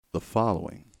The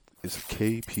following is a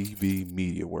KPV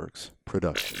MediaWorks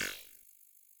production.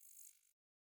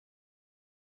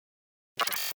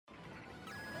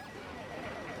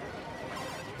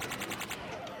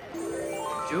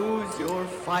 Choose your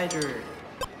fighter.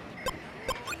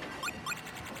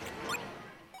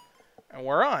 And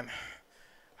we're on.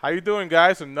 How you doing,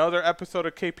 guys? Another episode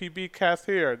of KPB Cast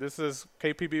here. This is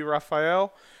KPB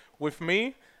Raphael. With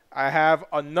me, I have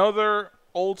another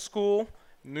old school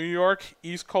New York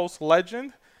East Coast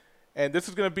legend. And this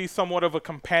is going to be somewhat of a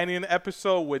companion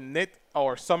episode with Nit,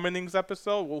 or Summonings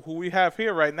episode. Well, who we have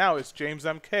here right now is James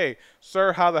MK.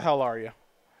 Sir, how the hell are you?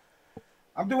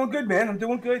 I'm doing good, man. I'm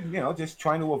doing good. You know, just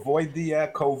trying to avoid the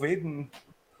COVID and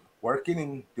working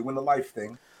and doing the life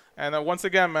thing. And once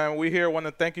again, man, we here want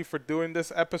to thank you for doing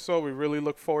this episode. We really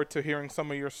look forward to hearing some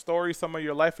of your stories, some of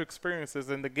your life experiences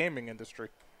in the gaming industry.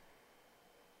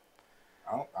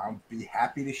 I'll be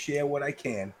happy to share what I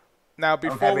can. Now, I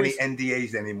before don't have we any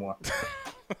NDAs anymore.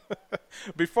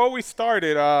 before we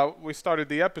started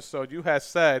the episode, you had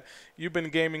said you've been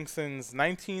gaming since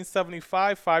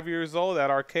 1975, 5 years old at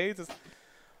arcades.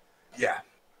 Yeah.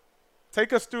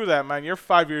 Take us through that, man. You're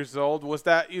 5 years old. Was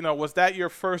that your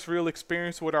first real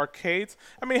experience with arcades?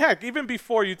 I mean, heck, even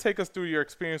before you take us through your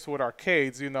experience with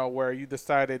arcades, where you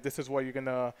decided this is what you're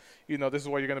gonna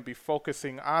be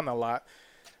focusing on a lot.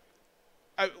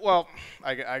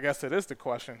 I guess it is the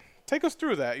question. Take us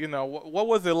through that. What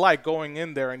was it like going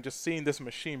in there and just seeing this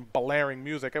machine blaring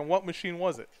music? And what machine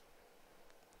was it?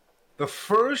 The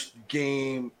first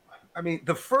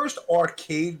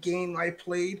arcade game I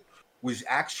played was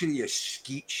actually a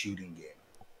skeet shooting game,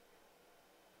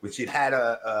 which it had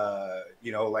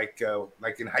like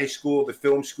in high school, the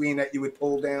film screen that you would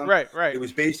pull down. Right. It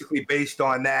was basically based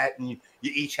on that, and you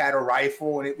each had a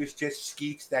rifle, and it was just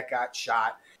skeets that got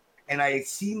shot. And I had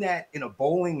seen that in a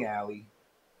bowling alley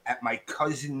at my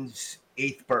cousin's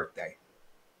 8th birthday.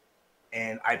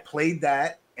 And I played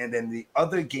that, and then the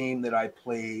other game that I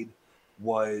played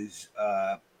was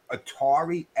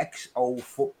Atari XO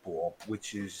Football,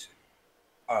 which is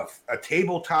a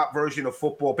tabletop version of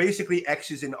football, basically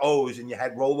X's and O's, and you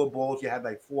had roller balls. You had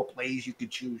like 4 plays you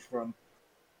could choose from.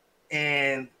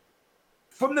 And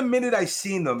from the minute I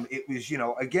seen them, it was,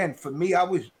 again, for me, I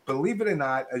was, believe it or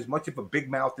not, as much of a big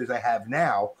mouth as I have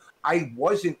now, I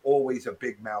wasn't always a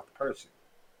big mouth person.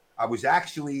 I was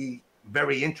actually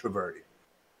very introverted.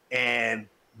 And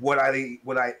what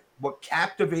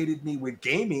captivated me with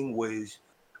gaming was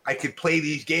I could play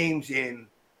these games and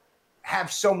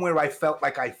have somewhere I felt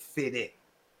like I fit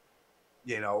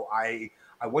in. I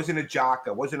wasn't a jock.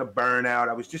 I wasn't a burnout.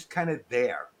 I was just kind of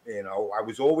there. I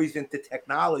was always into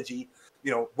technology,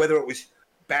 whether it was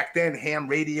back then ham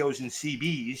radios and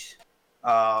CBs,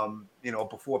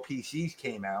 before PCs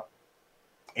came out.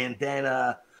 And then,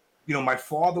 my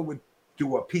father would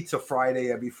do a Pizza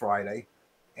Friday every Friday.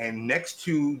 And next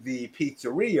to the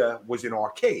pizzeria was an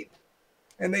arcade.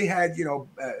 And they had, your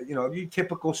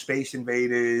typical Space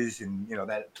Invaders and,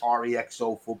 that Atari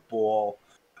XO Football,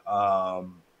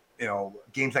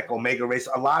 games like Omega Race,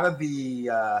 a lot of the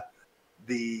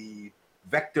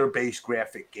vector-based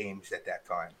graphic games at that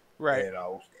time. Right.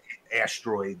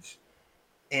 Asteroids.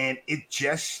 And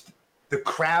the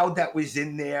crowd that was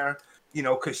in there,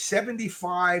 because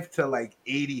 75 to like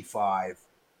 85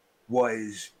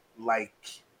 was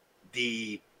like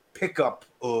the pickup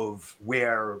of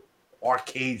where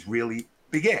arcades really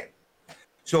began.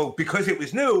 So because it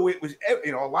was new, it was,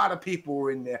 a lot of people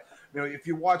were in there. If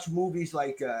you watch movies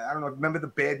like, I don't know, remember the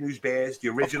Bad News Bears, the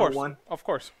original one? Of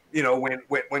course.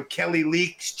 When Kelly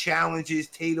Leaks challenges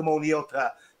Tatum O'Neal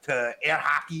to air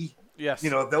hockey. Yes.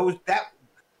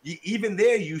 Even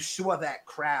there you saw that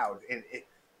crowd. And,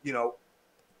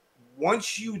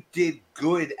 once you did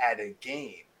good at a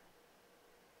game,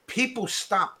 people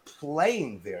stopped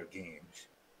playing their games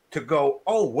to go,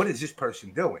 oh, what is this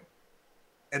person doing?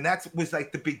 And that was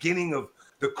like the beginning of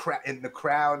the crowd. And the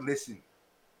crowd, listen,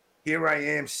 here I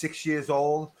am, 6 years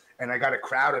old, and I got a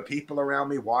crowd of people around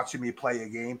me watching me play a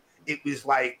game. It was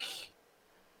like,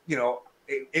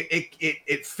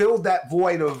 it filled that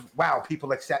void of, wow,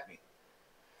 people accept me.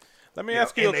 Let me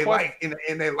ask you a question.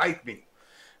 And they like me.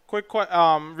 Quick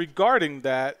question regarding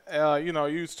that.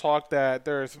 You talked that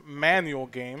there's manual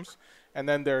games, and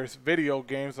then there's video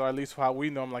games, or at least how we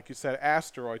know them, like you said,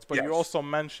 Asteroids. But Yes. You also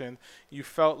mentioned you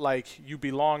felt like you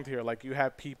belonged here, like you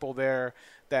had people there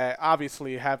that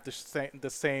obviously have the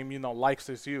same likes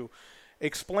as you.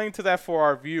 Explain to that for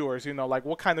our viewers, like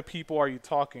what kind of people are you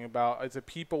talking about? Is it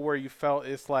people where you felt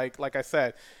it's like I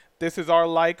said, this is our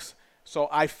likes, so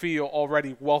I feel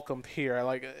already welcomed here?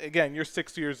 Like, again, you're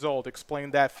 6 years old.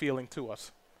 Explain that feeling to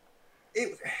us.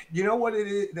 it, you know what it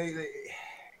is?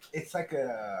 It's like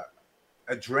a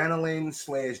adrenaline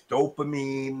 /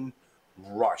 dopamine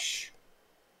rush,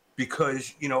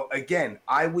 because again,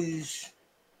 I was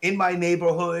in my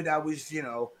neighborhood. I was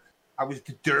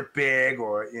the dirtbag,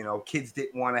 or kids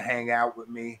didn't want to hang out with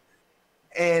me,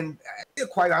 and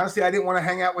quite honestly, I didn't want to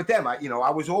hang out with them. I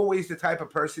was always the type of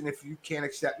person, if you can't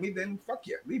accept me, then fuck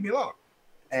you, leave me alone.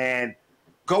 And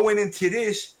going into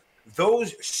this,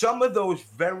 some of those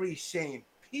very same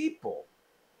people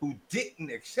who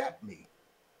didn't accept me,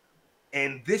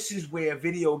 and this is where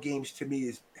video games to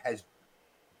me has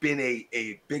been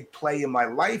a big play in my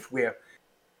life, where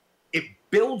it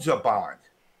builds a bond.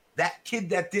 That kid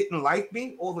that didn't like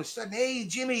me, all of a sudden, hey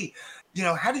Jimmy,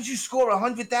 how did you score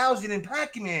 100,000 in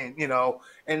Pac-Man?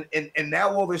 And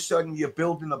now all of a sudden you're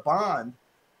building a bond,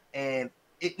 and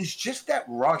it was just that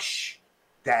rush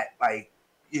that, like,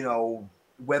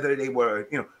 whether they were,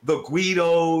 the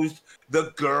Guidos,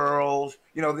 the girls,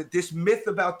 this myth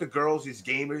about the girls is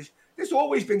gamers. There's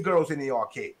always been girls in the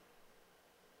arcade.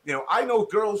 I know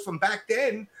girls from back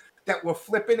then that were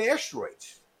flipping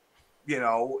asteroids,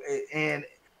 and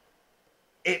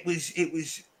it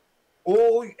was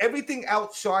everything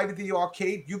outside of the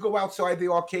arcade. You go outside the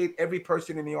arcade, every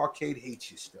person in the arcade hates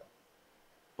you still.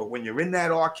 But when you're in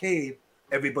that arcade,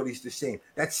 everybody's the same.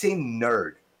 That same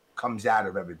nerd comes out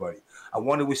of everybody. I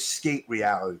want to escape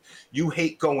reality. You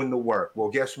hate going to work. Well,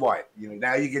 guess what?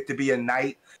 Now you get to be a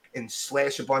knight and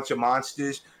slash a bunch of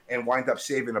monsters and wind up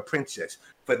saving a princess.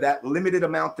 For that limited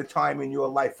amount of time in your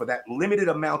life, for that limited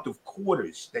amount of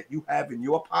quarters that you have in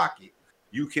your pocket,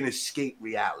 you can escape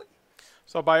reality.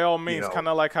 So by all means, kind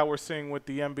of like how we're seeing with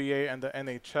the NBA and the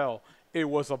NHL, it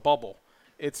was a bubble.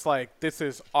 It's like, this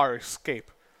is our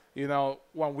escape.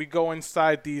 When we go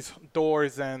inside these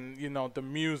doors and, the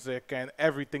music and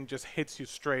everything just hits you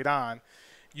straight on,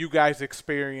 you guys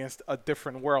experienced a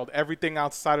different world. Everything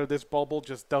outside of this bubble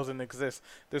just doesn't exist.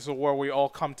 This is where we all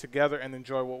come together and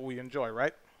enjoy what we enjoy,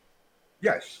 right?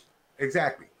 Yes,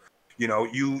 exactly. You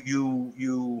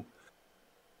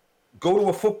go to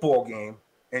a football game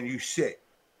and you sit,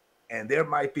 and there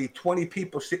might be 20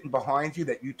 people sitting behind you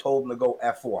that you told them to go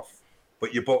F off.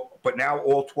 But now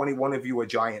all 21 of you are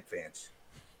Giant fans.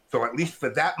 So at least for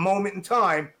that moment in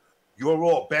time, you're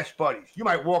all best buddies. You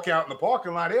might walk out in the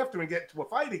parking lot after and get into a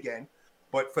fight again,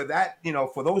 but for that,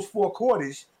 for those 4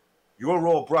 quarters, you're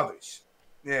all brothers.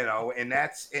 And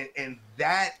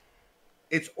that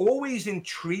it's always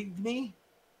intrigued me,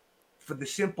 for the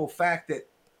simple fact that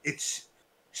it's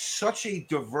such a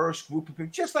diverse group of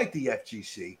people, just like the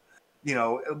FGC.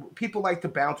 People like to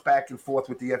bounce back and forth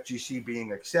with the FGC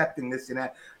being accepting this and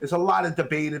that. There's a lot of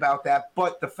debate about that,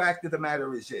 but the fact of the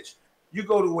matter is this: you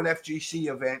go to an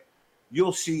FGC event,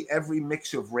 you'll see every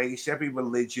mix of race, every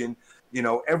religion,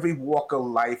 every walk of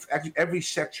life, every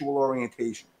sexual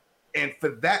orientation. And for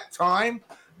that time,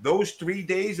 those 3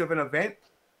 days of an event,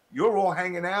 you're all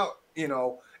hanging out,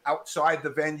 outside the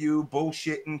venue,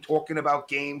 bullshitting, talking about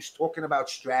games, talking about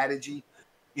strategy,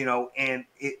 and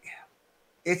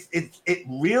it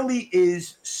really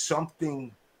is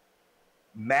something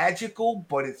magical,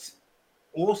 but it's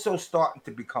also starting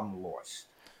to become lost.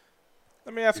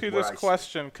 Let me ask you this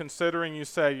question, considering you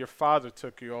say your father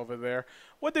took you over there.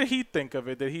 What did he think of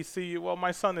it? Did he see, well,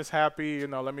 my son is happy,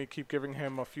 let me keep giving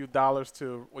him a few dollars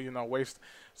to, waste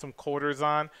some quarters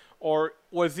on? Or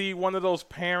was he one of those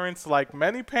parents, like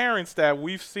many parents that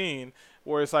we've seen,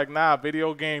 where it's like, nah,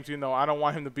 video games, I don't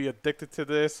want him to be addicted to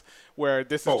this, where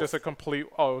this is just a complete,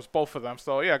 it was both of them.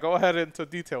 So, yeah, go ahead into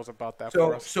details about that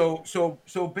for us.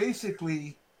 So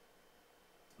basically,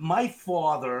 my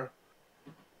father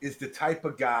is the type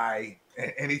of guy,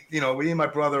 and he, me and my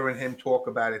brother and him talk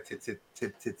about it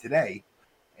to today,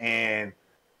 and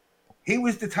he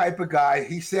was the type of guy,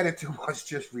 he said it to us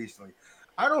just recently,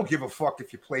 I don't give a fuck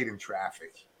if you played in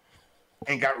traffic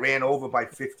and got ran over by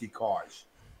 50 cars.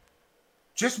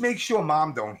 Just make sure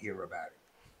mom don't hear about it.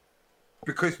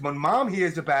 Because when mom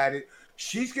hears about it,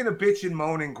 she's going to bitch and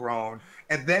moan and groan,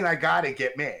 and then I got to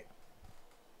get mad.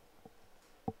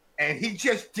 And he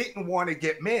just didn't want to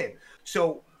get mad.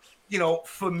 So,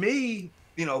 for me,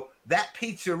 that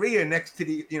pizzeria next to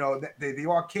the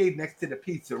arcade next to the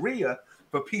pizzeria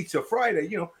for Pizza Friday,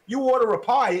 you order a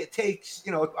pie, it takes,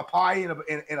 a pie and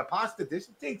a pasta dish,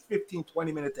 it takes 15,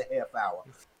 20 minutes, a half hour.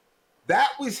 That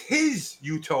was his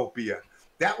utopia.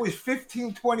 That was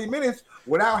 15, 20 minutes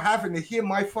without having to hear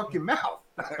my fucking mouth,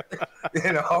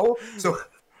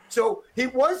 So he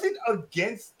wasn't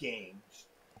against games,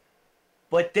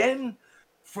 but then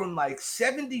from like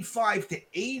 75 to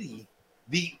 80,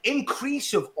 the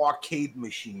increase of arcade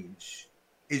machines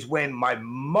is when my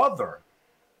mother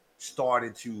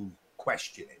started to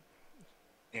question it.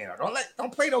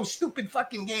 Don't play those stupid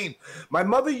fucking games. My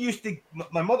mother,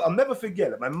 I'll never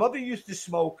forget it. My mother used to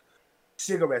smoke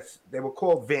cigarettes. They were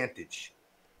called Vantage.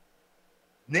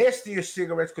 Nastiest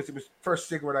cigarettes because it was the first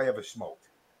cigarette I ever smoked.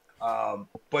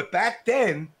 But back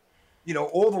then,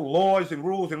 all the laws and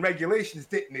rules and regulations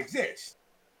didn't exist.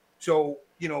 So,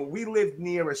 we lived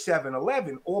near a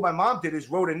 7-Eleven. All my mom did is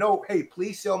wrote a note, hey,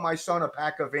 please sell my son a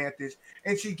pack of Vantage.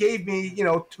 And she gave me,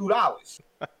 $2.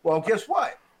 Well, guess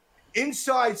what?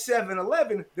 Inside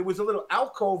 7-Eleven, there was a little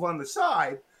alcove on the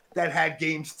side that had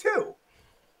games too.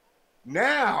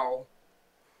 Now,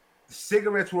 the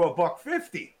cigarettes were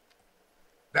 $1.50.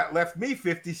 That left me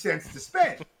 50 cents to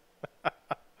spend.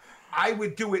 I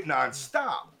would do it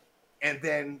nonstop. And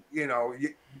then,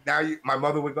 my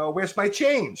mother would go, where's my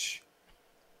change?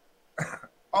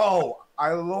 Oh,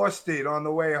 I lost it on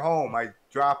the way home. I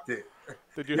dropped it.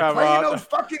 Did you You're have playing those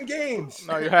fucking games?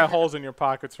 No, you had holes in your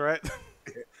pockets, right?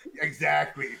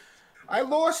 Exactly. I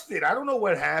lost it. I don't know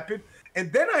what happened.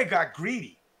 And then I got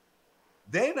greedy.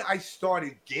 Then I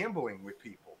started gambling with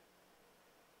people.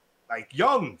 Like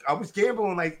young. I was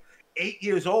gambling like 8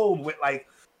 years old with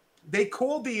they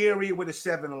called the area where the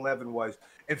 7-Eleven was.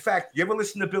 In fact, you ever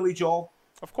listen to Billy Joel?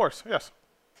 Of course, yes.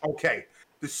 Okay.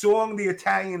 The song, The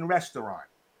Italian Restaurant.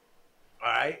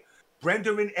 All right.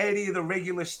 Brenda and Eddie, the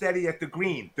regular steady at the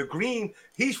Green. The Green,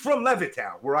 he's from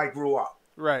Levittown, where I grew up.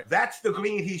 Right. That's the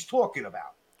Green he's talking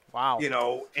about. Wow.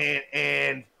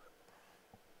 And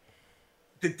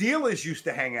the dealers used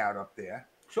to hang out up there.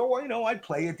 So, I'd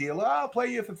play a dealer. I'll play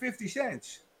you for 50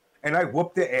 cents. And I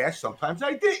whooped their ass. Sometimes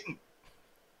I didn't.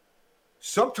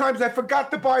 Sometimes I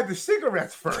forgot to buy the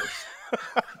cigarettes first.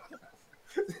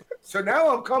 So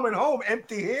now I'm coming home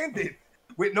empty-handed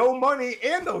with no money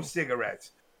and those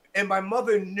cigarettes. And my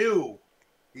mother knew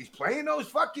he's playing those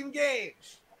fucking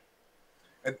games.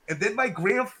 And then my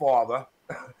grandfather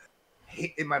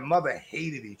and my mother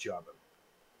hated each other.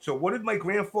 So what did my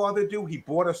grandfather do? He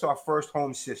bought us our first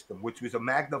home system, which was a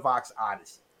Magnavox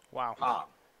Odyssey. Wow.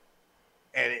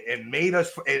 And made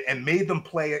us and made them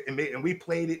play it, and we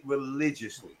played it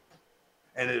religiously.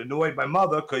 And it annoyed my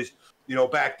mother because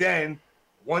back then,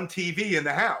 one TV in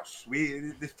the house.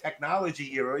 This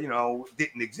technology era,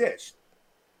 didn't exist.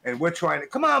 And we're trying to,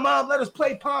 come on, Mom, let us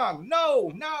play Pong.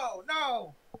 No.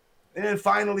 And then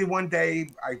finally one day,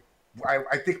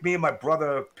 I think me and my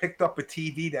brother picked up a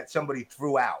TV that somebody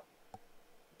threw out.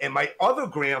 And my other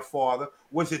grandfather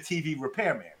was a TV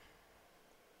repairman.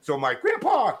 So my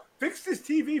grandpa fixed this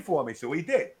TV for me. So he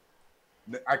did.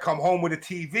 I come home with a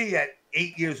TV at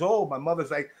 8 years old. My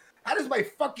mother's like, how does my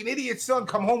fucking idiot son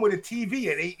come home with a TV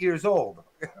at 8 years old?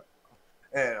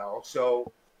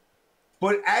 So,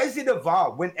 but as it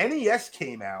evolved, when NES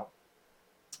came out,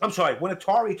 when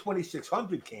Atari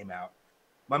 2600 came out,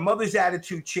 my mother's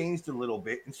attitude changed a little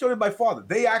bit, and so did my father.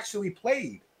 They actually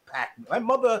played Pac-Man.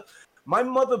 My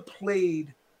mother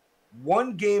played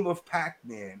one game of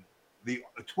Pac-Man, the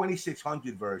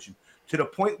 2600 version, to the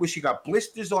point where she got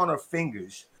blisters on her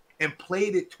fingers and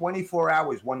played it 24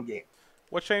 hours one game.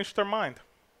 What changed her mind?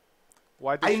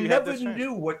 Why did I she never have this change?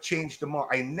 knew what changed her mind.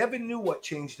 I never knew what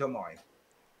changed her mind.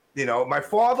 My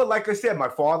father, like I said, my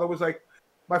father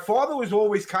was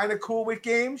always kind of cool with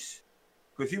games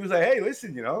because he was like, hey,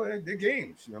 listen, they're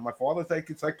games. My father's like,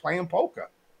 it's like playing poker,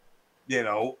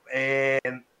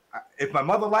 and if my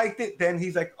mother liked it, then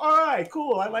he's like, all right,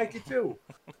 cool, I like it too.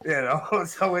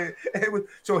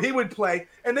 So he would play,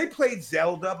 and they played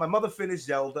Zelda. My mother finished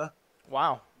Zelda.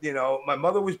 Wow. My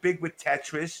mother was big with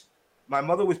Tetris. My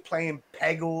mother was playing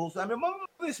Peggles. I mean,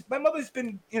 my mother's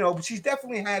been, she's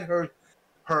definitely had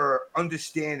her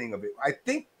understanding of it. I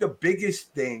think the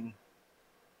biggest thing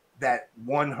that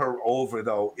won her over,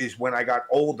 though, is when I got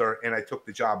older and I took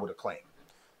the job with Acclaim.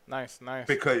 Nice.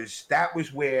 Because that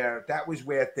was where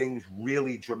things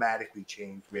really dramatically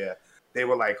changed, where they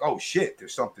were like, oh, shit,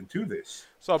 there's something to this.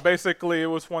 So basically it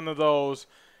was one of those,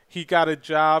 he got a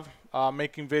job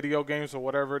making video games or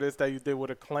whatever it is that you did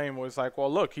with Acclaim. Was like, well,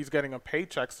 look, he's getting a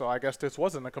paycheck, so I guess this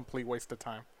wasn't a complete waste of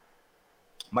time.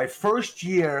 My first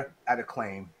year at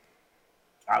Acclaim,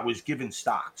 I was given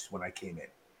stocks when I came in.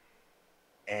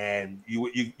 And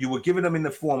you were given them in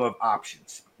the form of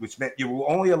options, which meant you were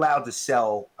only allowed to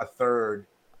sell a third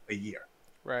a year.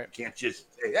 Right. You can't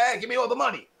just say, hey, give me all the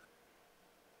money.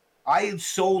 I had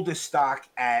sold the stock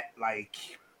at like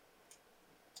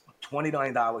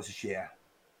 $29 a share.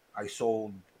 I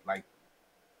sold like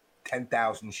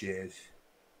 10,000 shares.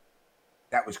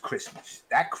 That was Christmas.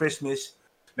 That Christmas.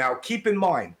 Now, keep in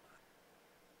mind,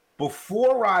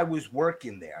 before I was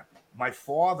working there, my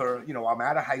father, I'm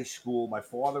out of high school. My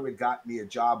father had got me a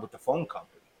job with the phone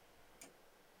company.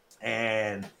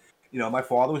 And You know, my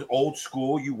father was old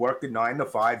school. You work a 9 to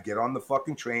 5, get on the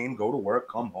fucking train, go to work,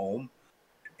 come home.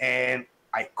 And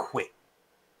I quit.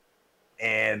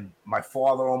 And my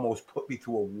father almost put me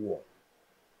through a wall.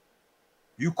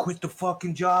 You quit the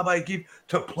fucking job I give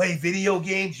to play video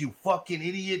games, you fucking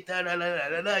idiot. Da, da, da,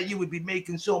 da, da. You would be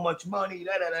making so much money.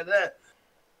 Da, da, da, da.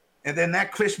 And then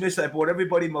that Christmas, I bought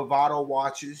everybody Movado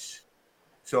watches.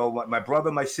 So my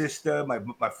brother, my sister,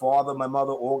 my father, my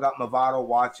mother all got Movado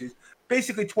watches.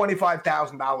 Basically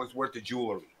 $25,000 worth of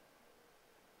jewelry.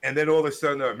 And then all of a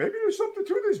sudden, maybe there's something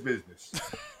to this business.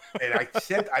 And I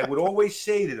would always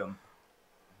say to them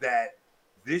that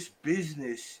this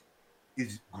business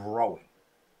is growing.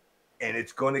 And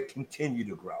it's going to continue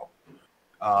to grow.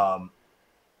 And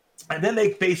then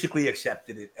they basically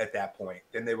accepted it at that point.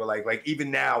 Then they were like even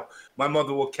now, my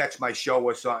mother will catch my show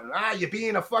or something. You're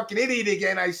being a fucking idiot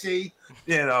again, I see.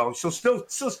 You know, she'll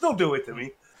still do it to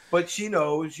me. But she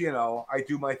knows, you know, I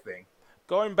do my thing.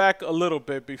 Going back a little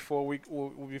bit before we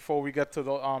get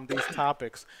to these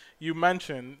topics, you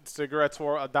mentioned cigarettes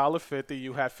were $1.50.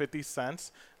 You had 50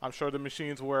 cents. I'm sure the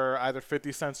machines were either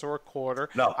 50 cents or a quarter.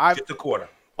 No, just a quarter.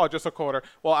 Oh, just a quarter.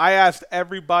 Well, I asked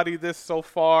everybody this so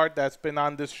far that's been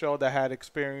on this show that had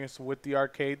experience with the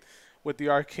arcade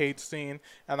scene,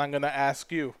 and I'm gonna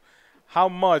ask you, how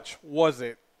much was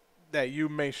it that you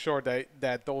made sure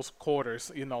that those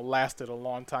quarters, you know, lasted a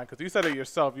long time? Because you said it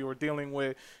yourself, you were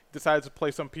decided to play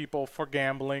some people for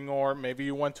gambling, or maybe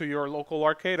you went to your local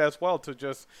arcade as well to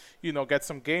just, you know, get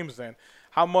some games in.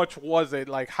 How much was it?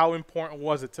 Like, how important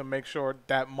was it to make sure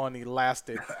that money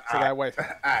lasted so that way? All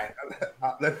right.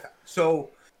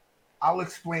 So I'll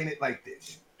explain it like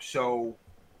this. So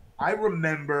I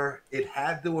remember it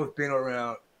had to have been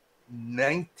around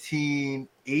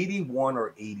 1981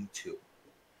 or 82.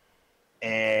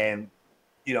 And,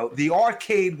 you know, the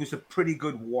arcade was a pretty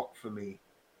good walk for me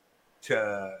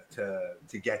to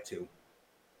get to.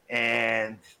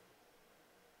 And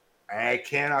I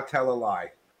cannot tell a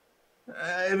lie.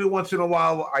 Every once in a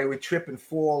while, I would trip and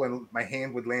fall, and my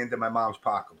hand would land in my mom's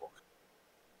pocketbook.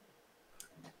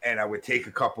 And I would take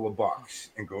a couple of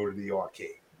bucks and go to the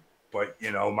arcade. But,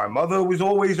 you know, my mother was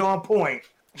always on point.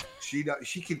 She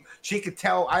could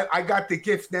tell. I got the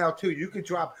gift now too. You could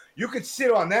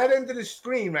sit on that end of the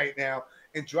screen right now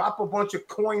and drop a bunch of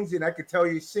coins, and I could tell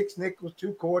you 6 nickels,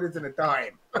 2 quarters, and a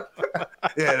dime.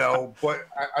 You know, but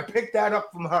I picked that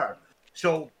up from her.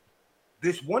 So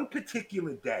this one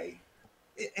particular day,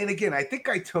 and again, I think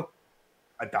I took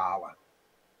 $1.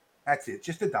 That's it,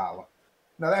 just $1.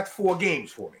 Now that's 4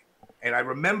 games for me. And I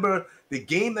remember the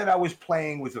game that I was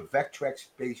playing was a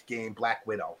Vectrex-based game, Black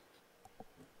Widow.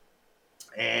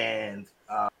 And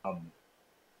I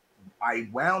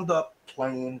wound up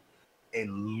playing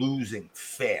and losing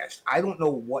fast. I don't know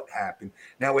what happened.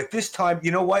 Now, at this time,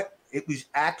 you know what? It was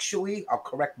actually, I'll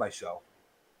correct myself.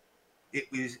 It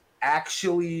was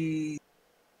actually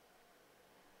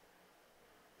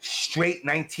straight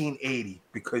 1980,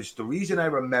 because the reason I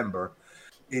remember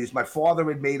is my father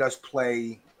had made us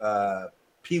play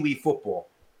Pee-wee football.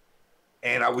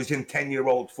 And I was in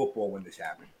 10-year-old football when this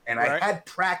happened. And right. I had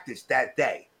practice that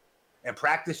day. And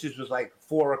practices was like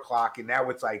 4 o'clock. And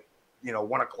now it's like, you know,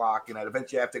 1 o'clock. And I'd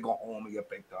eventually have to go home and get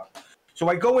picked up. So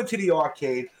I go into the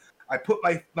arcade. I put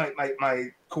my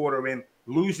quarter in.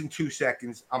 Lose in 2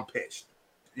 seconds. I'm pissed.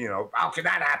 You know, how can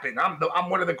that happen? I'm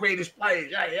one of the greatest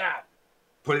players. Yeah.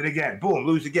 Put it again. Boom.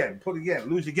 Lose again. Put it again.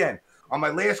 Lose again. On my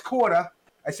last quarter,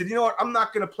 I said, you know what? I'm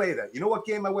not going to play that. You know what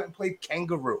game I went and played?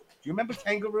 Kangaroo. Do you remember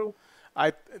Kangaroo?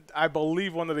 I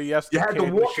believe one of the You had to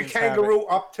walk a kangaroo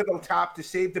up to the top to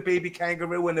save the baby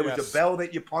kangaroo, and there was a bell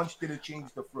that you punched and it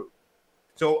changed the fruit.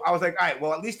 So I was like, all right,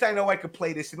 well, at least I know I could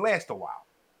play this and last a while.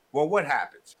 Well, what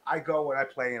happens? I go and I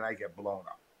play and I get blown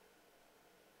up.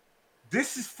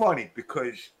 This is funny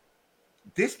because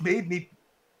this made me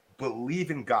believe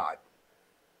in God.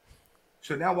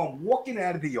 So now I'm walking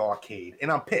out of the arcade and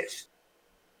I'm pissed.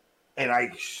 And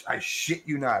I shit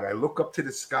you not, I look up to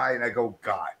the sky and I go,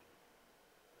 God,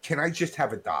 can I just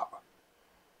have $1?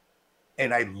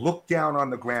 And I look down on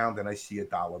the ground and I see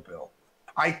 $1 bill.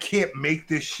 I can't make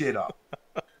this shit up.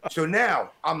 So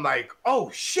now I'm like, oh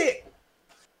shit.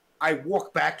 I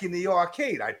walk back in the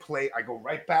arcade. I go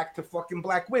right back to fucking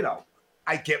Black Widow.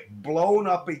 I get blown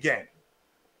up again.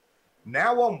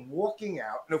 Now I'm walking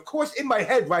out. And of course, in my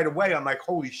head right away, I'm like,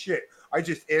 holy shit. I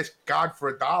just asked God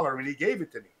for $1 and he gave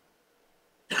it to me.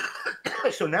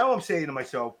 So now I'm saying to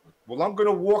myself, well, I'm going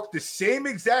to walk the same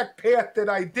exact path that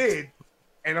I did,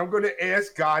 and I'm going to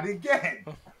ask God again.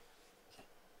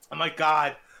 I'm like,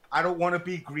 God, I don't want to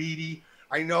be greedy.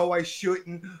 I know I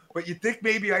shouldn't, but you think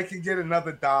maybe I can get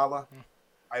another $1?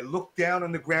 I look down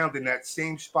on the ground in that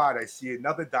same spot. I see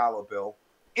another dollar bill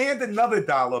and another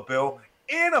dollar bill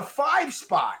and a 5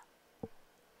 spot.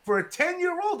 For a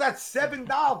 10-year-old, that's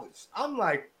 $7. I'm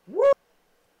like, woo!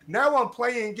 Now I'm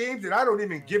playing games and I don't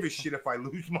even give a shit if I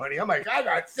lose money. I'm like, I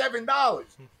got $7,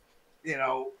 you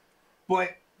know.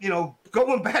 But, you know,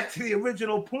 going back to the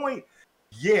original point,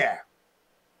 yeah,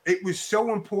 it was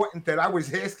so important that I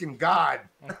was asking God,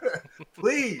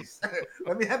 please,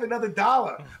 let me have another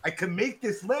dollar. I can make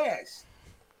this last.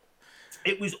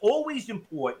 It was always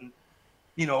important,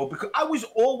 you know, because I was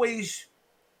always,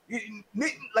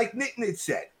 like Nitin had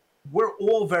said, we're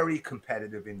all very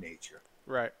competitive in nature.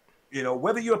 Right. You know,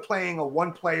 whether you're playing a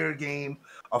 1-player game,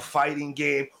 a fighting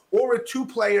game, or a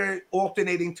 2-player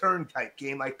alternating turn type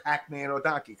game like Pac-Man or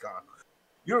Donkey Kong,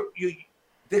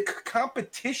 the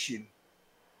competition,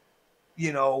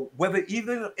 you know, whether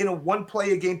even in a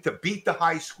 1-player game to beat the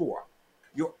high score,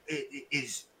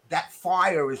 is that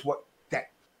fire is what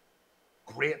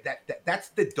that's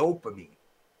the dopamine.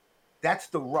 That's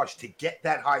the rush to get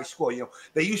that high score. You know,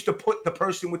 they used to put the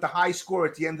person with the high score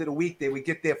at the end of the week, they would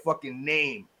get their fucking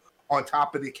name on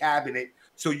top of the cabinet.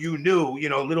 So you knew, you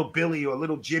know, little Billy or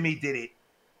little Jimmy did it.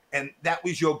 And that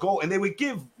was your goal. And they would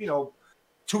give, you know,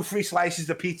 2 free slices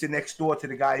of pizza next door to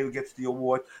the guy who gets the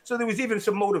award. So there was even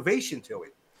some motivation to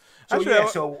it. So Actually,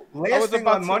 so lasting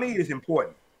on money is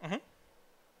important. Mm-hmm.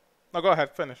 No, go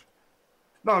ahead, finish.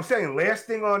 No, I'm saying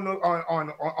lasting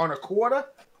on a quarter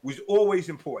was always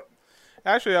important.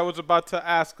 Actually, I was about to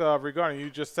ask regarding, you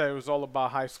just said it was all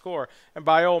about high score. And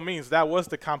by all means, that was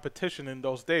the competition in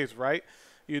those days, right?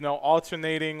 You know,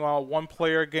 alternating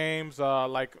 1-player games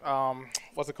like,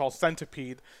 what's it called,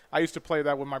 Centipede. I used to play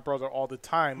that with my brother all the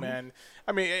time. Mm-hmm. And,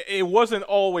 I mean, it wasn't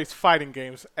always fighting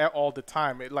games all the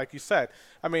time, like you said.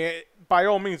 I mean, by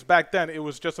all means, back then, it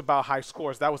was just about high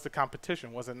scores. That was the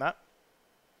competition, wasn't that?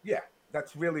 Yeah,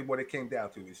 that's really what it came down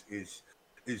to is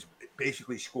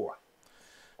basically score.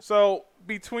 So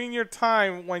between your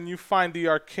time when you find the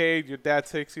arcade, your dad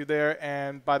takes you there,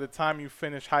 and by the time you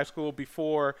finish high school,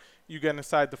 before you get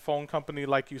inside the phone company,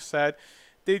 like you said,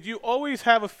 did you always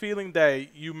have a feeling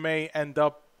that you may end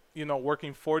up, you know,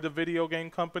 working for the video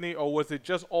game company, or was it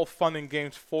just all fun and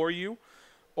games for you?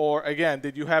 Or again,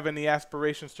 did you have any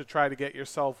aspirations to try to get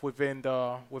yourself within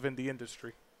the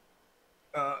industry?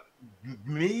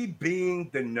 Me being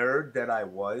the nerd that I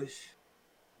was,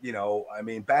 you know, I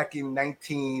mean, back in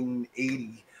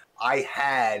 1980, I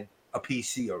had a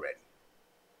PC already.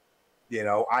 You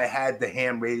know, I had the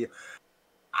ham radio.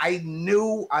 I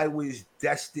knew I was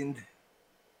destined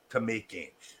to make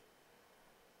games.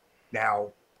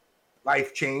 Now,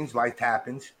 life changed, life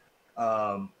happens.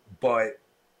 But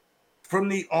from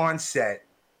the onset,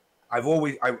 I've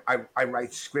always, I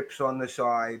write scripts on the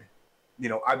side. You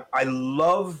know, I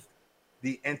love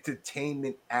the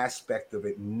entertainment aspect of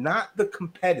it, not the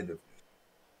competitiveness.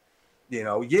 You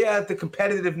know, yeah, the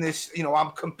competitiveness, you know,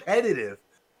 I'm competitive,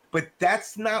 but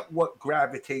that's not what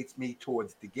gravitates me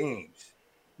towards the games.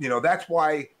 You know, that's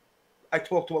why I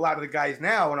talk to a lot of the guys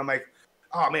now and I'm like,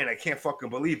 oh man, I can't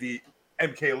fucking believe the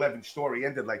MK11 story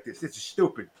ended like this. This is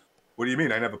stupid. What do you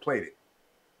mean? I never played it.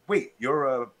 Wait,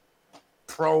 you're a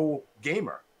pro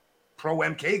gamer, pro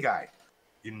MK guy.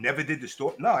 You never did the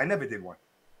story? No, I never did one.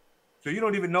 So you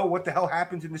don't even know what the hell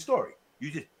happens in the story.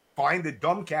 You just find the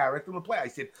dumb character and play. I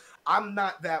said, I'm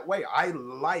not that way.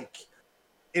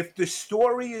 If the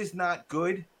story is not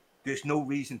good, there's no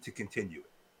reason to continue it.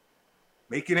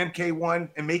 Make it MK1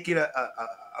 and make it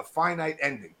a finite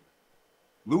ending.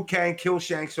 Liu Kang kills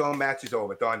Shang Tsung, match is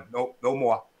over. Done. No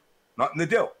more. Nothing to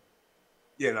do.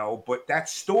 You know, but that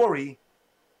story,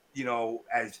 you know,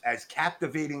 as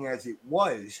captivating as it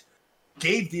was,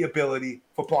 gave the ability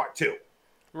for part 2.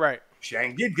 Right.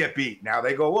 Shang did get beat. Now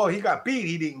they go, well, he got beat.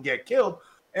 He didn't get killed.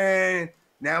 And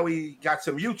now he got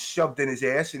some youth shoved in his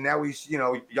ass. And now he's, you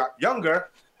know, younger.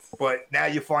 But now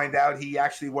you find out he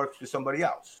actually works for somebody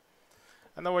else.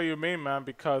 I know what you mean, man,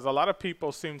 because a lot of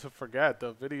people seem to forget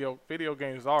the video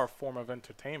games are a form of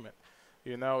entertainment.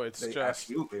 You know, it's they just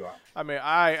absolutely are. I mean,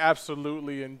 I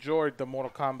absolutely enjoyed the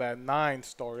Mortal Kombat 9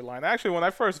 storyline. Actually, when I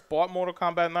first bought Mortal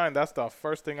Kombat 9, that's the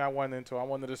first thing I went into. I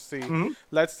wanted to see,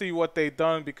 let's see what they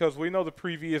done, because we know the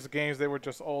previous games, they were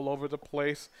just all over the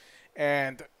place.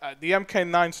 And the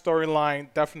MK9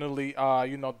 storyline definitely,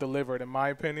 you know, delivered, in my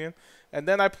opinion. And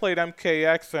then I played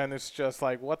MKX, and it's just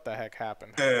like, what the heck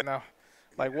happened? You know,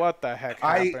 like, what the heck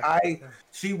happened? I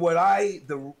see what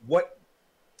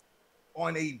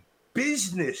on a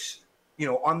business, you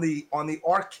know, on the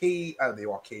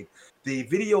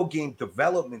video game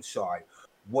development side,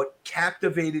 what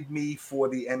captivated me for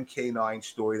the MK9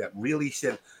 story that really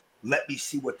said, let me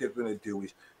see what they're going to do,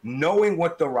 is knowing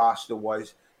what the roster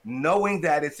was, knowing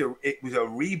that it was a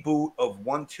reboot of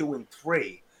 1, 2, and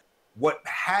 3, what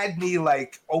had me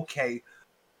like, okay,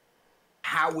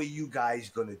 how are you guys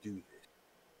going to do this?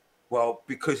 Well,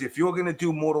 because if you're going to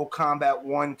do Mortal Kombat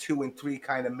 1, 2, and 3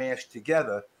 kind of mashed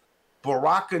together,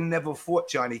 Baraka never fought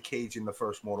Johnny Cage in the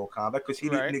first Mortal Kombat because he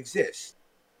didn't exist.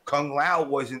 Kung Lao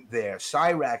wasn't there.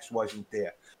 Cyrax wasn't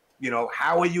there.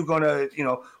 How are you going to,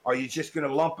 are you just going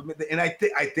to lump them in? And I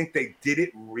think they did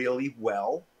it really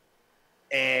well.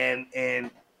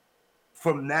 And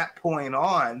from that point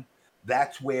on,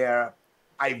 that's where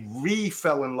I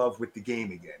fell in love with the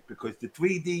game again, because the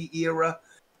 3D era,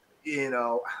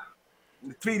 the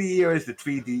 3D era is the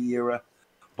 3D era,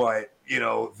 but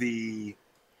the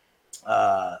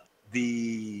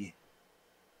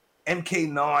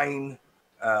MK9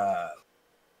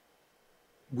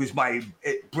 was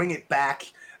bring it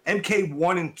back.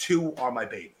 MK1 and 2 are my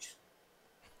babies.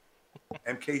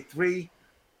 MK3,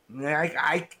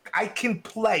 I can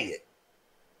play it.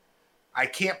 I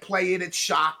can't play it at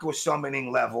shock or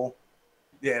summoning level,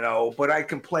 but I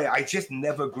can play. I just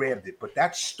never grabbed it. But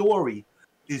that story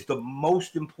is the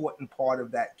most important part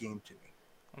of that game to me.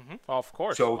 Mm-hmm. Of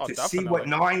course. So to see what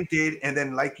 9 did, and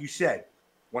then like you said,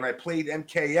 when I played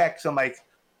MKX, I'm like,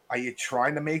 are you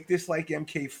trying to make this like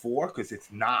MK4? Because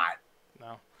it's not.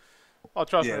 No. Oh,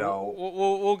 trust me.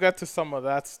 We'll get to some of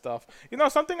that stuff.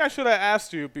 Something I should have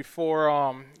asked you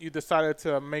before you decided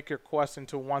to make your quest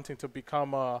into wanting to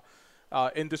become a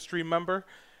industry member.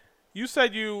 You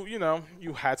said you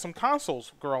had some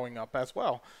consoles growing up as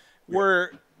well. Yeah.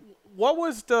 What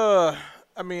was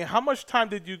how much time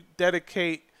did you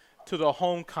dedicate to the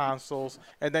home consoles,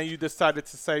 and then you decided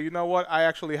to say, you know what, I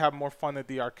actually have more fun at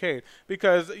the arcade?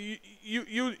 Because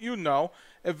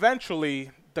eventually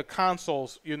the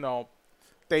consoles,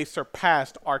 they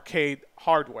surpassed arcade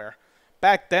hardware.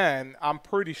 Back then, I'm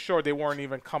pretty sure they weren't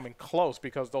even coming close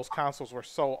because those consoles were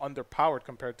so underpowered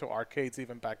compared to arcades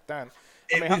even back then.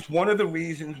 It was one of the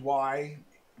reasons why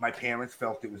my parents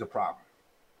felt it was a problem,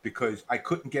 because I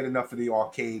couldn't get enough of the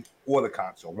arcade or the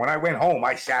console. When I went home,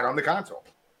 I sat on the console.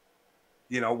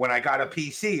 When I got a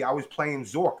PC, I was playing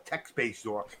Zork, text-based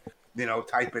Zork,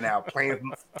 typing out, playing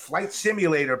Flight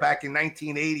Simulator back in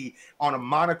 1980 on a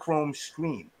monochrome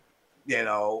screen,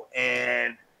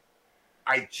 and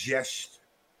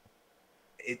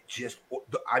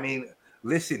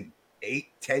listen, 8,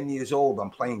 10 years old, I'm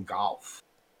playing golf.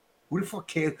 Who the fuck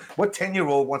cares? What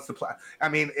 10-year-old wants to play?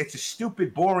 It's a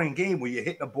stupid, boring game where you're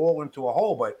hitting a ball into a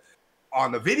hole, but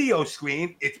on the video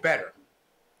screen, it's better.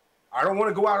 I don't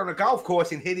want to go out on a golf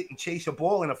course and hit it and chase a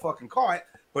ball in a fucking cart,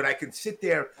 but I can sit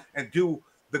there and do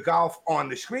the golf on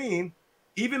the screen.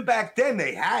 Even back then,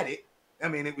 they had it.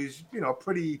 It was,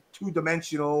 pretty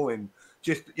two-dimensional and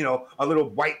just, a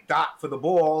little white dot for the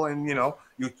ball, and,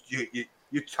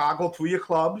 you toggle through your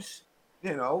clubs,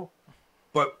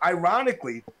 But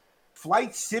ironically,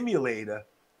 Flight Simulator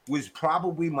was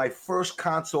probably my first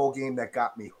console game that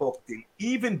got me hooked. And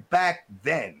even back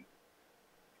then,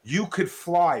 you could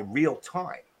fly real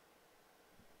time.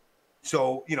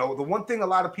 So, the one thing a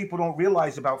lot of people don't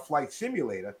realize about Flight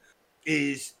Simulator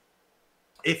is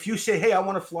if you say, hey, I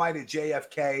want to fly to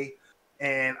JFK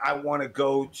and I want to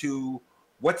go to,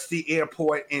 what's the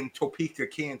airport in Topeka,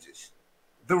 Kansas?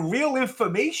 The real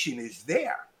information is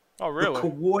there. Oh, really? The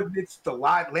coordinates, the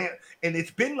lot, land. And it's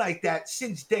been like that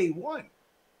since day one.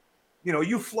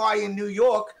 You fly in New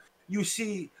York, you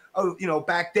see,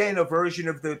 back then a version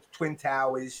of the Twin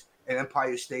Towers and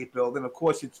Empire State Building. Of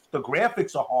course, the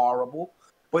graphics are horrible,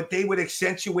 but they would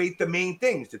accentuate the main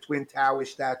things: the Twin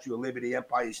Towers, Statue of Liberty,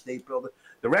 Empire State Building.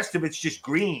 The rest of it's just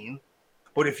green.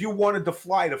 But if you wanted to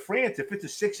fly to France, if it's a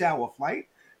 6-hour flight,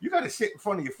 you got to sit in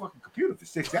front of your fucking computer for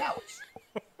 6 hours.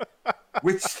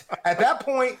 Which at that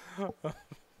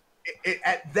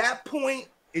point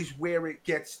is where it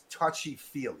gets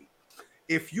touchy-feely.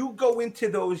 If you go into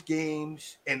those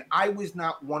games, and I was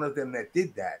not one of them that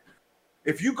did that,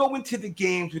 if you go into the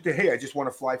games with hey, I just want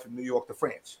to fly from New York to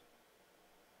France,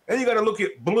 then you got to look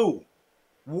at blue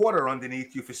water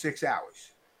underneath you for 6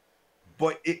 hours.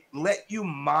 But it let you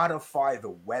modify the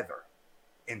weather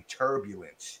and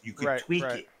turbulence. You could tweak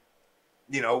it.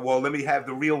 Let me have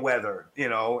the real weather,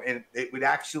 and it would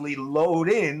actually load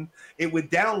in. It would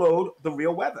download the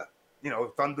real weather,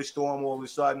 thunderstorm all of a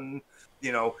sudden,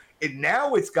 and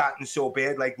now it's gotten so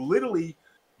bad, like literally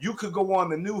you could go on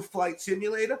the new Flight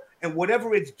Simulator and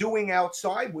whatever it's doing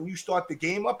outside, when you start the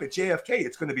game up at JFK,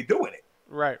 it's going to be doing it.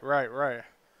 Right.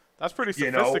 That's pretty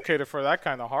sophisticated for that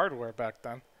kind of hardware back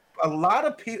then. A lot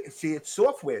of people, see, it's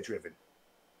software driven.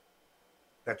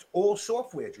 That's all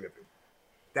software driven.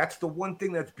 That's the one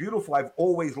thing that's beautiful. I've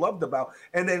always loved about.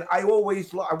 And then I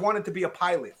wanted to be a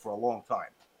pilot for a long time.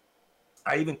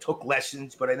 I even took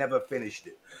lessons, but I never finished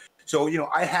it. So,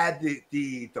 I had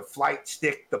the flight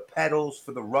stick, the pedals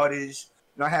for the rudders.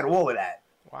 I had all of that.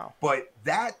 Wow. But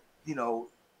that,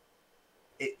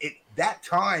 that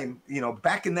time,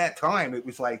 back in that time, it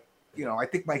was like, I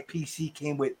think my PC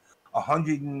came with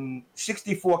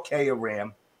 164K of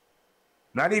RAM.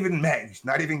 Not even megs,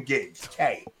 not even gigs,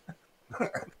 K.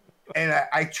 And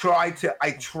I tried to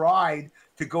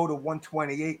go to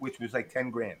 128, which was like 10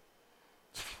 grand.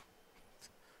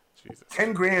 Jesus.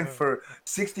 10 grand for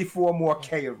 64 more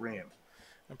K of RAM.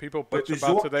 And people bitch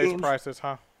about today's prices,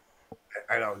 huh?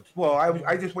 I know. Well,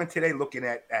 I just went today looking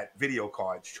at video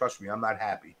cards. Trust me, I'm not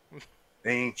happy.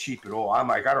 They ain't cheap at all. I'm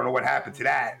like, I don't know what happened to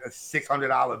that. A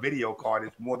 $600 video card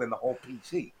is more than the whole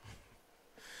PC.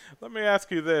 Let me ask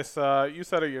you this. You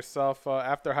said it yourself.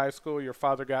 After high school, your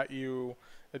father got you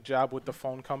a job with the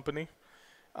phone company.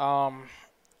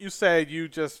 You said you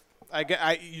just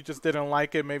didn't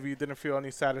like it. Maybe you didn't feel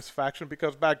any satisfaction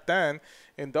because back then,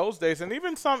 in those days, and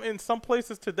even in some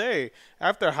places today,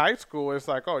 after high school, it's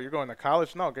like, oh, you're going to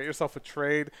college? No, get yourself a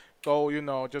trade. Go,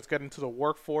 just get into the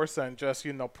workforce and just,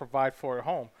 provide for your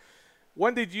home.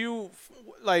 When did you,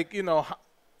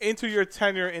 into your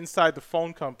tenure inside the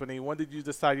phone company, when did you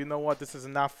decide, you know what, this is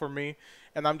not for me,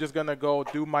 and I'm just going to go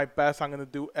do my best. I'm going to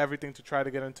do everything to try to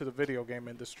get into the video game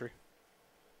industry?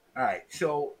 All right.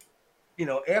 So,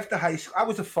 after high school, I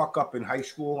was a fuck up in high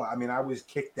school. I mean, I was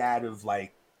kicked out of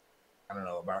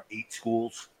about 8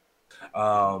 schools.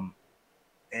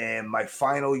 And my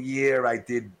final year, I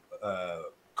did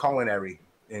culinary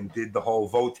and did the whole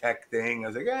Votech thing. I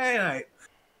was like, hey,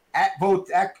 at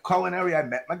culinary, I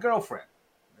met my girlfriend.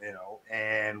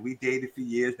 And we dated for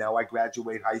years. Now I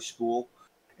graduate high school,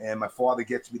 and my father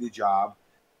gets me the job.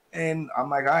 And I'm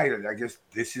like, all right, I guess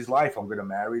this is life. I'm going to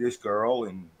marry this girl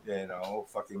and,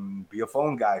 fucking be a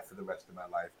phone guy for the rest of my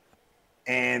life.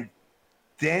 And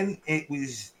then it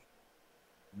was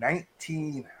I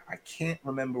can't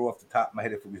remember off the top of my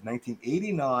head if it was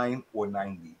 1989 or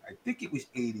 90. I think it was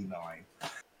 89.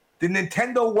 The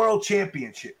Nintendo World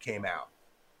Championship came out.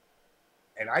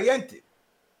 And I entered.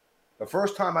 The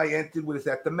first time I entered was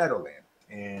at the Meadowland.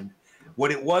 And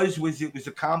what it was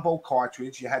a combo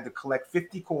cartridge. You had to collect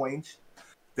 50 coins.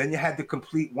 Then you had to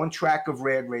complete 1 track of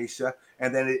Rad Racer.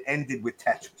 And then it ended with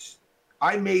Tetris.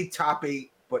 I made top 8,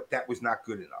 but that was not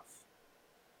good enough.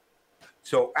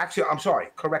 So actually, I'm sorry,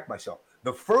 correct myself.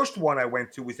 The first one I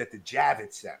went to was at the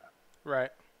Javits Center.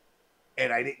 Right.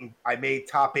 And I made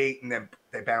top 8 and then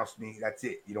they bounced me. That's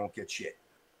it. You don't get shit.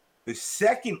 The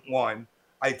second one,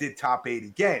 I did top 8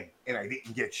 again, and I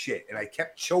didn't get shit. And I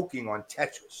kept choking on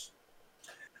Tetris.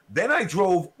 Then I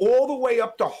drove all the way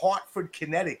up to Hartford,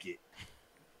 Connecticut,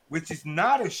 which is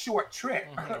not a short trip.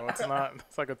 No, it's not.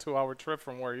 It's like a 2-hour trip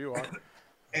from where you are.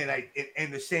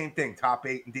 And the same thing, top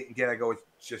 8 and didn't get. I go, it's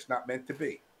just not meant to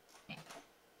be.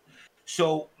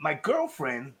 So my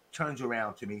girlfriend turns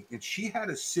around to me, and she had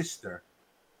a sister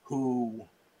who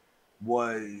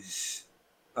was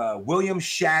William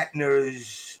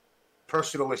Shatner's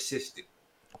personal assistant.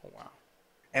 Oh, wow.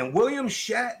 And William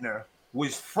Shatner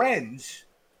was friends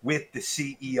with the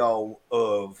CEO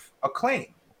of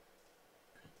Acclaim.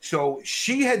 So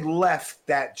she had left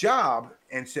that job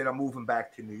and said, I'm moving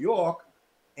back to New York.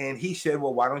 And he said,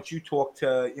 well, why don't you talk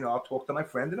to, I'll talk to my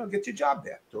friend and I'll get your job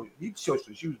there. So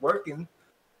she was working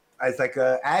as like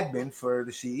an admin for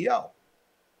the CEO.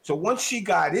 So once she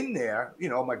got in there,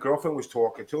 my girlfriend was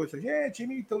talking to her. Said, yeah,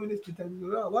 Jimmy, doing this.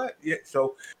 What? Yeah.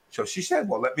 So she said,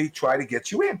 well, let me try to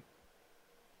get you in.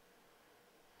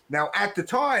 Now, at the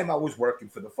time, I was working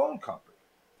for the phone company.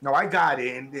 Now, I got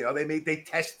in, they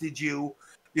tested you.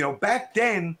 Back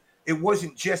then, it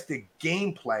wasn't just a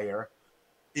game player,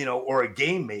 or a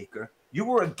game maker. You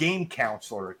were a game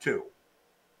counselor, too.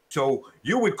 So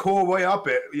you would call way up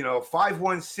at,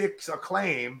 516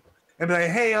 Acclaim and be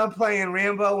like, hey, I'm playing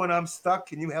Rambo and I'm stuck.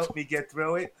 Can you help me get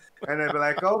through it? And they'd be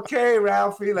like, okay,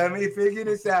 Ralphie, let me figure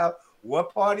this out.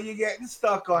 What part are you getting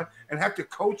stuck on? And have to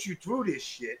coach you through this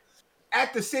shit.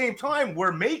 At the same time,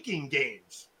 we're making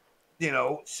games,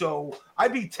 so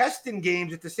I'd be testing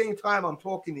games at the same time I'm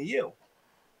talking to you.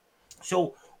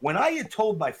 So when I had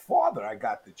told my father I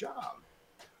got the job,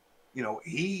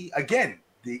 he, again,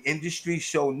 the industry's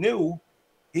so new,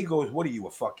 he goes, what are you, a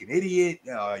fucking idiot?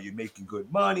 You're making good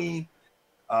money.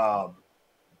 But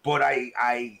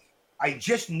I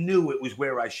just knew it was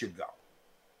where I should go.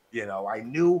 I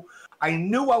knew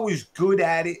I was good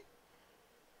at it.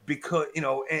 Because,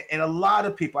 and a lot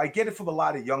of people, I get it from a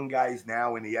lot of young guys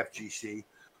now in the FGC.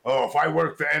 Oh, if I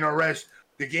work for NRS,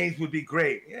 the games would be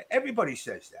great. Yeah, everybody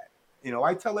says that. You know,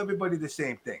 I tell everybody the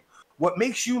same thing. What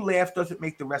makes you laugh doesn't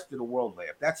make the rest of the world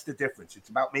laugh. That's the difference. It's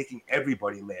about making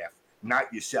everybody laugh,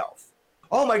 not yourself.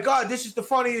 Oh my God, this is the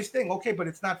funniest thing. Okay, but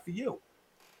it's not for you.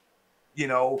 You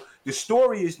know, the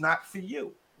story is not for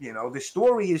you. You know, the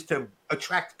story is to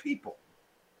attract people.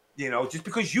 You know, just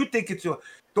because you think it's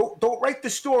don't write the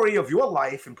story of your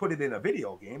life and put it in a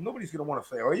video game. Nobody's gonna want to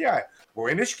say, "Oh yeah, well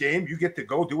in this game you get to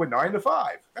go do a 9 to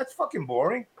 5." That's fucking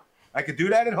boring. I could do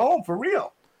that at home for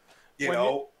real.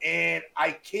 And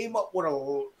I came up with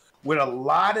a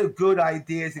lot of good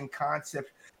ideas and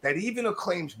concepts that even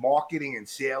Acclaim's marketing and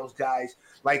sales guys,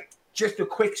 like just a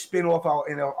quick spin-off,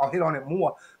 I'll hit on it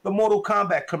more. The Mortal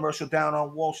Kombat commercial down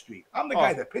on Wall Street. I'm the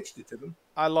guy that pitched it to them.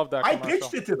 I love that commercial. I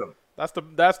pitched it to them.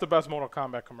 That's the best Mortal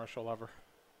Kombat commercial ever.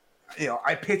 You know,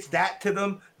 I pitched that to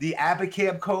them. The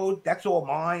Abacab code, that's all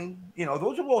mine. You know,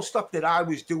 those are all stuff that I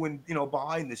was doing, you know,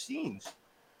 behind the scenes.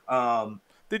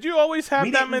 Did you always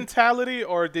have that mentality,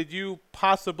 or did you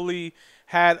possibly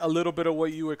had a little bit of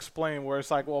what you explained, where it's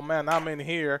like, well, man, I'm in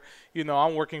here, you know,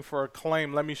 I'm working for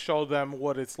Acclaim, let me show them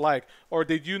what it's like? Or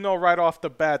did you know right off the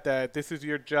bat that this is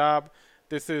your job,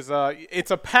 this is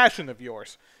it's a passion of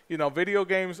yours? You know, video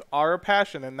games are a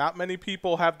passion, and not many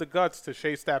people have the guts to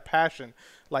chase that passion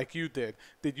like you did.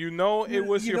 Did you know it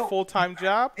was your full-time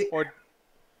job?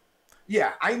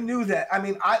 Yeah, I knew that. I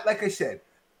mean, like I said,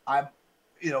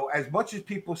 you know, as much as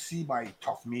people see my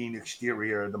tough, mean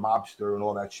exterior, the mobster and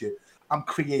all that shit, I'm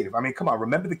creative. I mean, come on,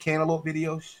 remember the Cantaloupe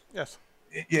videos? Yes.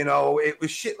 You know, it was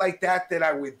shit like that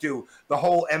I would do. The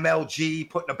whole MLG,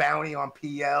 putting a bounty on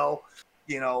PL.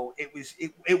 You know,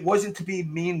 it wasn't to be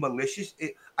mean, malicious.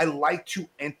 I like to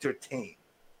entertain.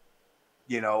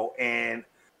 You know, and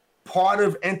part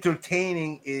of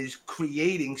entertaining is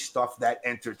creating stuff that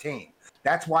entertain.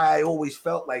 That's why I always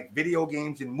felt like video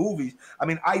games and movies. I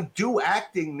mean, I do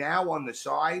acting now on the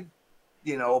side,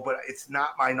 you know, but it's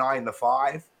not my 9 to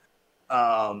 5.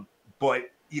 But,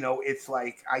 you know, it's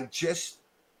like I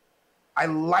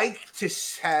like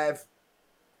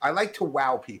to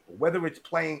wow people, whether it's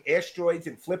playing Asteroids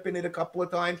and flipping it a couple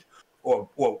of times, or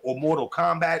Mortal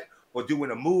Kombat, or doing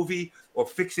a movie, or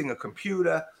fixing a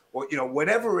computer, or, you know,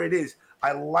 whatever it is.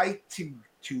 I like to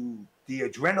the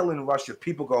adrenaline rush of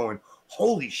people going,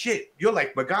 holy shit, you're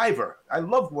like MacGyver. I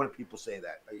love when people say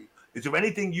that. Is there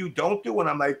anything you don't do? And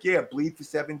I'm like, yeah, bleed for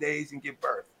 7 days and give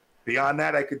birth. Beyond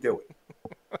that, I could do it.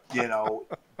 You know,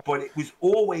 but it was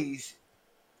always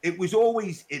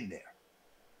in there.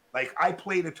 Like, I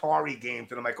played Atari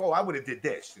games, and I'm like, oh, I would have did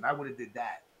this, and I would have did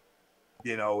that,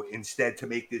 you know, instead to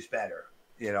make this better,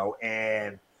 you know.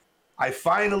 And I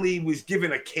finally was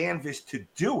given a canvas to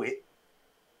do it,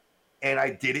 and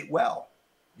I did it well.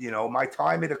 You know, my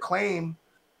time at Acclaim,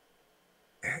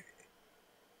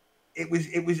 it was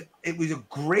a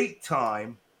great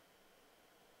time,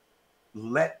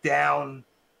 let down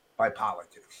by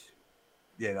politics.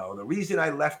 You know, the reason I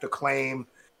left Acclaim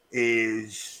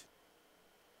is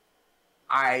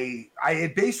I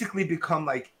had basically become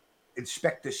like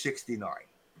Inspector 69.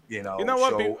 You know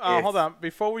what? So hold on.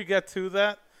 Before we get to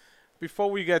that,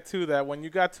 when you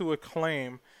got to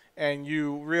Acclaim and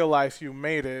you realized you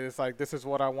made it, it's like, this is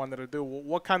what I wanted to do.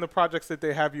 What kind of projects did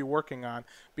they have you working on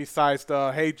besides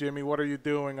the, hey, Jimmy, what are you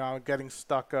doing on getting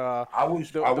stuck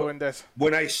doing this?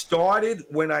 When I started,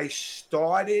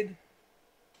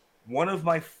 one of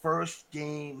my first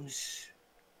games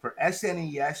for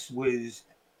SNES was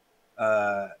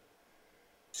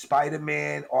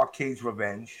Spider-Man Arcade's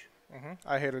Revenge. Mm-hmm.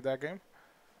 I hated that game.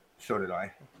 So did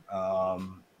I.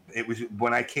 It was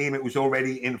when I came, it was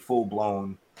already in full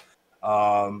blown.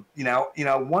 You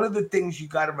know, one of the things you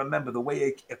got to remember, the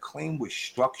way Acclaim was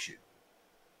structured,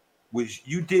 was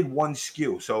you did one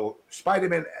skill. So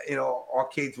Spider-Man, you know,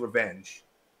 Arcade's Revenge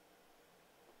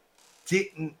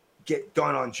didn't get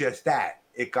done on just that.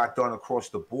 It got done across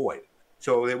the board.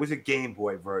 So there was a Game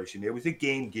Boy version, there was a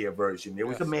Game Gear version, there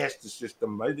was a Master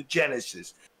System, the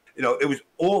Genesis. You know, it was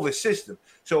all the system.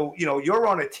 So, you know, you're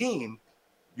on a team,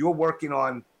 you're working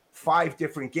on 5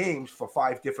 different games for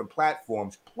 5 different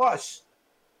platforms. Plus,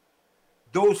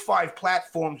 those 5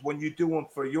 platforms, when you do them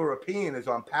for European, is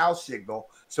on PAL Signal.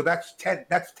 So that's 10.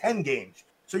 That's 10 games.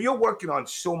 So you're working on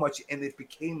so much, and it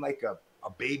became like a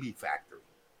baby factory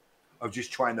of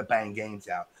just trying to bang games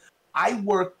out. I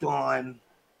worked on,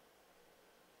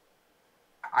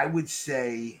 I would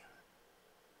say,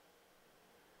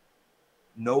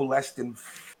 no less than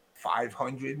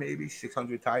 500, maybe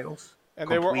 600 titles. And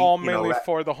they were all mainly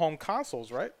for the home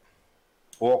consoles, right?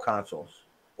 All consoles.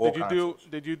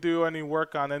 Did you do any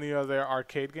work on any of their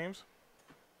arcade games?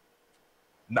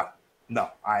 No. No,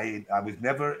 I was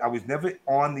never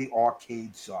on the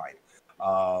arcade side.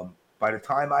 By the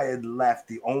time I had left,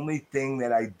 the only thing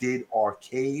that I did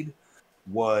arcade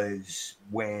was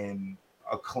when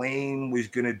Acclaim was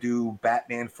going to do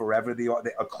Batman Forever.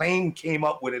 The Acclaim came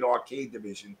up with an arcade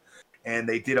division, and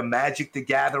they did a Magic the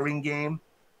Gathering game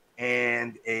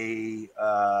and a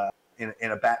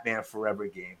Batman Forever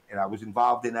game, and I was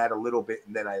involved in that a little bit.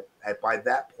 And then by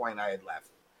that point I had left.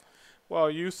 Well,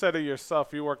 you said it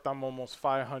yourself. You worked on almost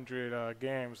 500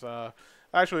 games. I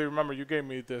actually remember you gave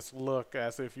me this look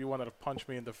as if you wanted to punch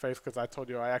me in the face because I told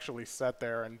you I actually sat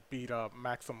there and beat up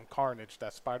Maximum Carnage,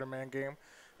 that Spider-Man game.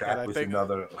 That was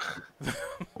another.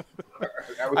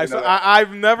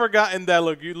 I've never gotten that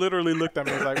look. You literally looked at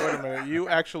me and was like, wait a minute, you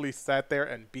actually sat there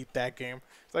and beat that game?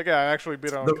 It's like, yeah, I actually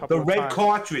beat it on a couple of times. The red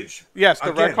cartridge. Yes,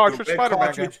 the red cartridge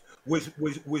Spider-Man game.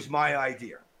 Was my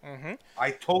idea. Mm-hmm.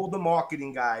 I told the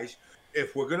marketing guys,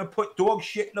 if we're going to put dog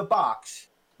shit in a box,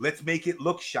 let's make it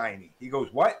look shiny. He goes,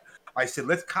 what? I said,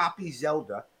 let's copy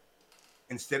Zelda.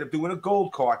 Instead of doing a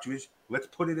gold cartridge, let's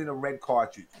put it in a red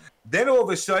cartridge. Then all of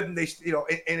a sudden, and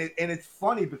it's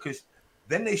funny because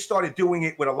then they started doing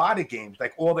it with a lot of games,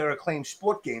 like all their Acclaimed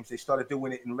sport games. They started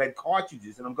doing it in red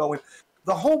cartridges. And I'm going,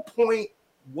 the whole point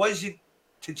wasn't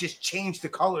to just change the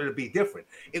color to be different.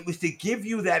 It was to give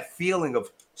you that feeling of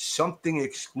something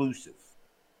exclusive.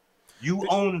 You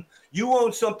own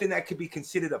something that could be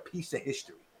considered a piece of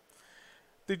history.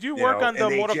 Did you work on the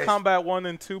Mortal Kombat 1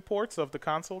 and 2 ports of the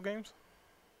console games?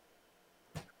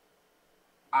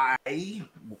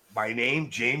 My name,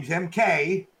 James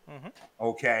MK,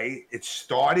 okay, it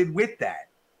started with that.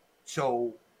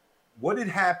 So what had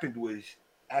happened was,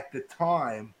 at the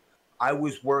time, I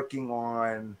was working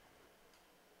on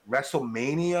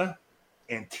WrestleMania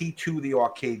and T2, the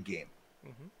arcade game.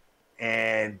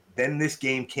 And then this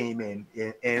game came in.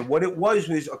 And what it was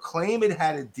Acclaim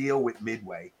had a deal with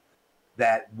Midway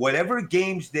that whatever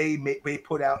games they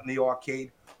put out in the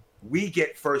arcade, we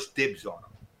get first dibs on them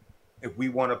if we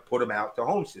want to put them out to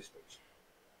home systems.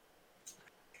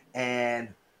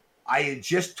 And I had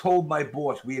just told my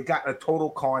boss, we had gotten a Total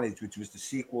Carnage, which was the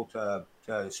sequel to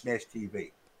Smash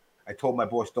TV. I told my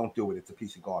boss, don't do it. It's a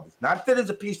piece of garbage. Not that it's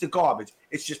a piece of garbage.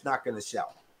 It's just not going to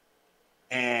sell.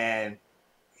 And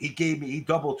he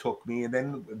double took me. And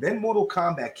then Mortal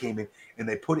Kombat came in and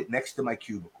they put it next to my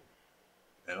cubicle.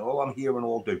 And all I'm hearing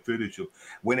all day, finish him.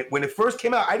 When it first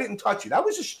came out, I didn't touch it. I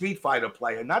was a Street Fighter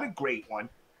player, not a great one,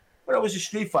 but I was a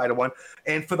Street Fighter one.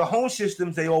 And for the home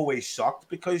systems, they always sucked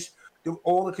because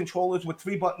all the controllers were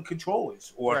 3-button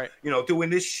controllers, or doing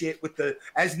this shit with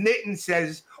as Nitin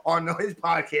says on his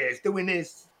podcast, doing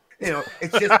this.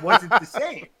 It just wasn't the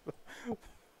same.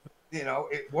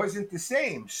 It wasn't the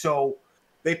same. So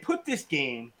they put this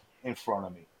game in front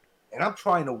of me, and I'm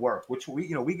trying to work. Which we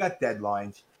got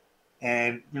deadlines.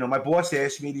 And, my boss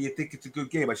asked me, do you think it's a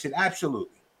good game? I said,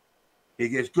 absolutely. He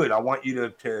goes, good. I want you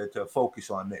to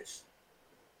focus on this.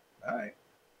 All right.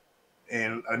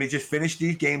 And let me just finish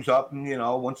these games up. And,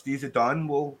 once these are done,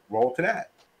 we'll roll to that.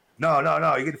 No. All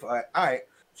right.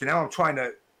 So now I'm trying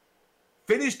to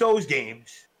finish those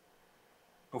games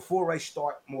before I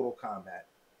start Mortal Kombat.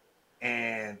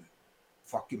 And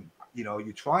fucking,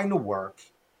 you're trying to work.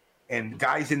 And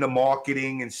guys in the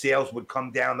marketing and sales would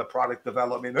come down the product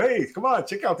development. Hey, come on,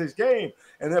 check out this game.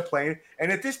 And they're playing.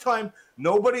 And at this time,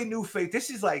 nobody knew Fate. This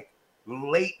is like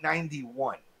late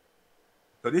 91.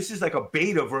 So this is like a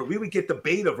beta version. We would get the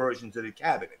beta versions of the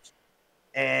cabinets.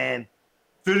 And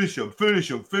finish them.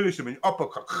 And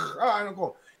uppercut. I don't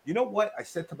go. You know what? I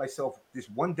said to myself, this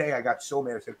one day I got so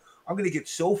mad. I said, I'm going to get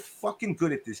so fucking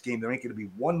good at this game. There ain't going to be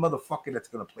one motherfucker that's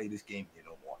going to play this game here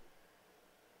no more.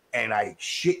 And I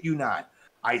shit you not,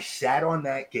 I sat on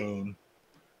that game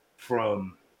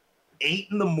from 8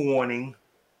 in the morning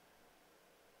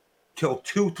till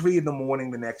 2, 3 in the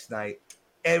morning the next night,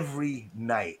 every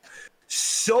night.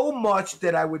 So much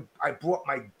that I brought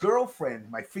my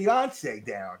girlfriend, my fiance,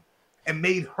 down and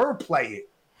made her play it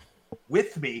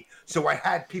with me, so I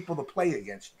had people to play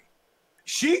against me.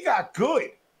 She got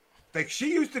good. Like,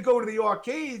 she used to go to the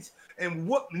arcades and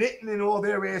whoop Nitin and all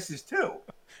their asses too.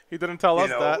 He didn't tell us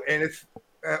that. And it's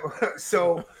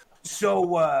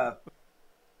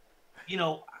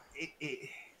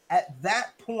at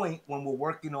that point when we're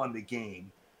working on the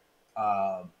game,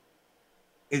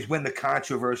 is when the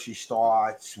controversy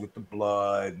starts with the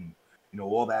blood and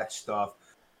all that stuff.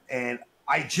 And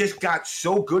I just got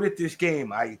so good at this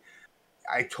game. I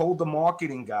told the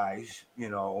marketing guys,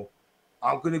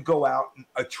 I'm going to go out and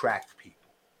attract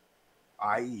people,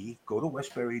 i.e., go to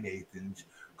Westbury Nathan's,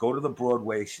 go to the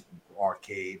Broadway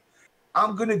arcade.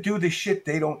 I'm going to do the shit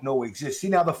they don't know exists. See,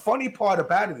 now the funny part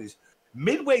about it is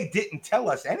Midway didn't tell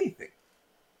us anything.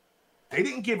 They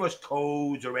didn't give us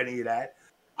codes or any of that.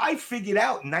 I figured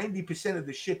out 90% of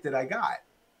the shit that I got.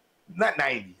 Not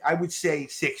 90. I would say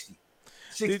 60.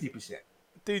 60%.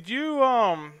 Did you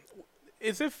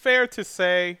is it fair to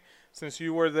say, since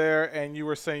you were there and you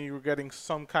were saying you were getting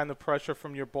some kind of pressure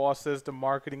from your bosses, the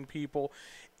marketing people,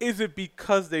 is it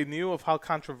because they knew of how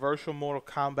controversial Mortal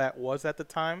Kombat was at the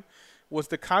time? Was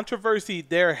the controversy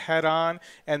there head on,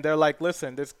 and they're like,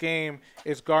 listen, this game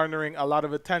is garnering a lot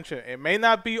of attention. It may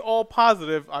not be all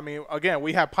positive. I mean, again,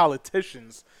 we have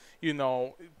politicians,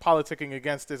 politicking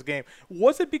against this game.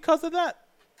 Was it because of that?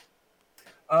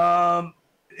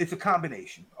 It's a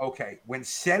combination. Okay. When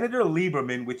Senator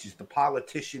Lieberman, which is the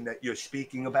politician that you're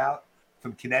speaking about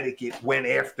from Connecticut, went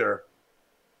after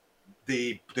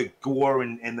the gore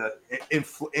and the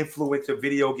influence of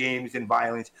video games and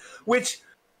violence, which,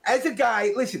 as a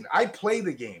guy, listen, I play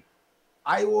the game.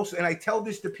 I also, and I tell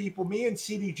this to people, me and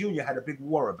CD Jr. had a big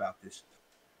war about this.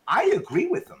 I agree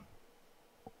with him.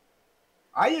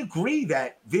 I agree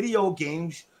that video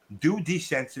games do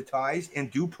desensitize and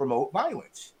do promote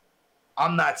violence.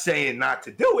 I'm not saying not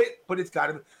to do it, but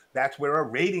that's where a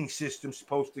rating system's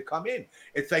supposed to come in.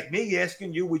 It's like me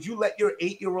asking you, would you let your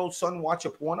 8-year-old son watch a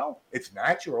porno? It's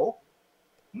natural.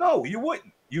 No, you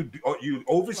wouldn't. You'd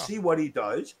oversee what he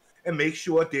does and make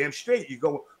sure damn straight you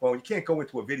go, well, you can't go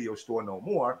into a video store no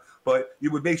more, but you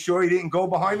would make sure he didn't go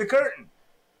behind the curtain.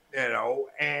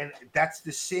 And that's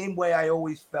the same way I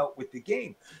always felt with the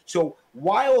game. So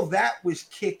while that was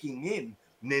kicking in,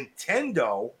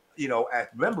 Nintendo,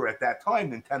 remember at that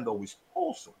time, Nintendo was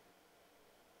wholesome.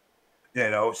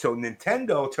 So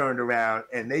Nintendo turned around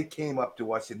and they came up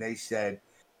to us and they said,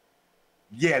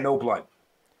 yeah, no blood.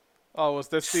 Oh, was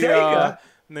this Sega,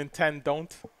 the Nintendo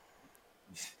don't?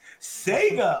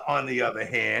 Sega, on the other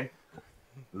hand,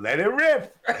 let it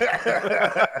rip.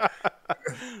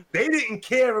 They didn't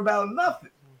care about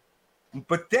nothing.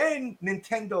 But then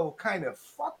Nintendo kind of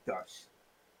fucked us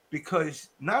because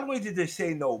not only did they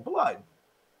say no blood,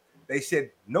 they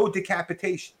said no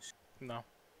decapitations. No.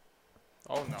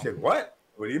 Oh, no. I said, what?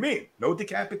 What do you mean? No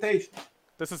decapitations.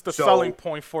 This is the selling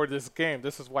point for this game.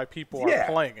 This is why people are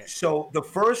playing it. So the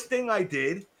first thing I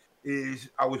did is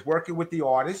I was working with the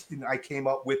artist, and I came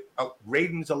up with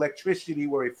Raiden's electricity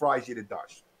where he fries you to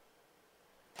dust.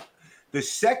 The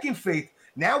second phase,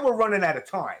 now we're running out of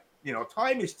time.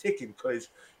 Time is ticking because,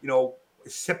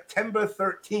 September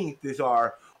 13th is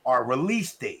our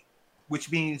release date,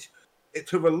 which means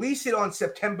to release it on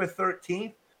September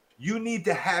 13th, you need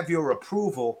to have your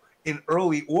approval in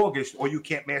early August or you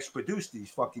can't mass produce these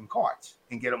fucking carts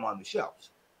and get them on the shelves.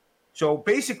 So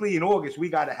basically in August, we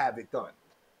got to have it done.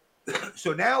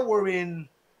 So now we're in,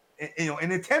 and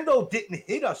Nintendo didn't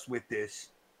hit us with this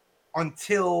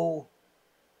until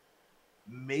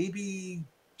maybe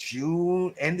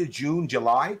June, end of June,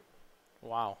 July.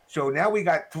 Wow. So now we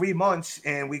got 3 months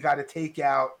and we got to take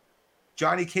out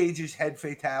Johnny Cage's head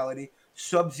fatality,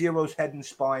 Sub-Zero's head and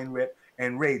spine rip,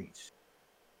 and Raiden's.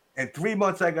 In 3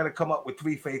 months, I got to come up with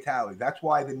 3 fatalities. That's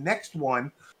why the next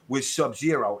one was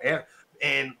Sub-Zero.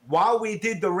 And while we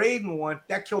did the Raiden one,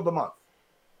 that killed a month.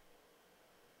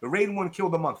 The Raiden one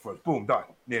killed a month for us. Boom, done.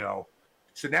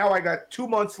 So now I got 2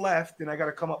 months left, and I got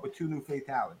to come up with 2 new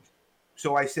fatalities.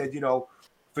 So I said,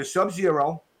 for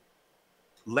Sub-Zero,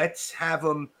 let's have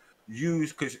them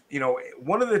use, because,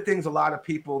 one of the things a lot of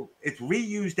people, it's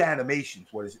reused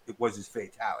animations was his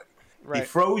fatality. Right. He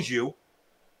froze you,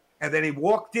 and then he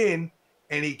walked in,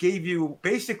 and he gave you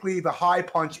basically the high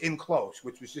punch in close,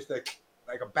 which was just like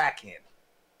a backhand.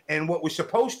 And what was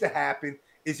supposed to happen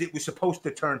is it was supposed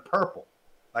to turn purple.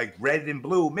 Like red and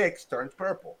blue mixed turns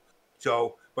purple.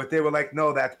 So, but they were like,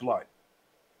 no, that's blood.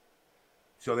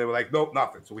 So they were like, nope,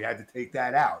 nothing. So we had to take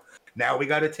that out. Now we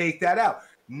got to take that out.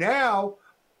 Now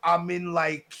I'm in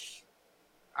I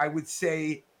would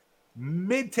say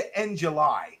mid to end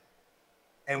July,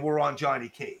 and we're on Johnny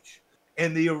Cage.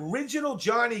 And the original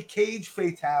Johnny Cage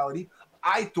fatality,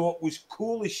 I thought was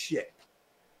cool as shit.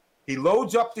 He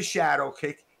loads up the shadow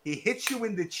kick. He hits you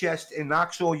in the chest and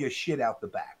knocks all your shit out the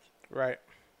back. Right.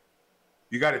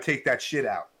 You got to take that shit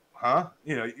out, huh?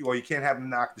 Or you can't have him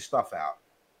knock the stuff out.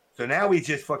 So now he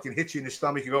just fucking hits you in the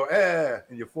stomach. You go,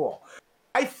 and you fall.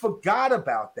 I forgot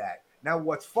about that. Now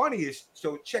what's funny is,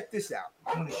 so check this out.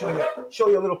 I'm going to show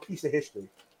you a little piece of history.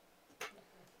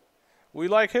 We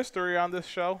like history on this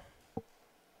show.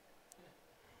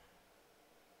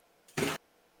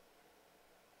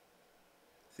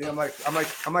 See, I'm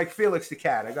like Felix the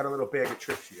cat. I got a little bag of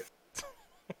tricks here.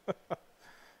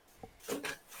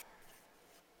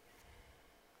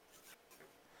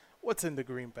 What's in the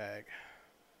green bag?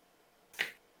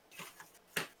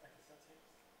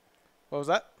 What was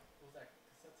that?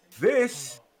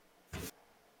 This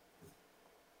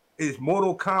is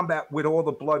Mortal Kombat with all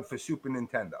the blood for Super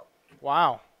Nintendo.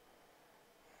 Wow.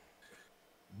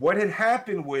 What had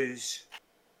happened was,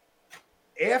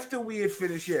 after we had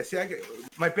finished, see, I got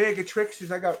my bag of tricks is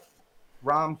I got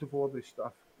ROMs of all this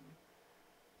stuff,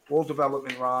 all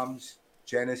development ROMs,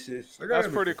 Genesis. I got That's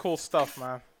everything. pretty cool stuff,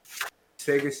 man.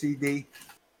 Sega CD.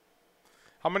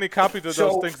 How many copies of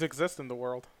those things exist in the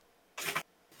world?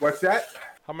 What's that?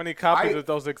 How many copies of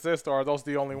those exist, or are those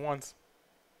the only ones?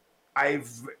 I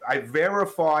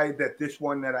verified that this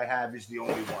one that I have is the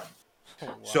only one. Oh,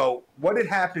 wow. So what had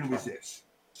happened was this.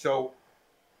 So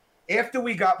after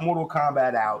we got Mortal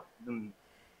Kombat out,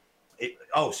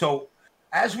 so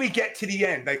as we get to the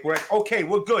end, like we're like, okay,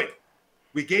 we're good.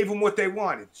 We gave them what they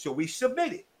wanted, so we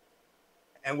submitted,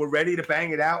 and we're ready to bang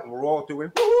it out, and we're all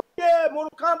doing, yeah,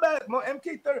 Mortal Kombat,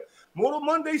 MK30, Mortal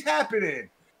Monday's happening.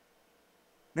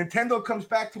 Nintendo comes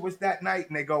back to us that night,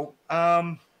 and they go,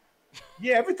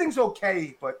 yeah, everything's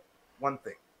okay, but one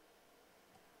thing.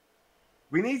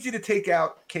 We need you to take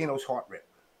out Kano's heart rip.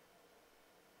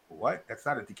 What? That's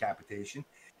not a decapitation.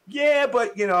 Yeah,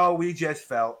 but, we just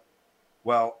felt,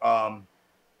 well,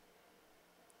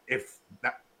 we're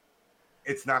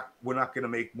not going to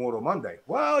make Mortal Monday.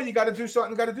 Well, you got to do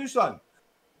something.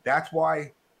 That's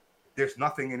why there's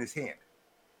nothing in his hand.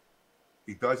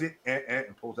 He does it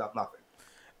and pulls out nothing.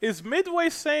 Is Midway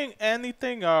saying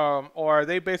anything, or are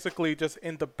they basically just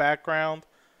in the background?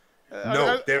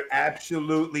 No, they're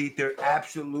absolutely.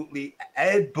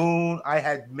 Ed Boon, I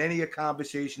had many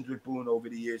conversations with Boon over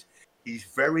the years. He's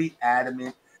very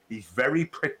adamant. He's very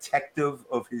protective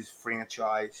of his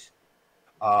franchise.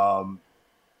 I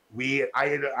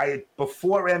had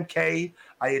before MK,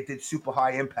 I did Super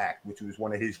High Impact, which was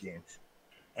one of his games,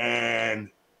 and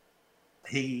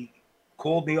he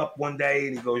called me up one day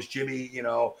and he goes, Jimmy,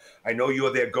 I know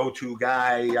you're their go-to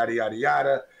guy, yada yada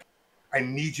yada. I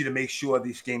need you to make sure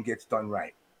this game gets done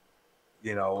right.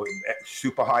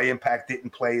 Super High Impact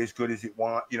didn't play as good as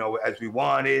as we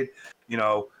wanted.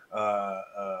 What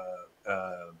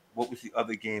was the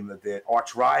other game that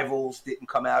Arch Rivals didn't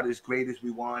come out as great as we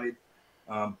wanted.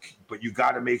 But you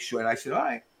got to make sure. And I said, all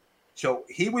right. So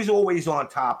he was always on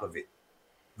top of it.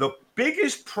 The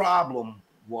biggest problem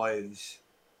was,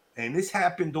 and this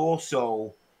happened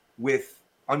also with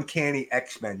Uncanny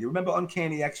X-Men. You remember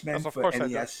Uncanny X-Men for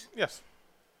NES? Yes.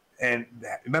 And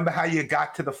remember how you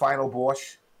got to the final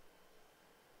boss?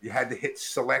 You had to hit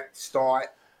select start.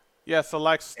 Yeah,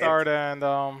 select start and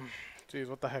geez,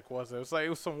 what the heck was it? It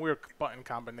was some weird button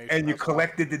combination. And you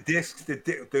collected the discs.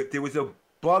 There was a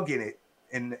bug in it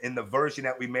in the version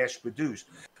that we mass produced.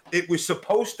 It was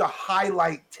supposed to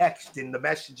highlight text in the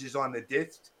messages on the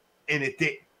discs, and it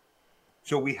didn't.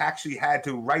 So we actually had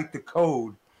to write the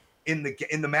code in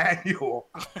the manual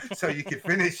so you could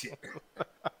finish it.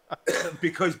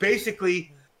 Because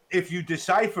basically, if you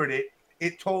deciphered it,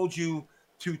 it told you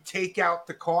to take out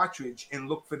the cartridge and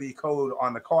look for the code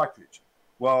on the cartridge.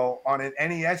 Well, on an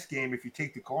NES game, if you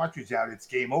take the cartridge out, it's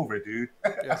game over, dude.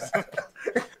 Yes.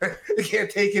 You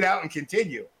can't take it out and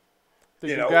continue.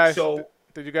 Did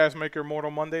you guys make your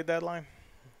Mortal Monday deadline?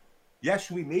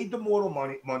 Yes, we made the Mortal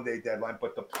Monday deadline,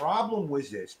 but the problem was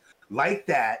this. Like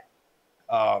that,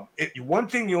 one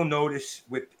thing you'll notice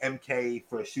with MK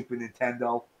for Super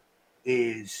Nintendo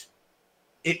is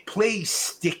it plays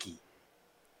sticky.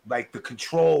 Like the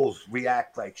controls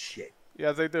react like shit.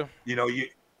 Yeah, they do. You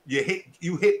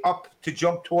hit up to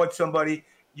jump towards somebody.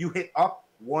 You hit up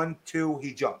 1, 2,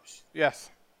 he jumps. Yes.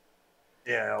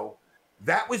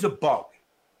 That was a bug.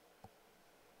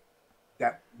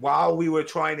 That while we were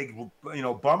trying to,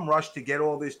 bum rush to get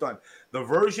all this done, the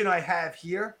version I have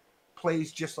here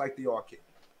plays just like the arcade.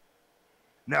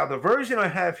 Now, the version I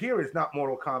have here is not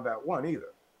Mortal Kombat 1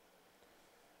 either.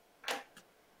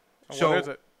 What is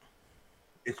it?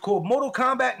 It's called Mortal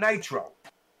Kombat Nitro.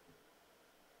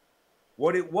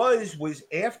 What it was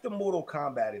after Mortal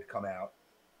Kombat had come out,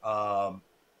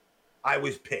 I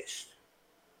was pissed.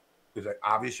 Because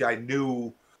obviously I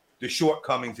knew the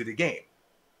shortcomings of the game.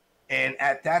 And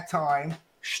at that time,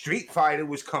 Street Fighter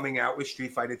was coming out with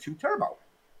Street Fighter 2 Turbo.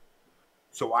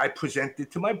 So I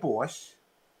presented to my boss.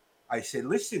 I said,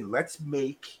 listen, let's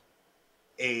make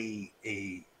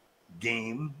a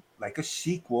game like a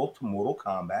sequel to Mortal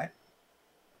Kombat.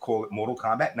 Call it Mortal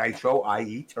Kombat Nitro,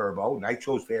 i.e. Turbo.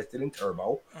 Nitro's faster than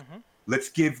Turbo. Mm-hmm. Let's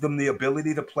give them the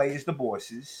ability to play as the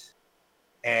bosses.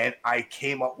 And I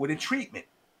came up with a treatment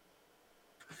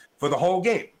for the whole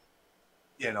game.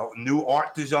 New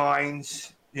art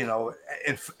designs,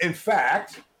 in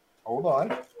fact, hold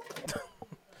on.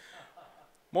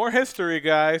 More history,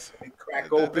 guys. Let me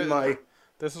crack open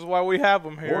This is why we have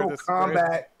them here. Mortal This is great.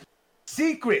 Kombat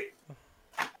Secret.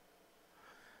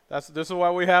 This is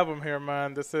why we have them here,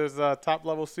 man. This is top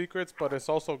level secrets, but it's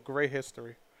also great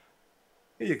history.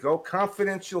 Here you go.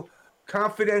 Confidential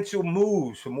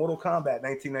moves for Mortal Kombat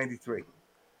 1993.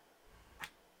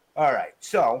 All right.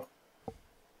 So,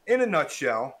 in a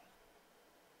nutshell,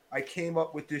 I came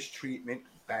up with this treatment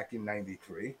back in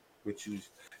 93,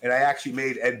 and I actually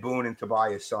made Ed Boon and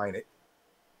Tobias sign it.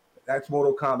 That's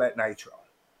Mortal Kombat Nitro.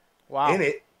 Wow. In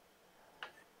it,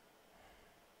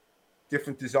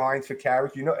 different designs for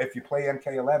characters. You know, if you play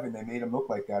MK11, they made them look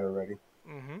like that already.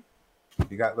 Mm-hmm.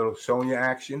 You got little Sonya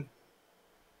action.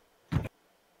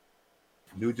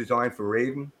 New design for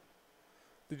Raiden.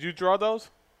 Did you draw those?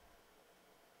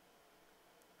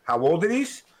 How old are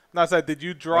these? No, I said, did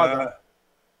you draw them?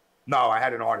 No, I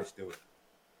had an artist do it.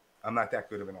 I'm not that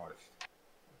good of an artist.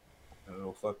 A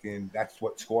little that's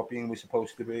what Scorpion was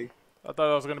supposed to be. I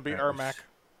thought it was going to be Ermac.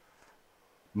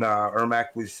 Nah, Ermac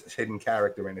was a hidden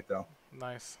character in it, though.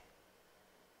 Nice.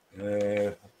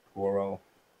 Goro.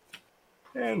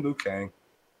 And Liu Kang.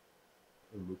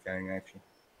 Liu Kang action.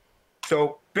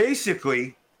 So,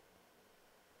 basically,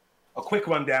 a quick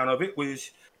rundown of it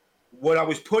was what I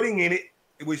was putting in it.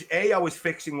 It was, I was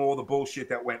fixing all the bullshit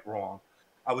that went wrong.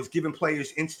 I was giving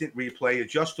players instant replay,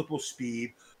 adjustable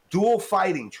speed, dual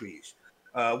fighting trees.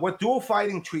 What dual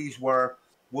fighting trees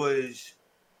was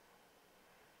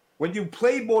when you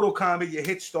played Mortal Kombat, you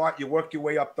hit start, you work your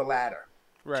way up the ladder.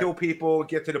 Right. Kill people,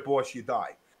 get to the boss, you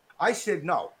die. I said,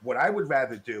 no, what I would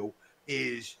rather do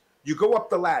is you go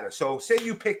up the ladder. So say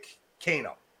you pick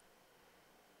Kano.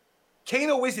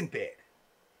 Kano isn't bad.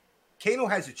 Kano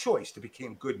has a choice to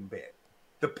become good and bad.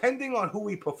 Depending on who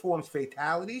he performs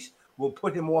fatalities, will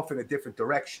put him off in a different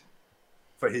direction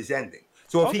for his ending.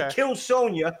 So if he kills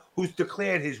Sonya, who's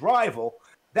declared his rival,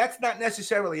 that's not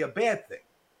necessarily a bad thing.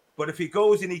 But if he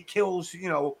goes and he kills,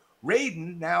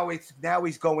 Raiden, now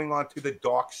he's going on to the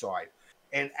dark side.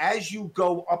 And as you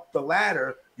go up the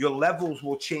ladder, your levels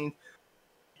will change.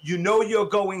 You know you're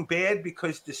going bad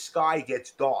because the sky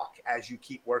gets dark as you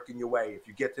keep working your way. If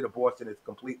you get to the boss and it's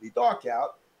completely dark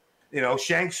out,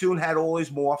 Shang Tsung had all his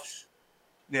morphs.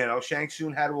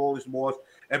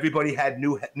 Everybody had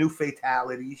new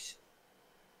fatalities.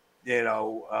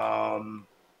 And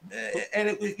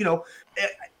it was,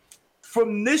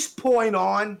 from this point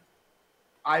on,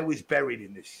 I was buried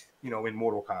in this, in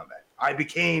Mortal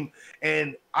Kombat.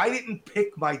 And I didn't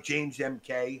pick my James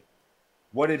MK.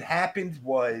 What had happened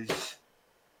was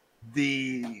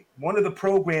one of the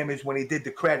programmers, when he did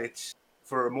the credits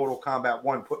for Mortal Kombat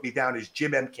 1, put me down as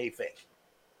Jim MK Fake.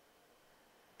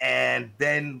 And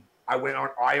then I went on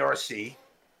IRC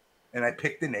and I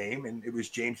picked the name, and it was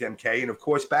James MK. And of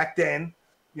course, back then,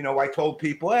 I told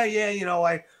people, hey,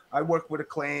 yeah, I work with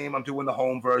Acclaim. I'm doing the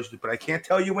home version, but I can't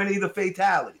tell you any of the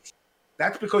fatalities.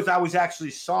 That's because I was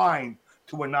actually signed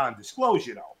to a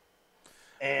non-disclosure, though.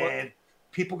 And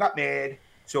people got mad.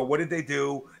 So what did they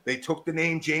do? They took the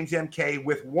name James MK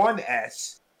with one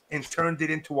S and turned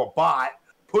it into a bot,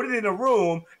 put it in a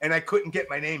room, and I couldn't get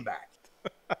my name back.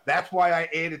 That's why I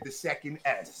added the second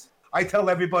S. I tell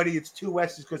everybody it's two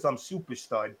S's because I'm super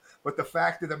stud, but the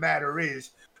fact of the matter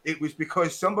is, it was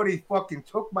because somebody fucking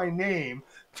took my name,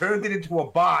 turned it into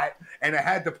a bot, and I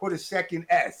had to put a second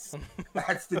S.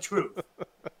 That's the truth.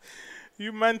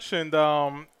 You mentioned,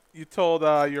 you told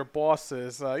your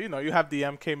bosses, you have the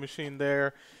MK machine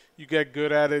there. You get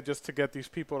good at it just to get these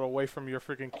people away from your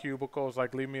freaking cubicles,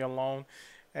 like leave me alone.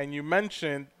 And you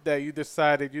mentioned that you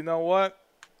decided, you know what?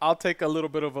 I'll take a little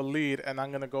bit of a lead, and I'm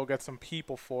going to go get some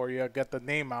people for you, get the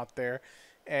name out there.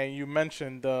 And you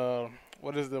mentioned,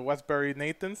 Westbury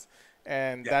Nathans?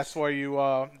 And yes. That's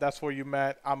where you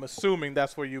met. I'm assuming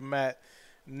that's where you met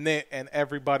Nit and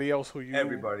everybody else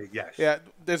Everybody, yes. Yeah,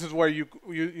 this is where you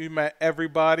met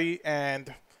everybody,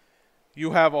 and you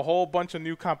have a whole bunch of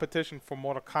new competition for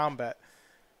Mortal Kombat.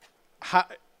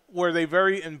 Were they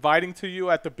very inviting to you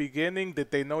at the beginning?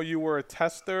 Did they know you were a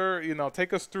tester?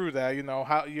 Take us through that,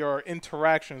 how your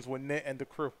interactions with Nit and the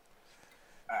crew.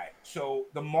 All right. So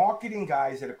the marketing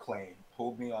guys at Acclaim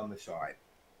pulled me on the side,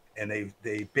 and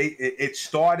it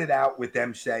started out with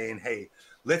them saying, hey,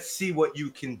 let's see what you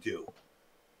can do.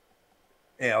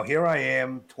 Here I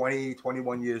am, 20,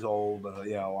 21 years old.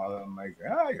 I'm like,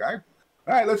 all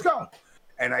right, let's go.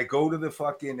 And I go to the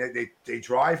fucking, they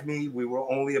drive me. We were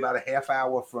only about a half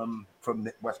hour from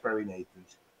Westbury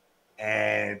Nathans.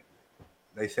 And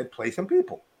they said, play some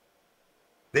people.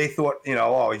 They thought,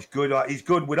 he's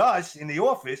good with us in the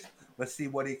office. Let's see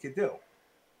what he could do.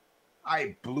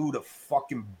 I blew the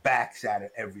fucking backs out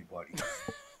of everybody.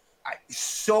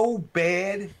 So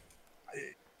bad.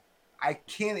 I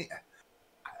can't.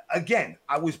 again,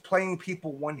 I was playing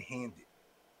people one-handed,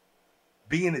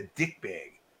 being a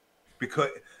dickbag, because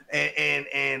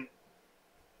and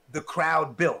the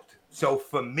crowd built. So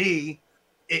for me,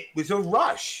 it was a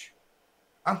rush.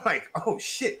 I'm like, oh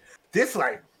shit, this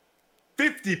like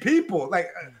 50 people, like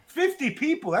 50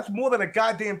 people. That's more than a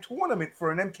goddamn tournament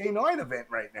for an MK9 event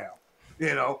right now.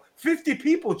 50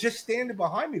 people just standing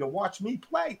behind me to watch me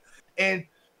play, and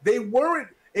they weren't.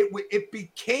 It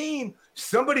became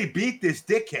somebody beat this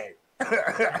dickhead.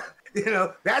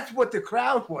 That's what the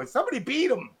crowd was. Somebody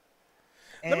beat him.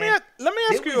 Let me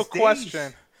ask you a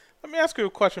question. Let me ask you a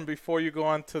question before you go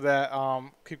on to that.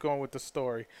 Keep going with the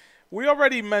story. We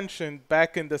already mentioned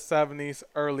back in the 70s,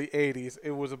 early 80s,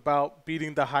 it was about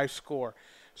beating the high score.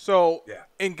 So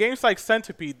in games like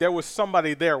Centipede, there was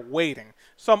somebody there waiting.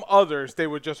 Some others, they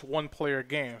were just one-player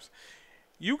games.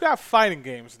 You got fighting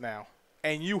games now,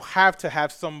 and you have to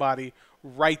have somebody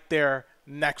right there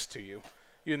next to you.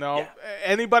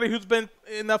 Anybody who's been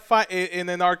in a fight in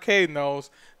an arcade knows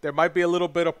there might be a little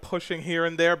bit of pushing here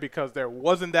and there because there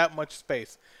wasn't that much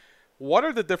space. What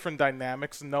are the different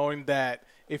dynamics knowing that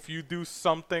if you do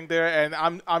something there,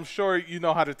 and I'm sure you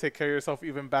know how to take care of yourself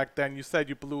even back then. You said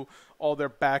you blew all their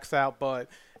backs out, but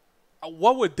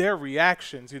what were their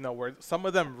reactions? Were some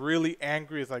of them really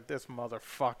angry? It's like, this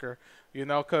motherfucker,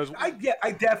 because I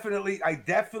definitely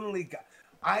got.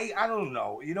 I don't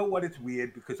know. You know what? It's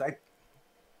weird because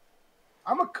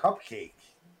I'm a cupcake,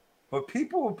 but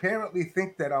people apparently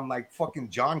think that I'm like fucking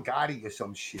John Gotti or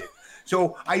some shit.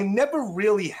 So I never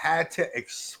really had to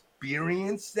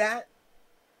experience that,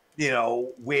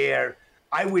 where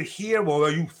I would hear, well,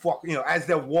 you fuck, as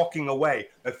they're walking away,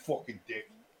 that fucking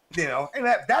dick, and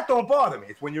that don't bother me.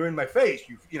 It's when you're in my face,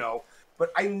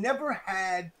 but I never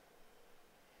had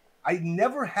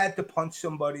to punch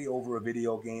somebody over a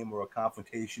video game or a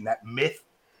confrontation. That myth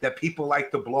that people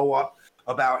like to blow up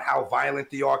about how violent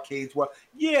the arcades were.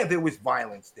 Yeah, there was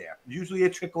violence there. Usually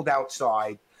it trickled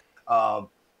outside.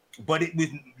 But it was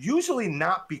usually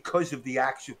not because of the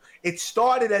actual. It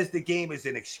started as the game as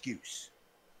an excuse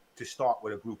to start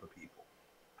with a group of people.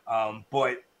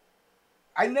 But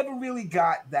I never really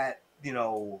got that,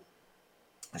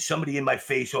 somebody in my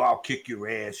face, I'll kick your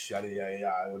ass, or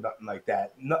nothing like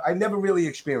that. No, I never really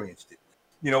experienced it.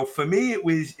 For me, it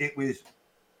was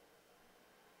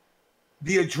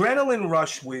the adrenaline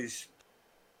rush was,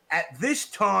 at this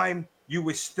time, you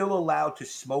were still allowed to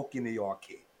smoke in the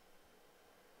arcade.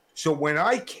 So when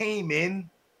I came in,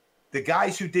 the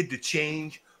guys who did the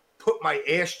change put my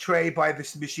ashtray by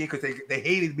this machine because they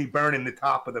hated me burning the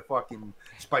top of the fucking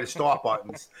by the start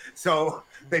buttons. So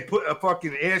they put a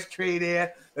fucking ashtray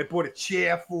there. They put a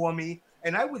chair for me,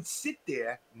 and I would sit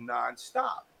there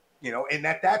nonstop. And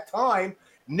at that time,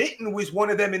 Nitin was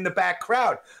one of them in the back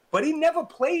crowd, but he never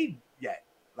played yet.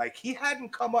 Like, he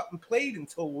hadn't come up and played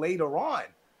until later on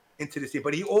into this year,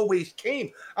 but he always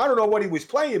came. I don't know what he was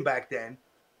playing back then,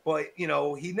 but he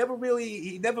never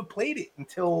played it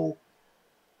until,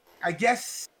 I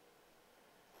guess,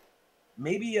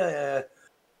 maybe 4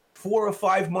 or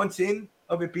 5 months in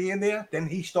of it being there. Then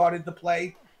he started to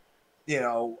play.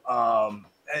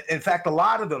 In fact, a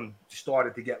lot of them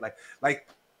started to get like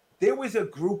there was a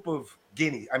group of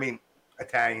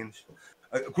Italians,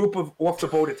 a group of off the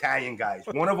boat Italian guys.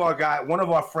 One of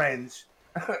our friends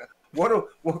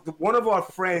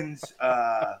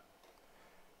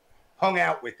hung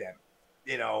out with them,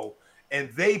 and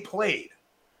they played,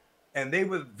 and they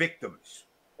were victims,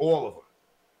 all of them.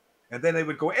 And then they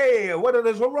would go, "Hey, what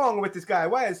is wrong with this guy?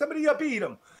 Why somebody beat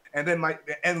him?" And then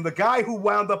the guy who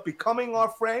wound up becoming our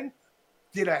friend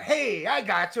did a, "Hey, I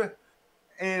got you,"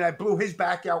 and I blew his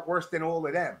back out worse than all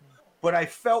of them. But I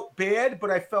felt bad,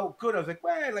 but I felt good. I was like,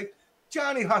 well, like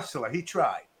Johnny Hustler, he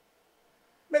tried.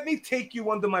 Let me take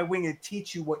you under my wing and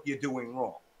teach you what you're doing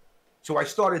wrong. So I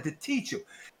started to teach him.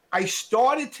 I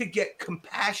started to get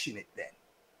compassionate then,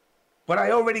 but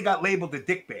I already got labeled a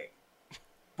dickbag.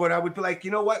 But I would be like, you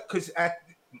know what? Because at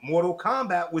Mortal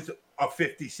Kombat was a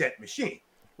 50-cent machine.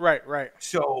 Right.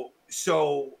 So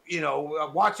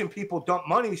watching people dump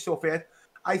money so fast,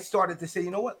 I started to say, you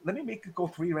know what? Let me make it go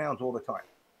 3 rounds all the time.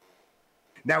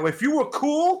 Now, if you were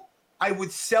cool, I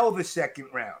would sell the second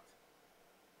round.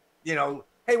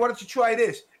 Hey, why don't you try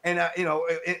this? And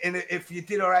and if you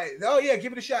did all right, oh yeah,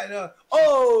 give it a shot.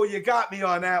 Oh, you got me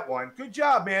on that one. Good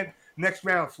job, man. Next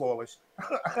round, flawless.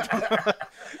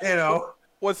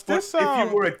 What's this? If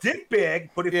you were a dickbag,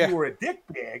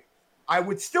 I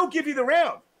would still give you the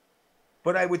round,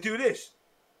 but I would do this.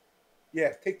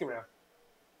 Yeah, take the round.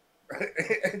 Go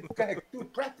ahead,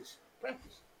 dude. Practice. What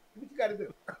you got to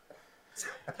do?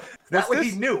 That's what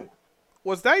he knew.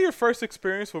 Was that your first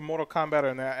experience with Mortal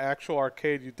Kombat in an actual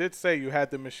arcade? You did say you had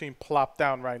the machine plopped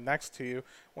down right next to you.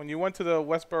 When you went to the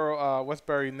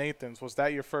Westbury Nathan's, was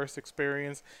that your first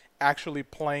experience actually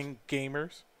playing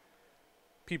gamers?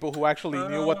 People who actually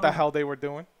knew what the hell they were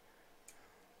doing?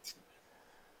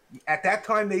 At that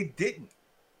time, they didn't.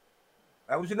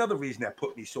 That was another reason that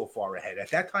put me so far ahead. At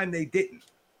that time, they didn't.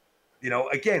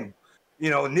 Again,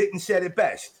 Nitin said it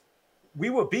best. We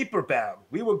were beeper bound.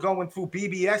 We were going through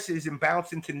BBSs and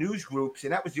bouncing to news groups,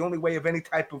 and that was the only way of any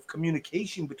type of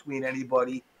communication between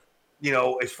anybody,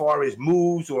 as far as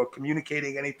moves or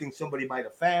communicating anything somebody might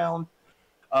have found.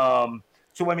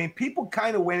 So, I mean, people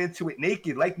kind of went into it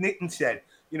naked. Like Nitin said,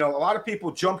 a lot of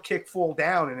people jump, kick, fall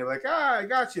down, and they're like, I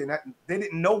got you. And they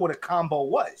didn't know what a combo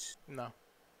was. No.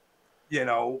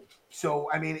 So,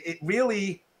 I mean, it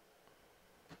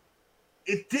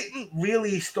didn't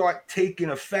really start taking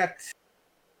effect,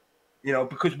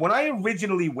 because when I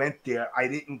originally went there, I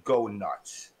didn't go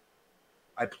nuts.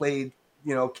 I played,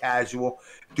 casual,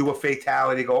 do a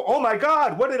fatality, go, oh my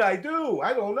God, what did I do?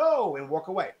 I don't know, and walk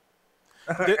away.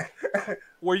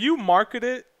 Were you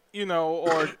marketed,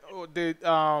 or did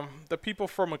the people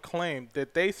from Acclaim,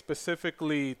 did they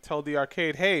specifically tell the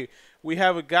arcade, hey, we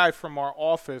have a guy from our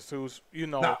office who's,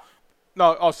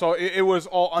 No, so it was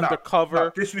all undercover.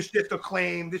 No, this was just a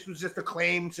claim. This was just a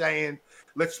claim saying,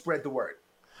 let's spread the word.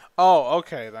 Oh,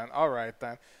 okay then. All right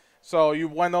then. So you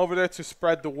went over there to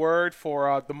spread the word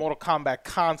for the Mortal Kombat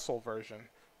console version,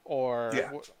 or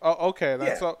yeah. Oh, okay then.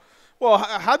 Yeah. So, well,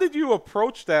 how did you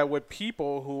approach that with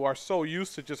people who are so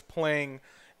used to just playing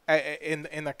in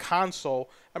a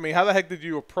console? I mean, how the heck did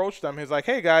you approach them? He's like,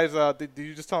 hey guys, did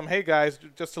you just tell them, hey guys,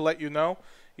 just to let you know?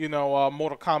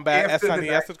 Mortal Kombat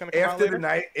SNES is going to come out later?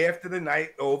 After the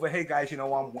night over, hey guys,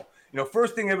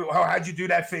 first thing ever, how'd you do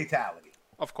that fatality?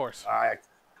 Of course.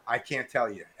 I can't tell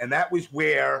you. And that was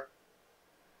where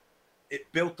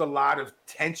it built a lot of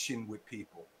tension with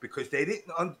people because they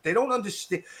don't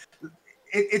understand.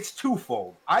 It's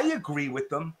twofold. I agree with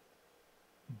them,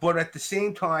 but at the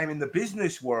same time, in the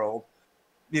business world,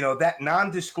 that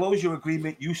non-disclosure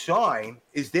agreement you sign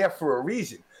is there for a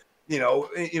reason.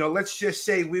 Let's just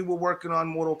say we were working on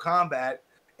Mortal Kombat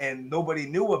and nobody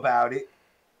knew about it,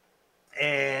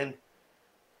 and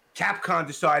Capcom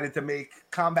decided to make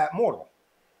Combat Mortal,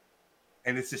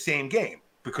 and it's the same game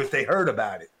because they heard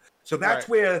about it. So that's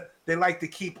where they like to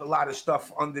keep a lot of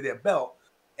stuff under their belt,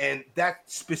 and that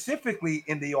specifically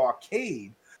in the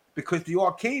arcade, because the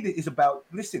arcade is about,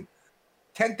 listen,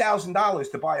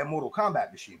 $10,000 to buy a Mortal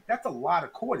Kombat machine. That's a lot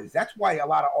of quarters. That's why a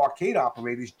lot of arcade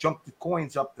operators jump the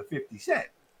coins up to 50 cents.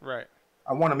 Right.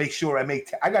 I want to make sure I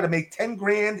got to make 10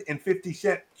 grand and 50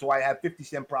 cents so I have 50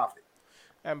 cent profit.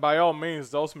 And by all means,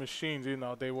 those machines,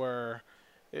 they were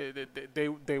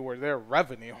their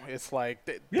revenue. It's like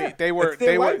they were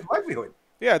livelihood.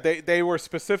 Yeah, they were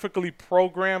specifically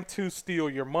programmed to steal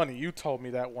your money. You told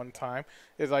me that one time.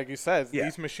 It's like you said,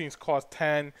 these machines cost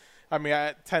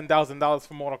 $10,000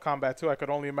 for Mortal Kombat 2. I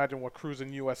could only imagine what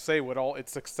Cruis'n USA with all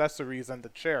its accessories and the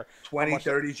chair. 20,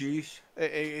 30 G's.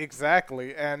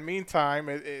 Exactly. And meantime,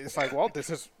 it's like, well,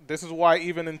 this is why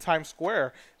even in Times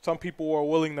Square, some people were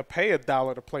willing to pay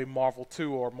 $1 to play Marvel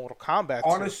 2 or Mortal Kombat 2.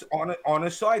 On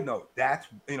a side note, that's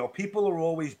people were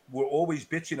always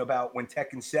bitching about when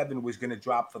Tekken 7 was going to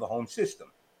drop for the home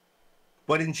system.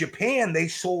 But in Japan, they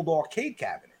sold arcade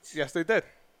cabinets. Yes, they did.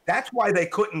 That's why they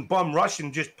couldn't bum rush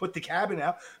and just put the cabinet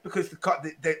out, because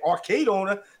the arcade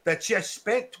owner that just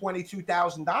spent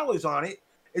 $22,000 on it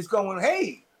is going,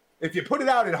 hey, if you put it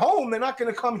out at home, they're not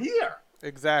going to come here.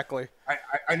 Exactly.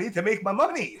 I need to make my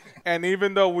money. And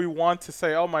even though we want to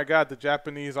say, oh my God, the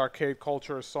Japanese arcade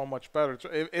culture is so much better,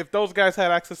 if those guys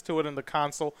had access to it in the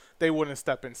console, they wouldn't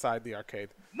step inside the arcade.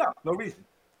 No reason.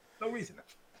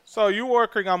 So you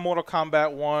working on Mortal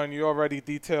Kombat 1, you already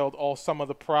detailed some of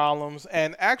the problems.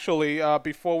 And actually,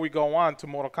 before we go on to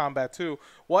Mortal Kombat 2,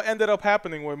 what ended up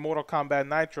happening with Mortal Kombat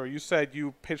Nitro? You said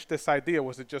you pitched this idea.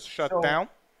 Was it just shut down?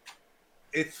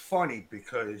 It's funny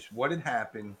because what had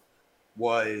happened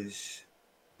was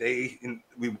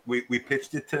we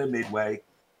pitched it to Midway,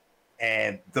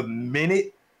 and the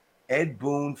minute Ed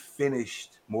Boon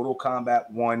finished Mortal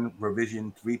Kombat 1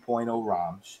 Revision 3.0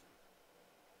 ROMs,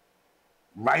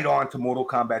 right on to Mortal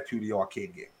Kombat 2, the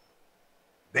arcade game.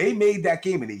 They made that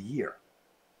game in a year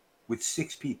with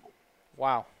 6 people.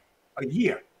 Wow. A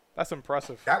year. That's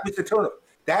impressive. That was the turnover.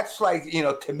 That's like,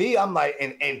 to me, I'm like,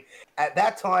 and at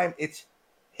that time, it's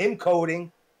him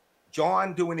coding,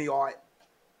 John doing the art,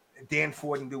 Dan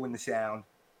Forden doing the sound,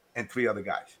 and 3 other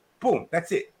guys. Boom,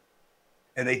 that's it.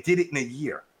 And they did it in a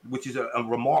year, which is a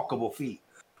remarkable feat.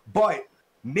 But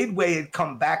Midway had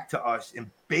come back to us, and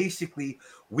basically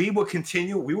we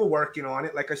were working on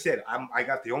it. Like I said, I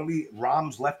got the only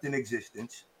ROMs left in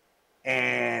existence,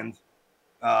 and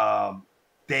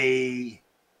they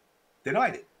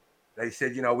denied it. They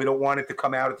said, we don't want it to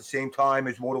come out at the same time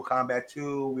as Mortal Kombat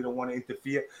 2. We don't want to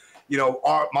interfere.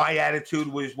 My attitude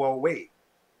was, well, wait,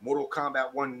 Mortal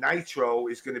Kombat 1 Nitro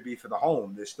is going to be for the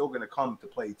home. They're still going to come to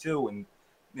play 2, and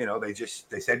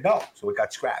they said no, so it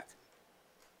got scrapped.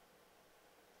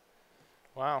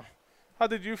 Wow. How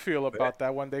did you feel about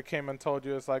that when they came and told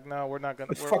you it's like, no, we're not going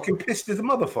to? I was fucking pissed as a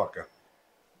motherfucker.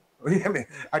 I mean,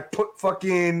 I put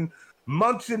fucking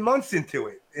months and months into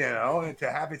it, and to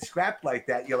have it scrapped like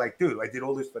that, you're like, dude, I did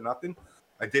all this for nothing.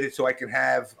 I did it so I can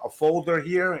have a folder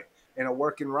here and a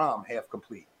working ROM half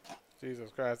complete.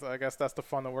 Jesus Christ. I guess that's the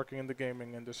fun of working in the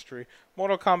gaming industry.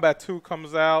 Mortal Kombat 2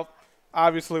 comes out.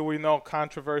 Obviously, we know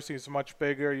controversy is much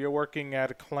bigger. You're working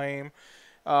at Acclaim.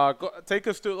 Take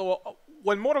us through.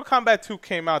 When Mortal Kombat 2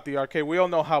 came out, the arcade, we all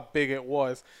know how big it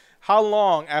was. How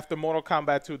long after Mortal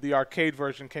Kombat 2, the arcade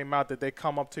version came out, did they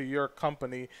come up to your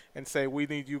company and say, "We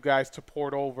need you guys to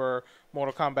port over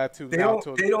Mortal Kombat 2"? They don't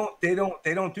do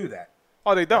that.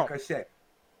 Oh, they don't. Like I said,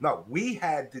 no. We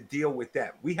had to deal with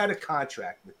them. We had a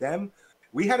contract with them.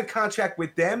 We had a contract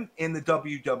with them in the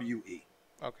WWE.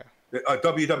 Okay.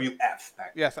 WWF.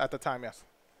 Yes, at the time, yes.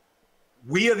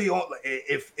 We are the only.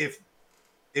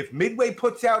 If Midway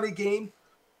puts out a game,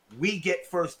 we get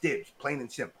first dibs, plain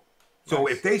and simple. So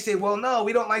Nice. if they say, well, no,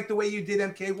 we don't like the way you did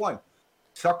MK1,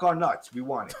 suck our nuts. We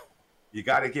want it. You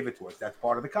got to give it to us. That's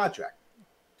part of the contract.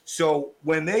 So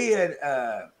when they had,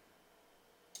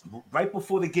 right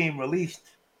before the game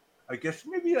released, I guess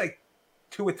maybe like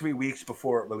 2 or 3 weeks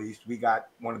before it released, we got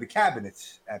one of the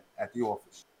cabinets at the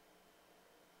office.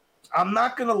 I'm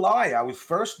not going to lie. I was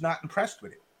first not impressed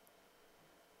with it.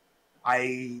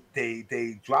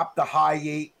 They dropped the high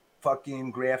 8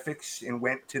 fucking graphics and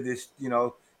went to this,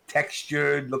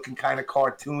 textured, looking kind of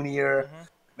cartoonier,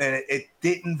 and it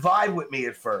didn't vibe with me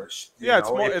at first.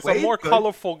 It's a more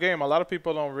colorful game. A lot of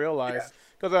people don't realize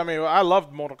because I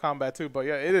loved Mortal Kombat 2, but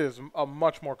it is a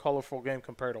much more colorful game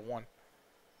compared to 1.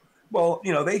 Well,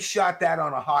 they shot that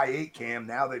on a high 8 cam.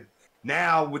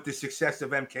 Now with the success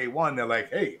of MK1, they're like,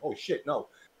 hey, oh shit, no.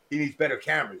 He needs better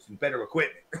cameras and better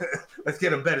equipment. Let's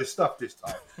get him better stuff this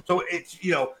time. So it's,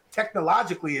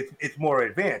 technologically it's more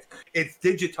advanced. It's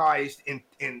digitized and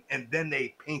then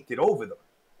they painted over them.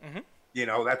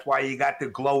 Mm-hmm. That's why you got the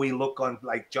glowy look on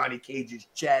like Johnny Cage's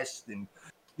chest, and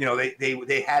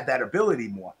they had that ability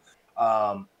more.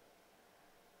 But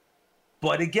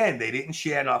again, they didn't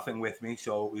share nothing with me,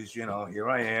 so it was, here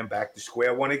I am back to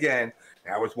square one again.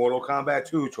 Now it's Mortal Kombat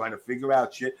 2, trying to figure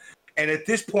out shit. And at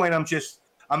this point, I'm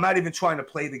not even trying to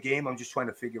play the game. I'm just trying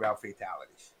to figure out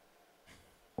fatalities.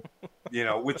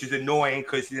 Which is annoying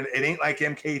because it ain't like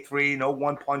MK3, no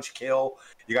one punch kill.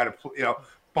 You got to,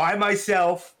 by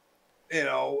myself, and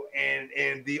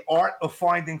the art of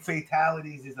finding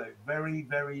fatalities is a very,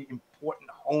 very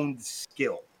important honed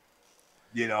skill.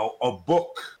 A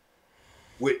book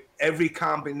with every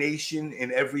combination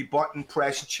and every button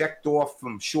press checked off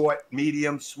from short,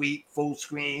 medium, sweet, full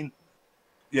screen.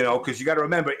 Because you got to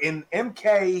remember, in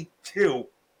MK2,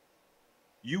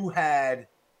 you had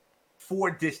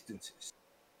 4 distances.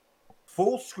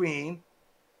 Full screen,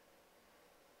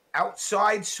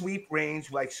 outside sweep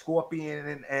range like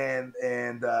Scorpion and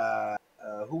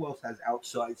who else has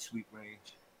outside sweep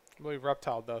range? I believe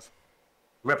Reptile does.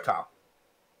 Reptile.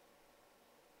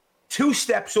 2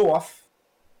 steps off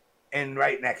and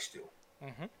right next to.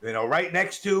 Mm-hmm. Right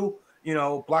next to,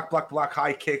 block,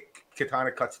 high kick,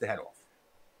 katana cuts the head off.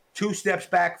 2 steps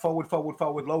back, forward,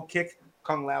 low kick,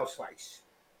 Kung Lao slice.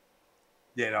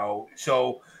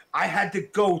 So I had to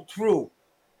go through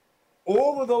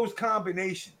all of those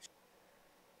combinations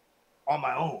on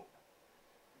my own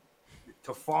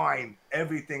to find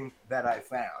everything that I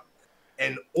found.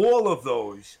 And all of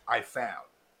those I found.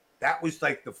 That was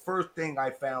like the first thing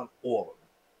I found, all of them.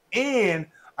 And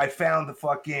I found the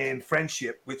fucking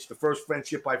friendship, which the first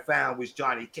friendship I found was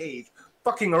Johnny Cage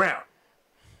fucking around.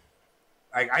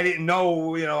 I didn't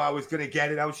know, I was going to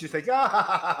get it. I was just like,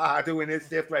 doing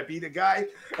this after I beat a guy.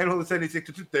 And all of a sudden he's like,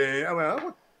 I'm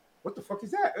like, what the fuck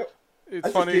is that? It's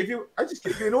funny. I just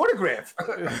gave you an autograph.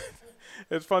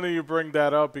 It's funny you bring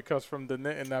that up because from the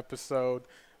Knitting episode,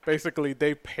 basically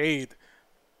they paid,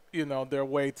 their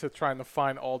way to trying to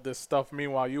find all this stuff.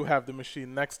 Meanwhile, you have the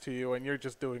machine next to you and you're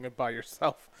just doing it by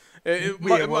yourself.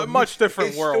 Much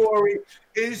different world.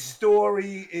 His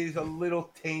story is a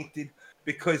little tainted.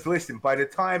 Because, listen, by the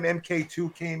time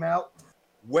MK2 came out,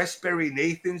 Westbury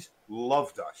Nathans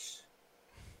loved us.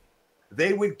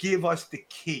 They would give us the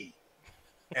key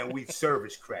and we'd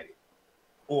service credit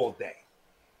all day.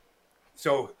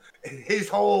 So his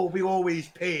whole we always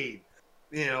paid,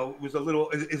 was a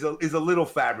little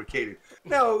fabricated.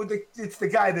 No, it's the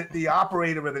guy that the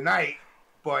operator of the night,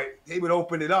 but he would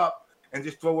open it up and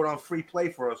just throw it on free play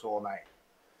for us all night.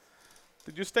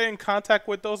 Did you stay in contact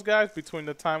with those guys between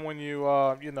the time when you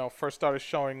first started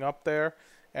showing up there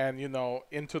and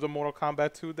into the Mortal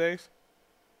Kombat 2 days?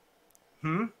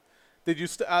 Did you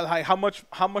how much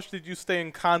did you stay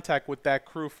in contact with that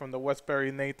crew from the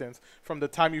Westbury Nathans from the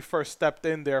time you first stepped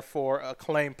in there for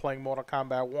Acclaim playing Mortal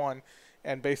Kombat 1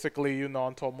 and basically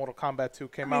until Mortal Kombat 2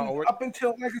 came out? Up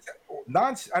until like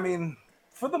I said,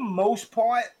 for the most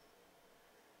part,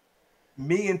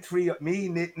 me,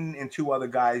 Nitten, and two other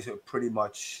guys have pretty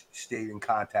much stayed in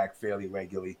contact fairly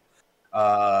regularly.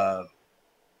 I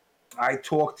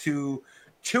talked to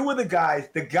two of the guys.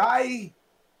 The guy.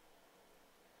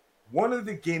 One of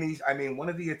the Guineas, one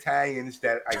of the Italians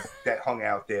that hung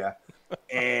out there,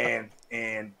 and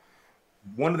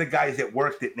one of the guys that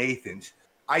worked at Nathan's,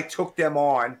 I took them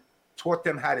on, taught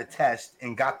them how to test,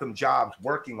 and got them jobs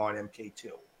working on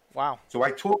MK2. Wow. So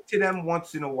I talk to them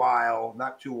once in a while,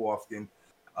 not too often.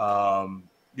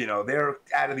 They're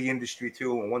out of the industry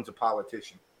too, and one's a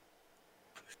politician.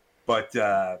 But,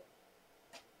 for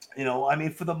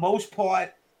the most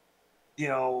part,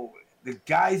 the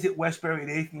guys at Westbury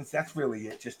Nathans, that's really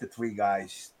it. Just the three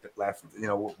guys that left.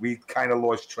 We kind of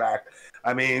lost track.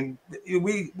 We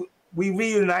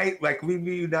reunite. Like we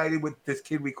reunited with this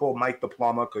kid we call Mike the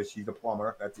Plumber because he's a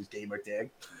plumber. That's his gamer tag.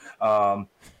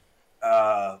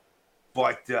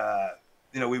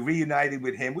 We reunited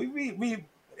with him.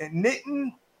 And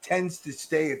Nitten tends to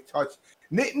stay in touch.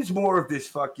 Nitten's more of this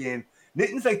fucking.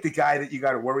 Nitten's like the guy that you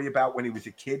got to worry about when he was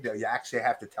a kid. That you actually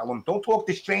have to tell him, don't talk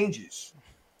to strangers.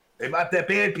 They're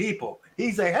bad people.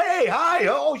 He's like, hey, hi,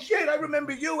 oh shit, I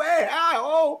remember you. Hey, hi,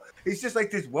 oh. He's just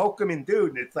like this welcoming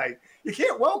dude, and it's like you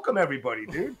can't welcome everybody,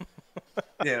 dude.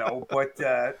 But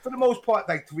for the most part,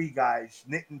 like three guys,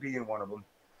 Nitten being one of them,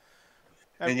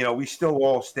 and we still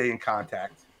all stay in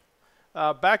contact.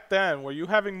 Back then, were you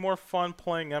having more fun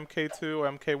playing MK2 or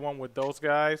MK1 with those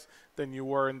guys than you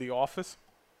were in the office?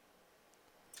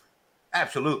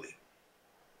 Absolutely.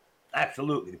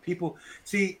 Absolutely. The people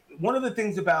see one of the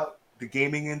things about the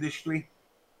gaming industry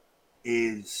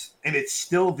is, and it's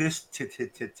still this to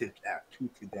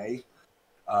today,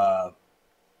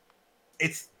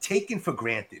 it's taken for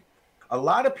granted. A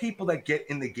lot of people that get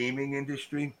in the gaming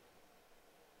industry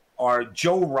are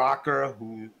Joe Rocker,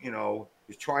 who,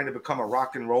 is trying to become a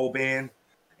rock and roll band,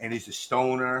 and he's a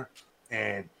stoner,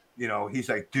 and, he's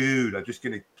like, dude,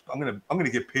 I'm gonna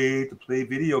get paid to play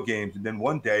video games, and then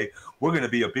one day we're gonna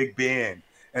be a big band,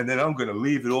 and then I'm gonna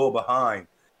leave it all behind.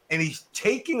 And he's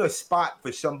taking a spot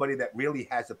for somebody that really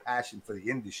has a passion for the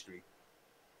industry.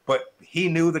 But he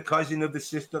knew the cousin of the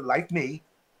sister, like me,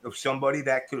 of somebody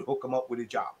that could hook him up with a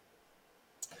job.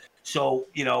 So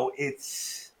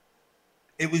it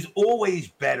was always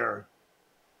better.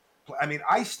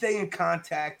 I stay in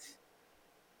contact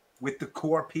with the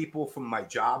core people from my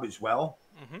job as well.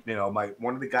 Mm-hmm.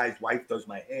 One of the guys' wife does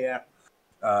my hair.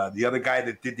 The other guy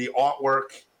that did the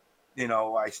artwork,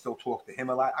 I still talk to him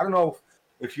a lot. I don't know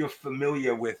if you're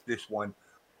familiar with this one.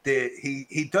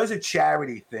 He does a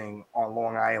charity thing on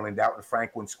Long Island out in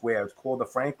Franklin Square. It's called the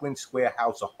Franklin Square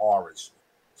House of Horrors.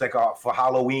 It's like for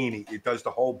Halloween. It does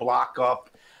the whole block up.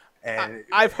 And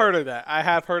I've heard of that. I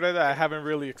have heard of that. I haven't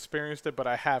really experienced it, but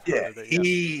I have heard of it.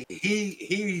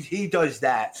 Yes. He does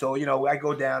that. So I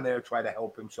go down there, try to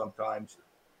help him sometimes.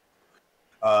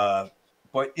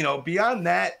 But beyond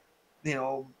that,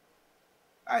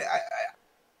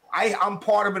 I'm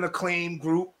part of an Acclaim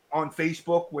group on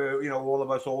Facebook where all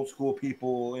of us old school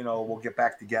people we'll get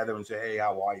back together and say, hey,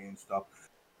 how are you and stuff.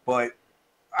 But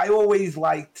I always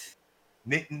liked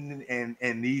Nitten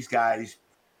and these guys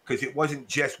because it wasn't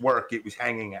just work; it was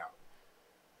hanging out.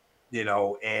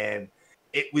 And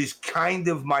it was kind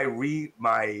of my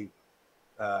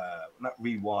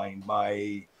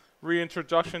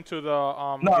reintroduction to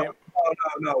the game.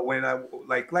 No. When I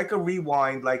like a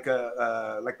rewind, like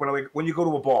when you go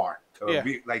to a bar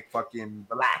to fucking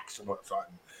relax or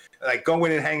something, like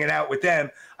going and hanging out with them.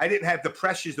 I didn't have the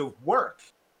pressures of work.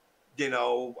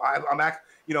 And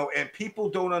people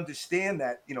don't understand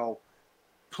that.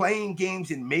 Playing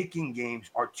games and making games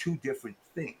are two different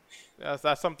things. Yes,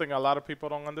 that's something a lot of people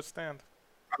don't understand.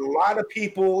 A lot of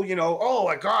people, oh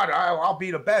my God, I'll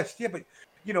be the best. Yeah, but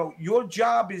your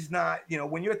job is not,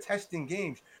 when you're testing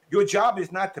games, your job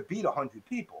is not to beat 100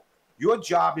 people. Your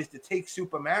job is to take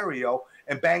Super Mario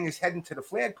and bang his head into the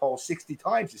flagpole 60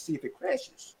 times to see if it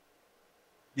crashes.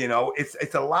 You know,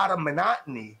 it's a lot of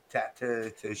monotony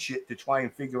to shit to try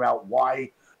and figure out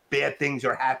why bad things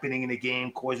are happening in the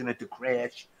game, causing it to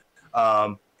crash.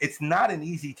 It's not an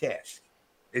easy task.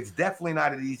 It's definitely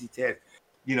not an easy task.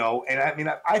 You know, and I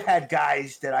mean, I've had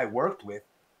guys that I worked with,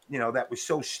 you know, that was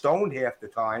so stoned half the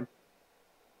time.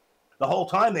 The whole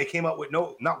time they came up with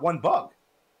not one bug.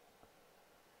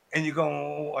 And you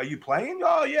go, are you playing?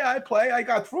 Oh, yeah, I play. I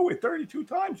got through it 32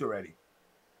 times already.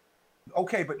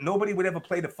 Okay, but nobody would ever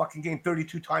play the fucking game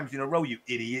 32 times in a row, you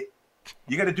idiot.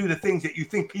 You got to do the things that you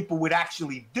think people would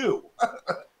actually do.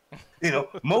 You know,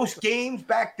 most games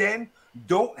back then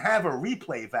don't have a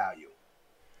replay value.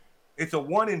 It's a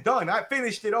one and done. I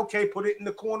finished it. Okay, put it in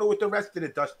the corner with the rest of the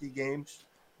dusty games.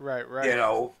 Right. You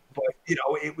know, but you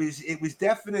know, it was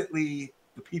definitely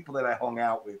the people that I hung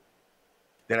out with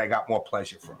that I got more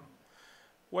pleasure from.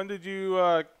 When did you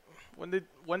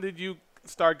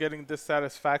start getting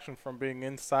dissatisfaction from being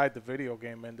inside the video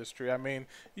game industry? I mean,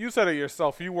 you said it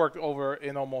yourself. You worked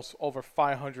in almost over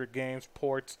 500 games,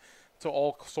 ports to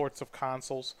all sorts of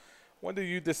consoles. When did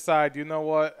you decide, you know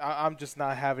what, I'm just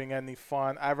not having any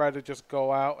fun. I'd rather just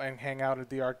go out and hang out at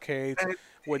the arcades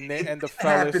with Nate and the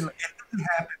fellas. It didn't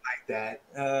happen like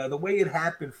that. The way it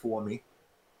happened for me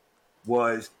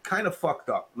was kind of fucked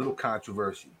up, little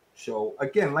controversy. So,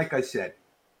 again, like I said,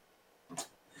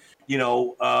 you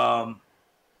know,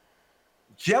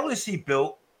 jealousy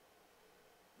built,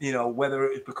 you know, whether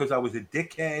it's because I was a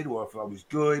dickhead or if I was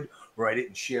good or I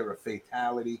didn't share a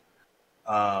fatality.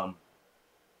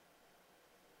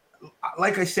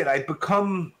 Like I said, I'd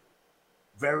become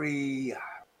very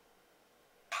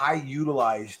high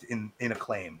utilized in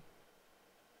Acclaim.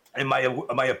 And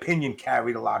my opinion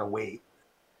carried a lot of weight.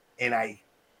 And I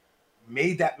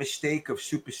made that mistake of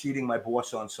superseding my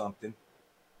boss on something,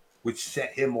 which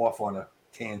set him off on a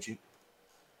tangent.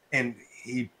 And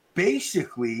he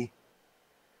basically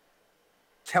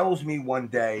tells me one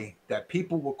day that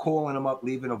people were calling him up,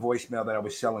 leaving a voicemail that I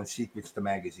was selling secrets to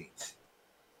magazines.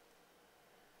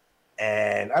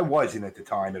 And I wasn't at the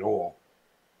time at all.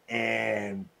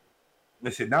 And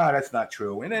I said, no, that's not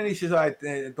true. And then he says, all right,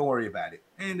 don't worry about it.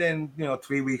 And then, you know,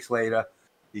 3 weeks later,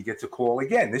 he gets a call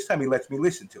again. This time he lets me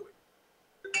listen to it.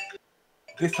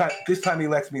 This time he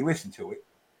lets me listen to it.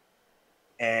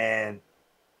 And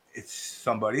it's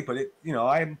somebody, but it, you know,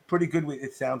 I'm pretty good with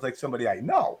it. Sounds like somebody I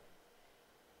know.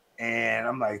 And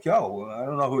I'm like, yo, I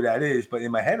don't know who that is. But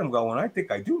in my head, I'm going, I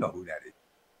think I do know who that is.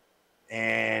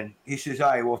 And he says, all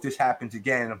right, well, if this happens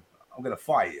again, I'm going to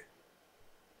fire you.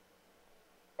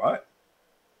 What?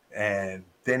 And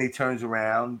then he turns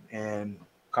around and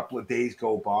a couple of days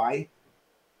go by.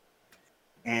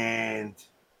 And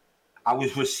I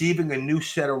was receiving a new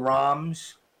set of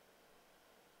ROMs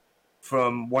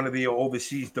from one of the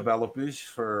overseas developers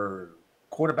for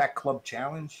Quarterback Club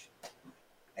Challenge.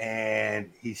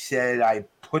 And he said, I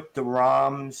received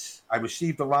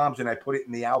the ROMs and I put it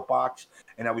in the outbox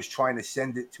and I was trying to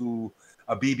send it to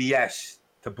a BBS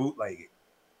to bootleg it.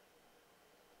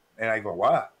 And I go,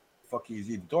 what the fuck are you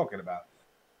even talking about?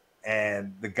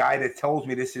 And the guy that tells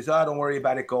me this says, oh, don't worry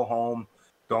about it. Go home.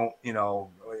 Don't, you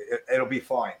know, it'll be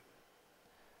fine.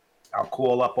 I'll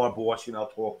call up our boss and I'll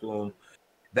talk to him.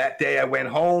 That day I went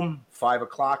home, 5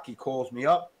 o'clock, he calls me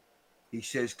up. He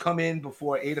says, come in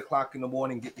before 8 o'clock in the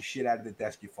morning, get your shit out of the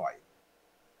desk, you're fired.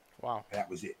 Wow. And that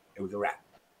was it. It was a wrap.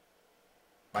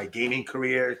 My gaming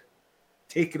career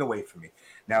taken away from me.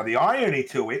 Now, the irony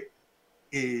to it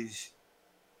is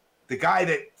the guy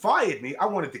that fired me, I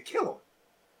wanted to kill him.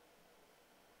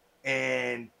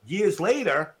 And years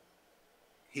later,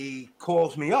 he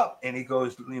calls me up and he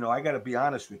goes, you know, I got to be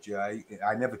honest with you. I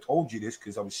never told you this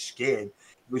because I was scared.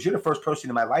 He goes, you're the first person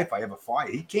in my life I ever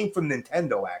fired. He came from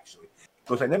Nintendo, actually. He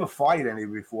goes, I never fired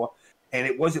anybody before, and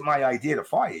it wasn't my idea to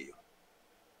fire you.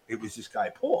 It was this guy,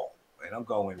 Paul. And I'm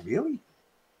going, really?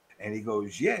 And he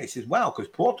goes, yeah. He says, wow, because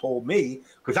Paul told me,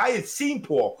 because I had seen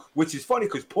Paul, which is funny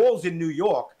because Paul's in New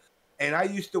York, and I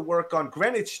used to work on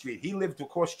Greenwich Street. He lived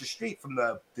across the street from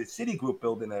the Citigroup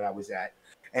building that I was at.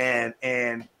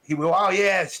 And he went, oh,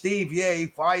 yeah, Steve, yeah, he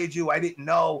fired you. I didn't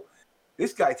know.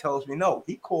 This guy tells me, no,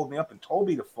 he called me up and told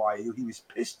me to fire you. He was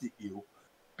pissed at you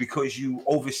because you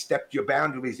overstepped your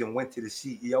boundaries and went to the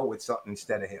CEO with something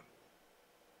instead of him.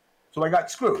 So I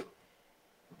got screwed.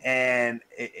 And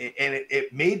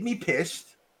it made me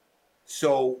pissed.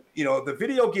 So, you know, the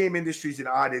video game industry is an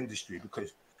odd industry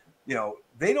because, you know,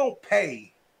 they don't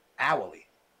pay hourly.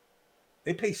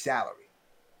 They pay salary.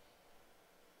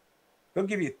 They'll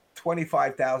give you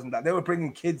 $25,000. They were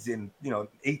bringing kids in, you know,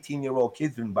 18-year-old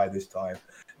kids in by this time,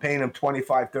 paying them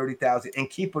 $25,000, $30,000, and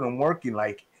keeping them working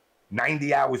like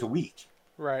 90 hours a week.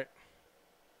 Right.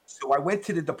 So I went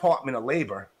to the Department of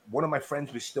Labor. One of my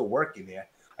friends was still working there.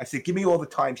 I said, give me all the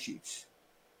timesheets.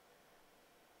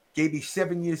 Gave me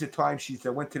 7 years of timesheets. I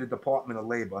went to the Department of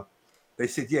Labor. They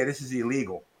said, yeah, this is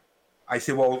illegal. I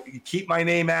said, well, you keep my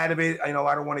name out of it. I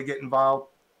don't want to get involved.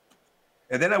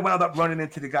 And then I wound up running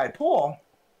into the guy, Paul,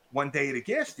 one day at a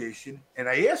gas station, and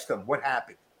I asked him what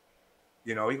happened.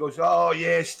 He goes, oh,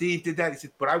 yeah, Steve did that. He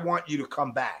said, but I want you to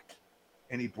come back.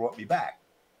 And he brought me back.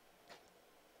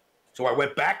 So I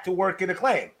went back to work in a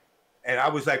claim. And I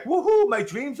was like, woohoo, my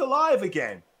dream's alive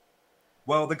again.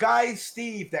 Well, the guy,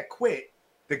 Steve, that quit,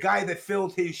 the guy that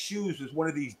filled his shoes was one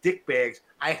of these dick bags.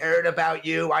 I heard about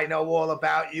you. I know all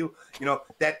about you.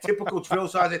 That typical drill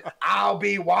sergeant, I'll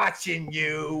be watching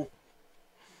you.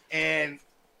 And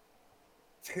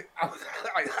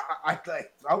I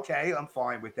like, okay, I'm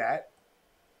fine with that.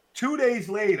 2 days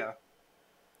later,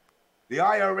 the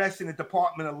IRS and the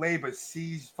Department of Labor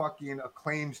seized fucking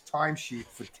Acclaim's timesheet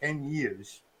for 10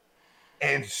 years.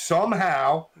 And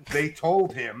somehow they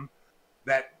told him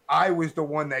that I was the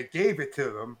one that gave it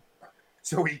to them.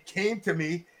 So he came to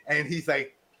me and he's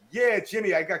like, yeah,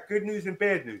 Jimmy, I got good news and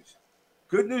bad news.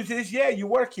 Good news is, yeah, you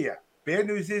work here. Bad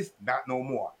news is, not no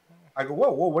more. I go,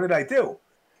 whoa, what did I do?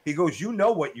 He goes, you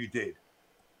know what you did.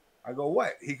 I go,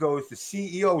 what? He goes, the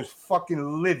CEO's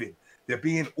fucking livid. They're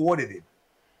being audited.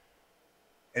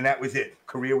 And that was it.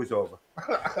 Career was over.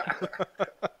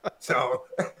 So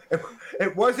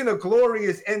it wasn't a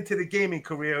glorious end to the gaming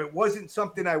career. It wasn't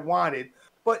something I wanted.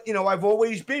 But, I've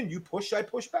always been. You push, I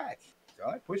push back. So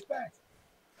I push back.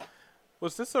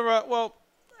 Was this well,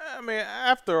 I mean,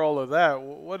 after all of that,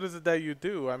 what is it that you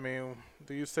do? I mean,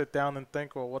 do you sit down and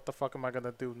think, well, what the fuck am I going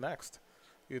to do next?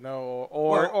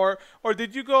 Or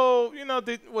did you go,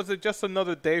 was it just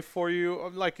another day for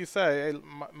you? Like you said, hey,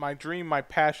 my dream, my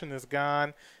passion is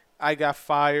gone. I got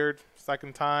fired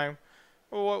second time.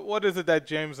 What is it that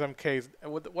James MK,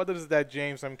 what is it that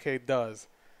James MK does?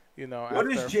 What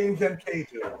does James MK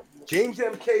do? James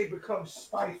MK becomes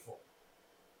spiteful.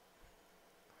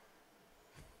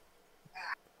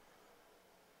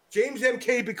 James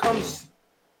MK becomes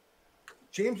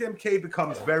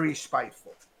very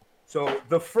spiteful. So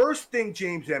the first thing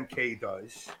James MK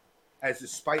does, as a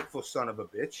spiteful son of a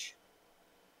bitch,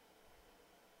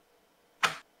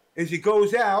 is he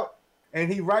goes out and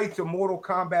he writes a Mortal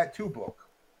Kombat 2 book.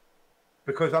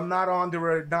 Because I'm not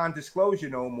under a non-disclosure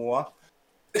no more.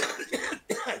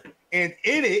 And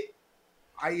in it,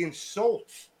 I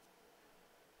insult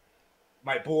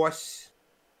my boss.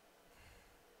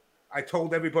 I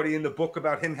told everybody in the book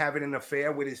about him having an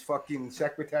affair with his fucking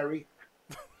secretary.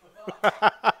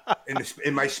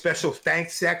 In my special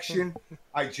thanks section,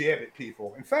 I jab at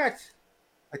people. In fact,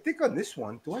 I think on this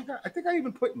one, I think I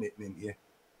even put Nitten in here.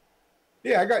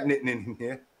 Yeah, I got Nitten in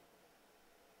here.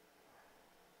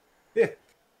 Yeah.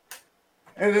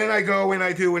 And then I go and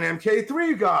I do an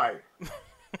MK3 guide.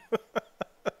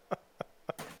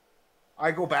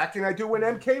 I go back and I do an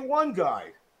MK1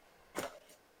 guide.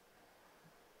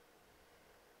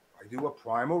 I do a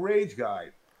Primal Rage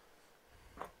guide.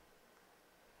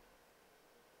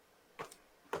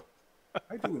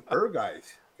 I do an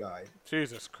Guys guide.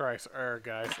 Jesus Christ,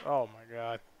 guys. Oh, my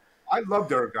God. I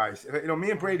loved Guys.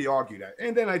 Me and Brady argue that.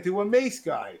 And then I do a Mace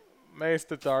guide. Mace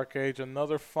the Dark Age,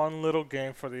 another fun little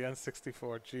game for the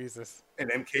N64. Jesus. An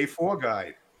MK4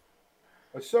 guide.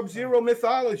 A Sub-Zero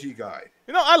Mythology guide.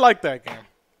 I like that game.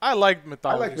 I like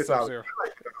Mythology. Sub-Zero. I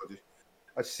like Mythology.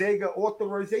 A Sega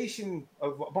authorization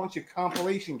of a bunch of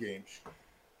compilation games.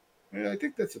 Yeah, I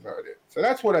think that's about it. So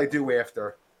that's what I do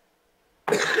after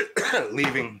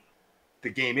leaving the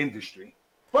game industry.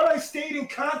 But I stayed in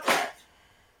contact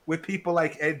with people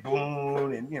like Ed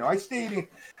Boon, and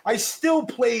I still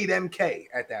played MK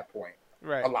at that point.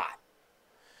 Right. A lot.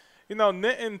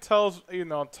 Nitten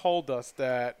told us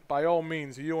that by all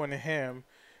means you and him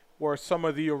were some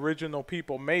of the original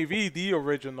people, maybe the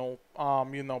original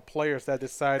players that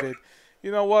decided,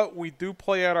 you know what, we do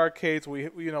play at arcades, we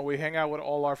hang out with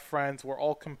all our friends, we're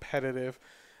all competitive.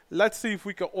 Let's see if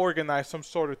we can organize some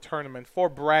sort of tournament for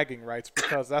bragging rights,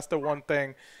 because that's the one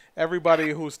thing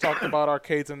everybody who's talked about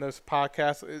arcades in this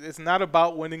podcast, it's not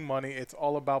about winning money, it's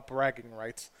all about bragging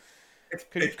rights.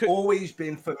 It's always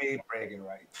been for me bragging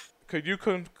rights. Could you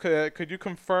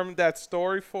confirm that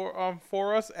story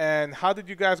for us, and how did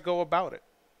you guys go about it?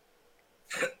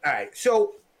 All right,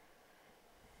 so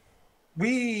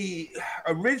we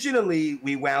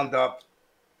wound up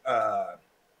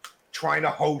trying to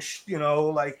host,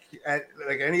 like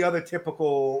any other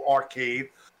typical arcade.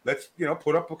 Let's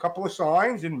put up a couple of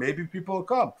signs and maybe people will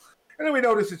come. And then we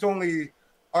notice it's only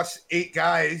us 8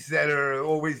 guys that are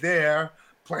always there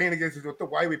playing against us.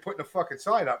 Why are we putting a fucking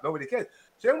sign up? Nobody cares.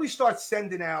 So then we start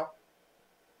sending out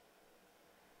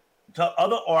to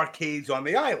other arcades on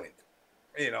the island.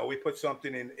 We put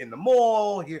something in the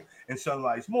mall here, in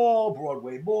Sunrise Mall,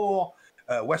 Broadway Mall,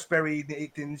 Westbury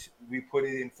Nathan's. We put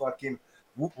it in fucking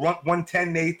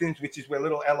 110 Nathan's, which is where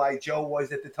little L.I. Joe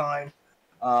was at the time.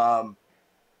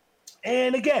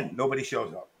 And again, nobody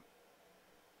shows up.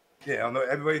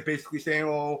 Everybody's basically saying,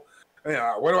 well,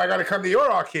 what do I got to come to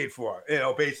your arcade for?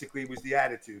 Basically was the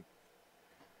attitude.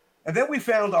 And then we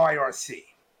found IRC.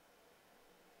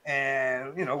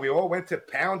 And, we all went to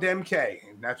Pound MK.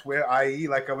 And that's where, i.e.,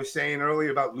 like I was saying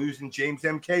earlier about losing James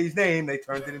MK's name, they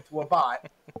turned it into a bot.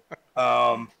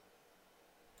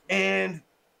 And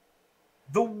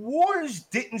the wars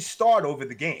didn't start over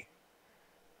the game.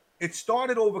 It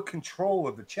started over control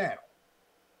of the channel.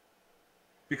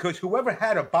 Because whoever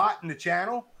had a bot in the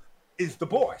channel is the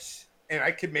boss. And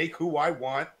I can make who I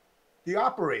want the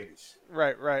operators.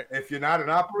 Right. If you're not an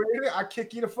operator, I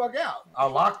kick you the fuck out.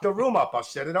 I'll lock the room up. I'll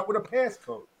set it up with a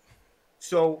passcode.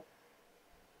 So,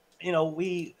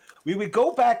 we would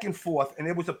go back and forth, and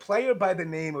there was a player by the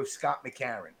name of Scott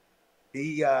McCarran.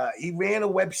 He ran a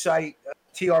website,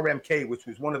 TRMK, which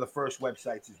was one of the first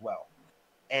websites as well.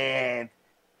 And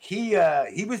he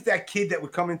was that kid that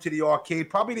would come into the arcade,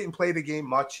 probably didn't play the game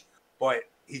much, but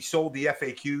he sold the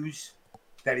FAQs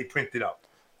that he printed up.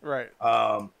 Right.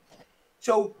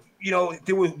 So,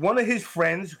 there was one of his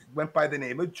friends went by the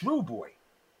name of Drew Boy.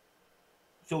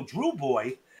 So Drew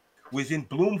Boy was in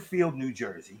Bloomfield, New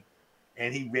Jersey,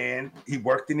 and he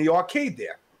worked in the arcade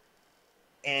there.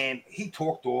 And he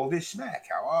talked all this smack,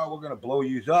 how, we're going to blow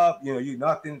you up, you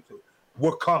nothing. So,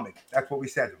 we're coming. That's what we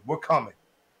said. We're coming.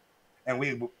 And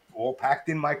we were all packed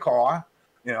in my car.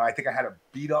 I think I had a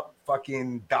beat up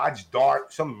fucking Dodge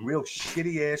Dart, some real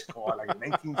shitty ass car, like a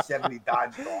 1970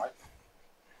 Dodge Dart.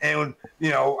 And,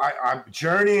 I'm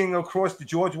journeying across the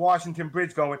George Washington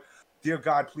Bridge going, dear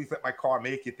God, please let my car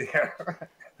make it there.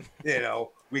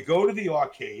 We go to the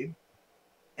arcade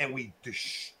and we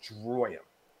destroy them.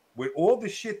 With all the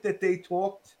shit that they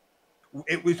talked,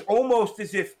 it was almost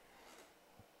as if,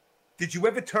 did you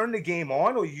ever turn the game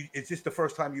on, or is this the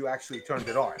first time you actually turned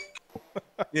it on?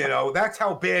 That's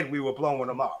how bad we were blowing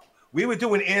them up. We were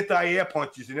doing anti-air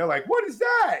punches, and they're like, what is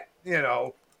that?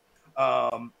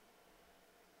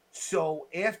 So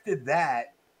after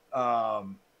that,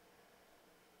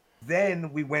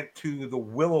 then we went to the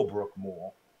Willowbrook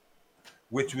Mall,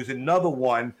 which was another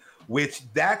one, which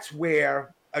that's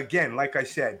where, again, like I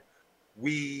said,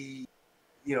 we,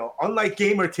 unlike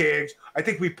gamer tags, I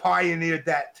think we pioneered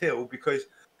that too, because,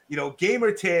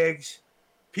 gamer tags,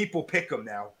 people pick them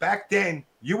now. Back then,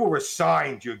 you were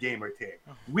assigned your gamer tag.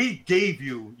 We gave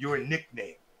you your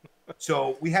nickname.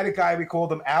 So we had a guy, we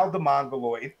called him Al the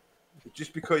Mongoloid,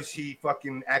 just because he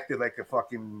fucking acted like a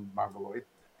fucking Mongoloid.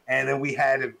 And then we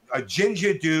had a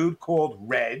ginger dude called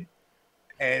Red.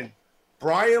 And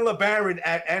Brian LeBaron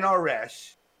at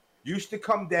NRS used to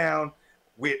come down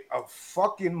with a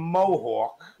fucking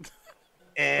mohawk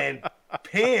and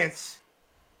pants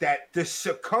that the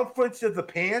circumference of the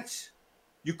pants,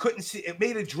 you couldn't see. It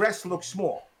made a dress look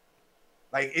small.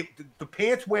 Like the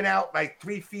pants went out like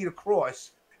 3 feet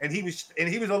across, and he was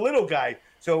a little guy,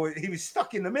 so he was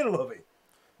stuck in the middle of it.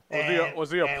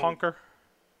 Was he a punker?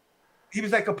 He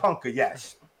was like a punker,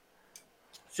 yes.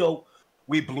 So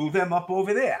we blew them up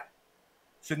over there.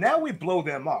 So now we blow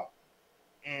them up,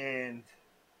 and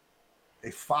they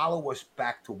follow us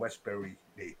back to Westbury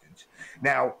Nathan's.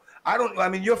 Now,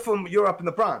 you're up in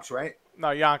the Bronx, right? No,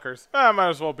 Yonkers. I might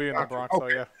as well be in the Bronx, okay.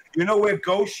 So yeah. You know where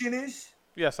Goshen is?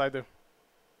 Yes, I do.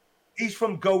 He's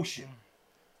from Goshen.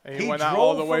 And he went out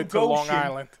all the way to Long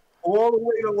Island. All the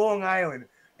way to Long Island.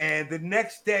 And the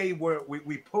next day,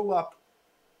 we pull up,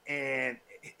 and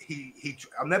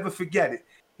I'll never forget it.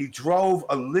 He drove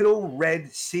a little red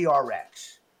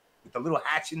CRX with a little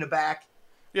hatch in the back.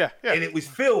 Yeah. And it was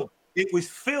filled. It was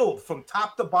filled from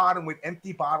top to bottom with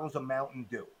empty bottles of Mountain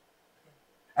Dew.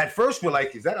 At first, we're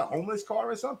like, is that a homeless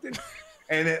car or something?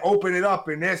 And then open it up,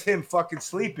 and there's him fucking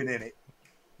sleeping in it.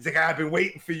 He's like, I've been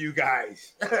waiting for you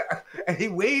guys. And he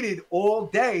waited all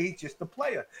day just to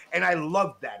play her. And I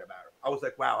loved that about him. I was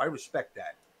like, wow, I respect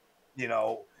that.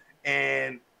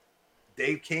 And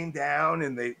they came down,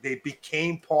 and they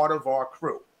became part of our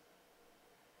crew.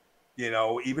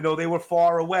 Even though they were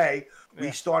far away, we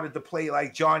started to play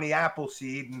like Johnny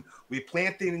Appleseed, and we're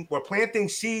planting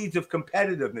seeds of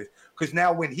competitiveness. Because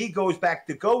now when he goes back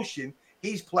to Goshen,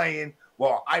 he's playing,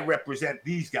 well, I represent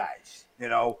these guys.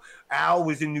 Al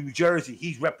was in New Jersey.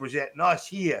 He's representing us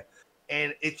here.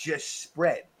 And it just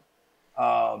spread.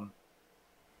 And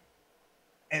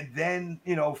then,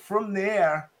 from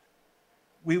there,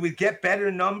 we would get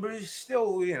better numbers,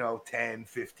 still, 10,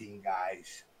 15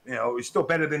 guys. It was still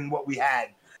better than what we had.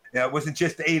 It wasn't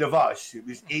just 8 of us. It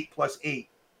was 8 plus 8.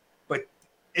 But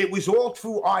it was all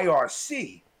through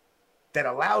IRC that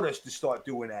allowed us to start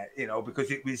doing that,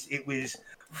 because it was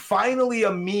finally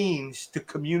a means to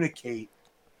communicate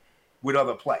with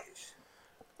other players.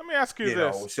 Let me ask you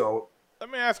this. Let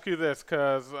me ask you this,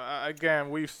 because, again,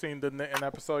 we've seen an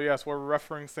episode. Yes, we're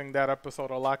referencing that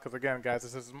episode a lot, because, again,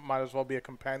 guys, might as well be a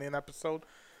companion episode.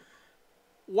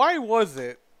 Why was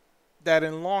it that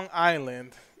in Long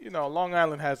Island, Long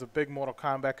Island has a big Mortal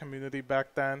Kombat community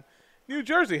back then. New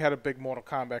Jersey had a big Mortal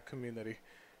Kombat community.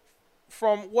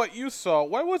 From what you saw,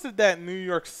 why was it that New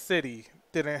York City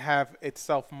didn't have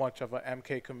itself much of an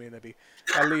MK community?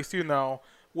 At least,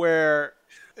 where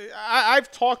I've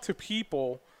talked to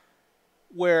people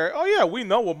where, oh yeah, we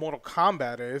know what Mortal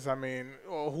Kombat is. I mean,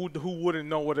 who wouldn't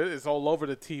know what it is all over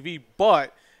the TV?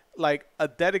 But like a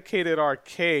dedicated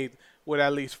arcade with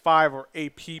at least 5 or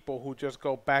 8 people who just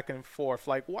go back and forth.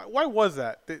 Like, why was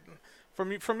that?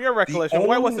 From your recollection,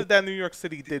 why was it that New York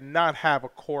City did not have a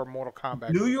core Mortal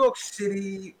Kombat? New York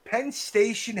City, Penn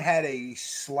Station had a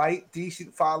slight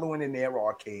decent following in their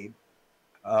arcade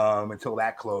until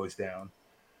that closed down.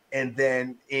 And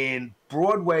then in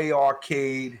Broadway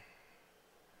arcade,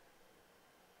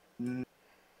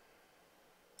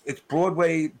 it's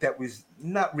Broadway that was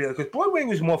not really, because Broadway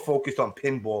was more focused on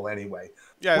pinball anyway.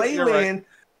 Yeah, Playland, right.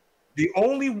 The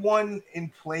only one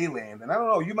in Playland, and I don't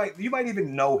know, you might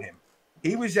even know him.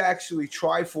 He was actually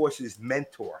Triforce's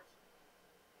mentor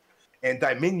and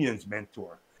Dominion's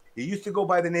mentor. He used to go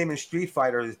by the name in Street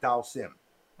Fighter as Dal Sim.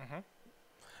 Mm-hmm.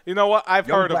 You know what? I've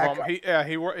heard of him.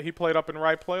 Guy. He played up in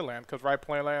Right Playland, because Right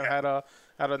Playland had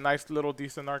a nice little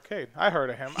decent arcade. I heard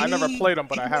of him. I never played him,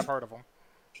 but I have heard of him.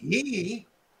 He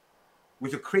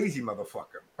was a crazy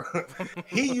motherfucker.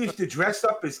 He used to dress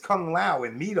up as Kung Lao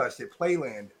and meet us at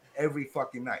Playland every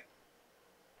fucking night.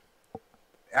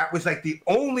 That was like the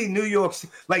only New York,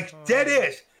 dead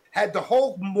ass, had the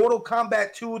whole Mortal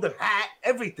Kombat 2, the hat,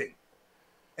 everything,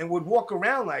 and would walk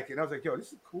around like it. And I was like, yo, this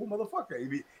is a cool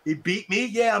motherfucker. He beat me.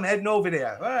 Yeah, I'm heading over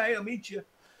there. All right, I'll meet you.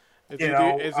 Is he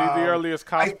the earliest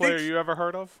cosplayer you ever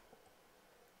heard of?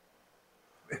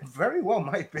 Very well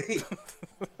might be.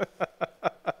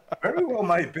 Very well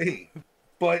might be.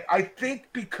 But I think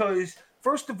because,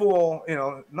 first of all,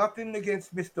 nothing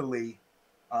against Mr. Lee,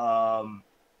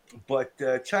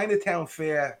 but Chinatown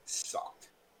Fair sucked.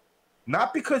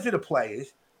 Not because of the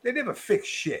players. They never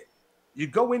fixed shit. You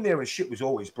go in there and shit was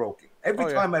always broken.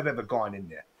 Every time I've ever gone in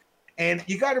there. And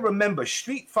you got to remember,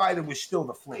 Street Fighter was still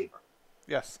the flavor.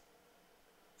 Yes.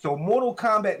 So Mortal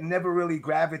Kombat never really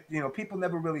people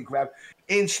never really grabbed.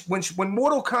 And when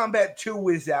Mortal Kombat 2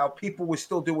 was out, people were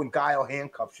still doing guile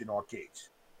handcuffs in arcades,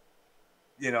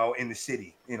 in the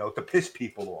city, to piss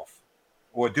people off,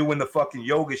 or doing the fucking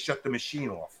yoga, shut the machine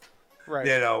off. Right.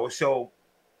 So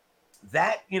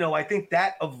that, I think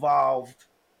that evolved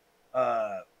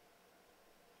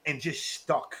and just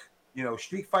stuck.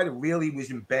 Street Fighter really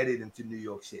was embedded into New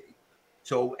York City.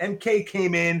 So MK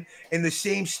came in, and the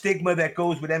same stigma that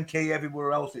goes with MK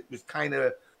everywhere else, it was kind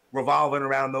of revolving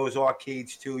around those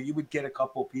arcades too. You would get a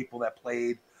couple people that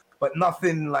played, but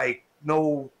nothing like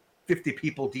no 50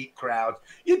 people deep crowds.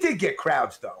 You did get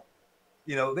crowds though.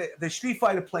 The Street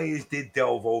Fighter players did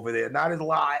delve over there. Not as a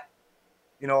lot.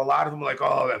 A lot of them were like,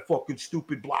 oh, that fucking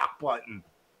stupid block button.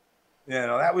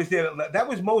 That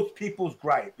was most people's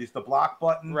gripe, is the block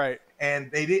button. Right.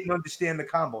 And they didn't understand the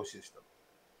combo system.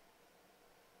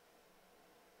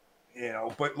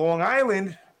 But Long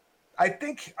Island, I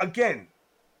think, again,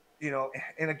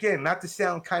 and again, not to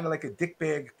sound kind of like a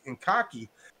dickbag and cocky,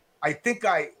 I think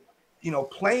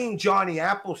playing Johnny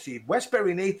Appleseed,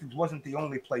 Westbury Nathan's wasn't the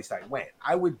only place I went.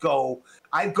 I'd go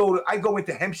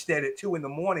into Hempstead at 2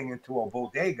 a.m. into a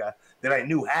bodega that I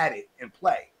knew had it and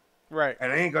play. Right.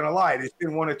 And I ain't gonna lie, there's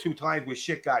been 1 or 2 times where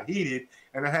shit got heated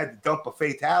and I had to dump a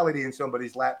fatality in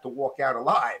somebody's lap to walk out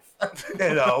alive.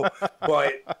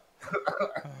 But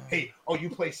hey, you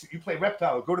play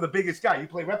Reptile. Go to the biggest guy. You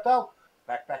play Reptile?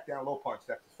 Back down, low punch.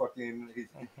 That's fucking his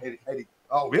Eddie.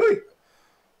 Oh, really?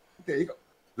 There you go.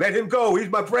 Let him go. He's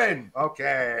my friend.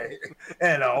 Okay.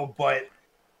 But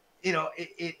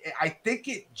I think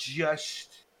it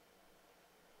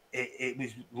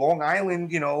was Long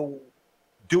Island,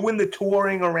 doing the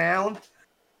touring around,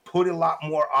 put a lot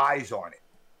more eyes on it.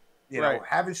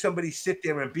 Having somebody sit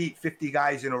there and beat 50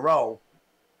 guys in a row,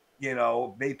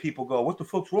 made people go, what the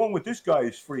fuck's wrong with this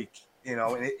guy's freak? And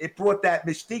it brought that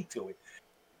mystique to it.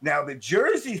 Now, the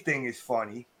Jersey thing is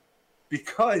funny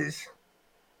because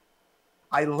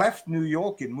I left New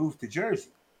York and moved to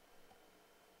Jersey.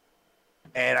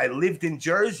 And I lived in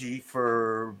Jersey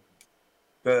for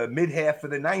the mid half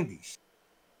of the 90s.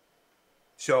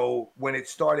 So when it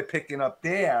started picking up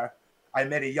there, I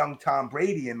met a young Tom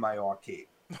Brady in my arcade.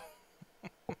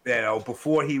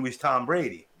 Before he was Tom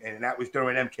Brady. And that was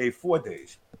during MK4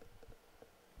 days.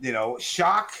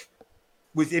 Shock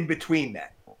was in between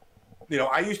that.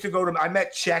 I used to I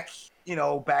met Czech,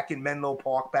 back in Menlo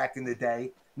Park back in the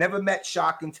day. Never met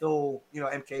Shock until,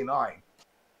 MK9.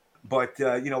 But,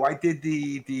 I did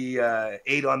the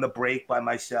 8 on the break by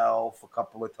myself a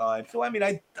couple of times. So,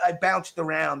 I bounced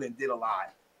around and did a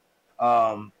lot.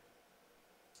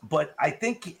 But I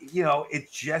think,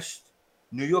 it's just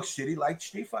New York City liked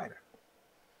Street Fighter.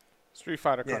 Street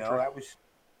Fighter country. That was...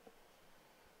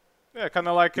 Yeah, kind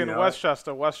of like in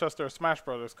Westchester Smash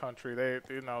Brothers country. They,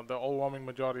 the overwhelming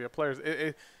majority of players.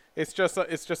 It's just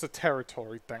a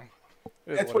territory thing.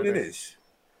 That's what it is.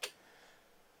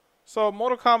 So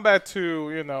Mortal Kombat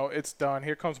 2, it's done.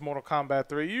 Here comes Mortal Kombat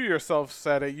 3. You yourself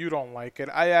said it. You don't like it.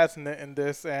 I asked Nitin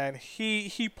this, and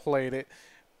he played it,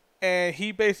 and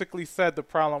he basically said the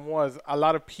problem was a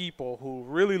lot of people who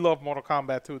really love Mortal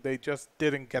Kombat 2, they just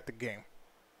didn't get the game.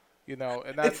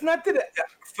 And it's not that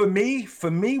for me,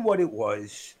 what it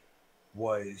was,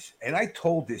 and I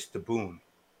told this to Boone,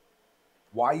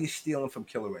 why are you stealing from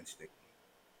Killer Instinct?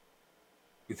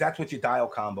 Because that's what your dial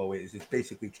combo is. It's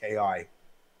basically KI. I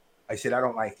said, I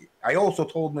don't like it. I also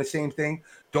told him the same thing.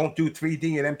 Don't do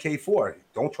 3D and MK4.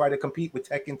 Don't try to compete with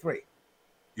Tekken 3.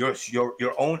 You're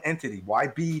your own entity. Why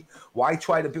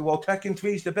try to be, Tekken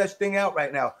 3 is the best thing out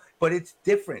right now, but it's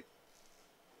different.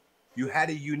 You had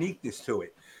a uniqueness to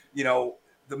it.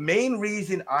 The main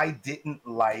reason I didn't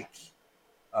like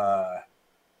MK3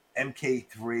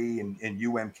 and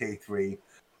UMK3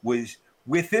 was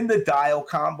within the dial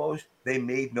combos, they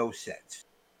made no sense.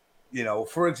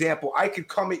 For example, I could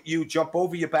come at you, jump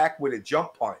over your back with a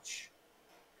jump punch,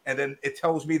 and then it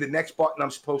tells me the next button I'm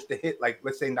supposed to hit, like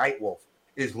let's say Nightwolf,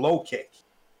 is low kick.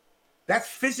 That's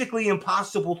physically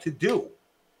impossible to do.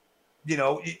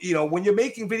 When you're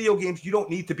making video games, you don't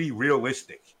need to be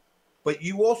realistic. But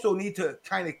you also need to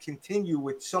kind of continue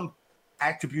with some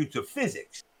attributes of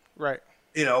physics. Right.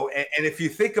 And if you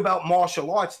think about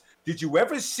martial arts, did you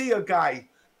ever see a guy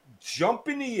jump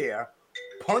in the air,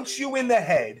 punch you in the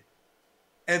head,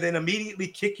 and then immediately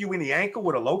kick you in the ankle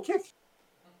with a low kick?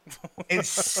 And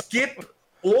skip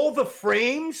all the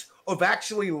frames of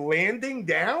actually landing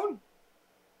down?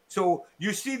 So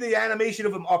you see the animation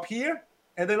of him up here,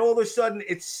 and then all of a sudden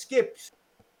it skips,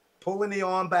 pulling the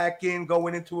arm back in,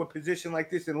 going into a position like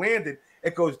this and landed.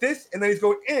 It goes this, and then he's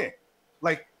going in.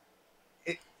 Like,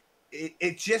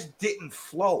 it just didn't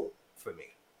flow for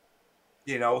me.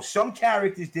 Some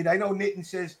characters did. I know Nitin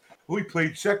says, he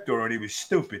played Sector and he was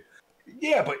stupid.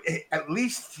 Yeah, but at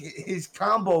least his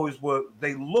combos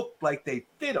they looked like they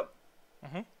fit him.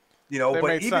 Mm-hmm.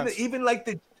 But even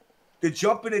like the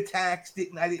jumping attacks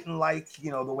I didn't like,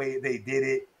 the way they did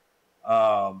it.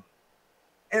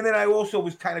 And then I also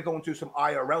was kind of going through some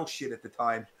IRL shit at the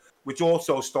time, which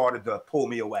also started to pull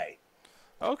me away.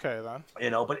 Okay, then.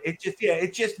 But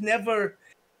it just never,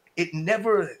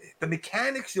 the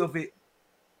mechanics of it.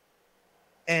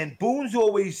 And Boone's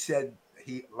always said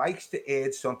he likes to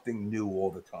add something new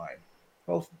all the time.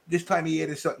 Well, this time he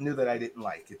added something new that I didn't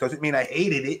like. It doesn't mean I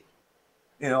hated it.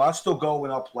 I'll still go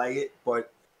and I'll play it,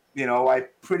 but,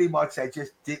 I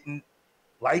just didn't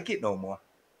like it no more.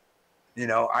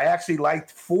 I actually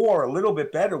liked 4 a little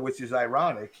bit better, which is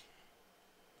ironic.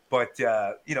 But,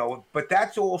 but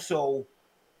that's also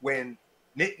when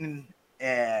Nitin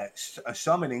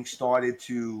Summoning started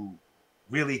to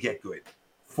really get good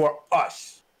for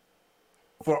us.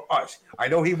 I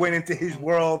know he went into his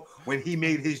world when he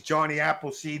made his Johnny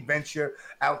Appleseed venture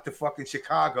out to fucking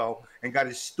Chicago and got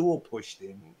his stool pushed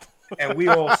in. And we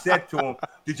all said to him,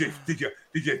 did you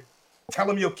tell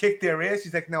him you'll kick their ass?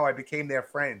 He's like, no, I became their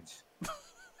friends.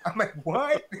 I'm like,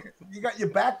 what? You got your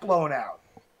back blown out.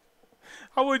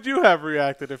 How would you have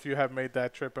reacted if you had made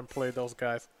that trip and played those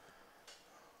guys?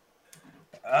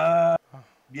 Yeah,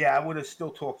 I would have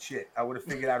still talked shit. I would have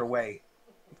figured out a way.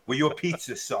 Well, your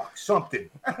pizza sucks. Something.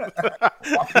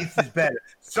 Our pizza's better.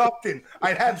 Something.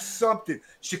 I'd have something.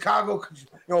 Chicago,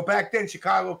 back then,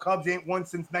 Chicago Cubs ain't won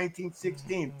since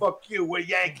 1916. Fuck you. We're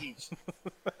Yankees.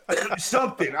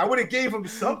 Something. I would have gave him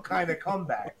some kind of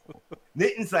comeback.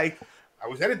 Nitin's like, I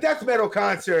was at a death metal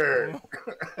concert.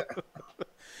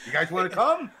 You guys want to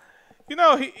come?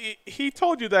 He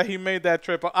told you that he made that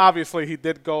trip. Obviously, he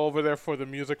did go over there for the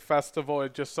music festival.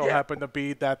 It just so happened to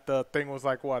be that the thing was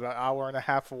like, what, an hour and a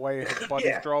half away. His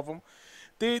buddies drove him.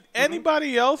 Did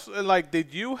anybody else, like,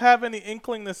 did you have any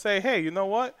inkling to say, hey, you know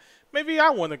what? Maybe I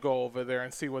want to go over there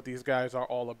and see what these guys are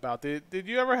all about. Did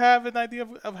you ever have an idea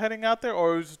of heading out there,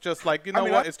 or it was just like, you know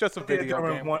what? It's just a video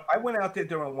game. I went out there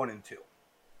during 1 and 2.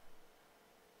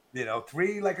 You know,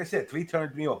 3, like I said, 3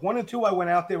 turned me off. 1 and 2, I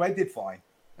went out there. I did fine.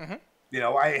 Mhm. You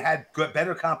know, I had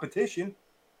better competition,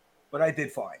 but I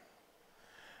did fine.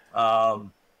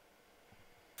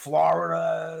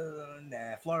 Florida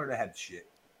had shit.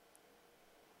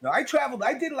 No, I traveled.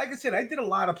 I did, like I said, I did a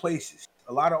lot of places,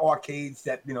 a lot of arcades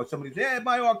that, you know, somebody said, yeah,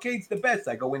 my arcade's the best.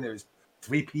 I go in, there's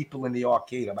 3 people in the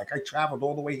arcade. I'm like, I traveled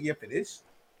all the way here for this.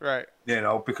 Right. You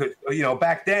know, because, you know,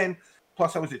 back then,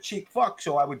 plus I was a cheap fuck,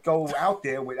 so I would go out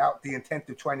there without the intent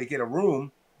of trying to get a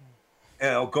room. You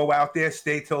know, go out there,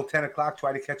 stay till 10 o'clock,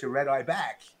 try to catch a red eye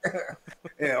back.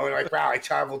 You know, like, wow, I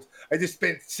traveled. I just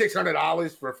spent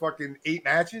 $600 for fucking 8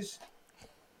 matches.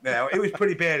 You know, it was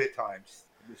pretty bad at times.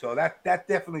 So that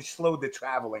definitely slowed the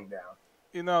traveling down.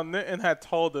 You know, Nitin had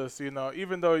told us, you know,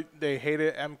 even though they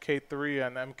hated MK3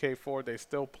 and MK4, they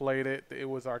still played it. It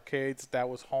was arcades. That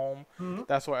was home. Mm-hmm.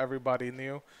 That's what everybody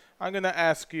knew. I'm going to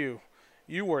ask you.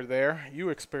 You were there. You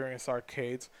experienced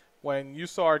arcades. When you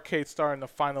saw arcades starting to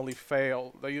finally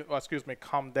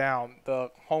come down,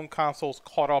 the home consoles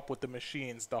caught up with the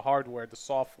machines, the hardware, the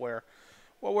software.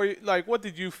 What were you, like? What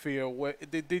did you feel?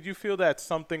 Did you feel that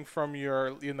something from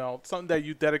your, you know, something that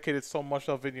you dedicated so much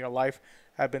of in your life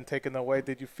had been taken away?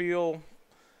 Did you feel?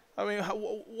 I mean,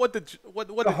 what did you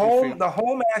feel? The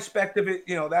home aspect of it,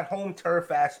 you know, that home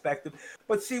turf aspect of.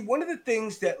 But see, one of the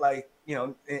things that, like, you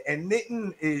know, and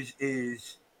Nitin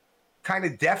is kind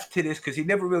of deaf to this because he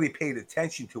never really paid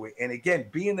attention to it. And again,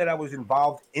 being that I was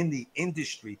involved in the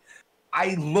industry,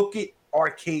 I look at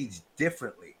arcades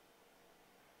differently.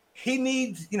 He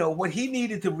needs, you know, what he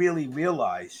needed to really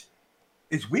realize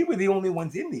is we were the only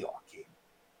ones in the arcade.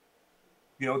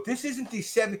 You know, this isn't the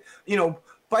 7, you know,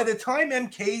 by the time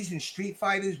MKs and Street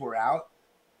Fighters were out,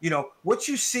 you know, what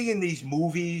you see in these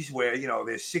movies where, you know,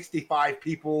 there's 65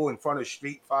 people in front of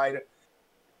Street Fighter,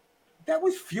 that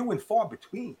was few and far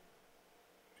between.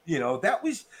 You know, that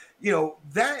was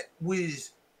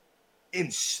in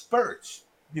spurts.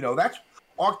 You know, that's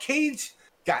arcades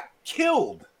got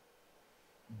killed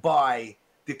by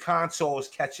the consoles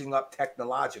catching up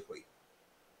technologically.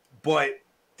 But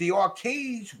the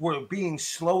arcades were being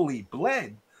slowly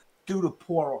bled due to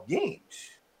poor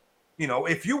games. You know,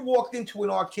 if you walked into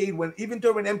an arcade even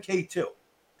during MK2,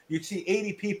 you'd see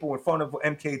 80 people in front of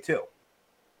MK2.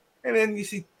 And then you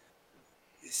see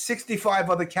 65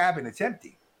 other cabinets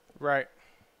empty. Right.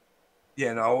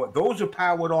 You know, those are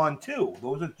powered on too.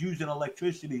 Those are using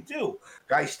electricity too.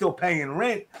 Guys still paying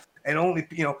rent, and only,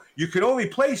 you know, you could only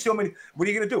play so many. What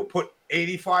are you going to do? Put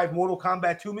 85 Mortal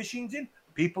Kombat 2 machines in?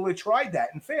 People have tried that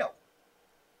and failed.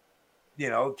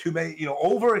 You know, too many, you know,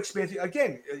 over expensive.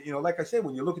 Again, you know, like I said,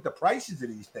 when you look at the prices of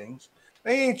these things,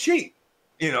 they ain't cheap.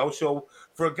 You know, so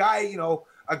for a guy, you know,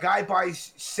 a guy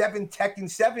buys 7 Tekken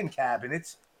 7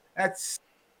 cabinets, that's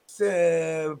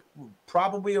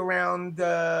probably around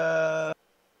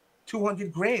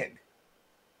 $200,000.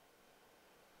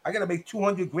 I gotta make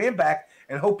 $200,000 back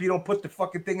and hope you don't put the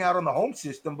fucking thing out on the home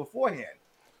system beforehand.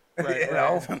 Right, you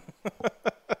know?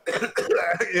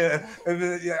 Yeah,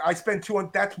 I spent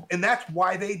 $200,000. That's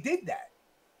why they did that,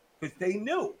 because they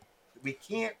knew we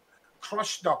can't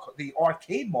crush the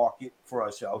arcade market for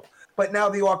ourselves. But now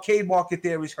the arcade market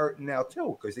there is hurting now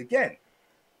too, because again,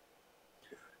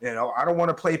 you know, I don't want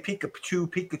to play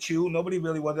Pikachu. Nobody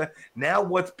really wants that. Now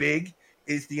what's big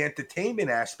is the entertainment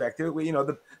aspect of it. You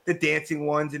know, the dancing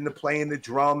ones and the playing the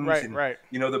drums. Right.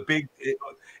 You know, the big,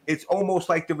 it's almost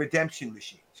like the redemption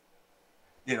machines.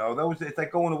 You know, it's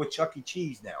like going to a Chuck E.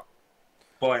 Cheese now.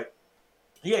 But,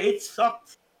 yeah, it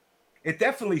sucked. It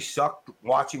definitely sucked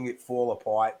watching it fall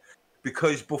apart,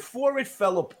 because before it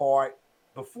fell apart,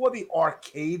 before the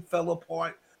arcade fell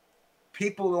apart,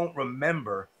 people don't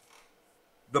remember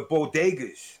the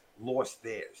bodegas lost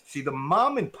theirs. See, the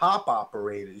mom and pop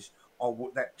operators are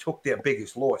that took their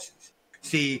biggest losses.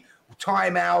 See,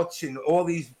 timeouts and all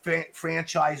these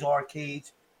franchise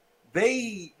arcades,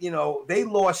 they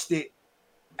lost it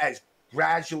as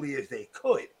gradually as they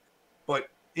could. But,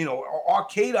 you know, an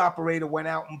arcade operator went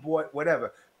out and bought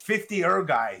 50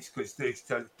 guys because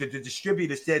the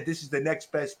distributor said this is the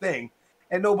next best thing,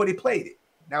 and nobody played it.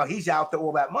 Now he's out to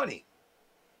all that money.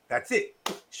 That's it.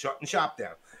 Shutting shop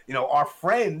down. You know, our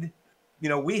friend, you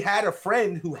know, we had a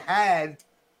friend who had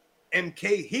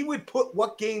MK. He would put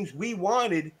what games we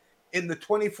wanted in the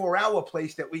 24-hour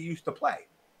place that we used to play.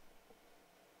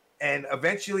 And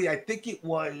eventually, I think it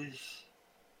was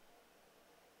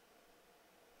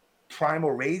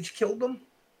Primal Rage killed him.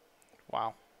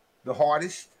 Wow. The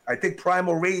hardest. I think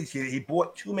Primal Rage, he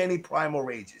bought too many Primal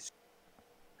Rages.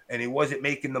 And he wasn't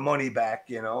making the money back,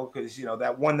 because,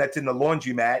 that one that's in the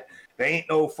laundromat, there ain't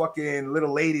no fucking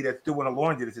little lady that's doing a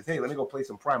laundry that says, hey, let me go play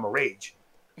some Primal Rage.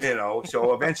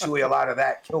 So eventually a lot of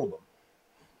that killed him.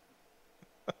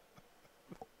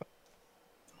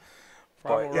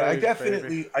 But yeah,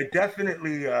 Rage, I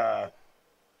definitely, a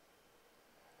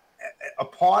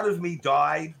part of me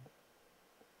died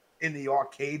in the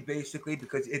arcade basically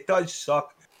because it does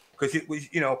suck because it was,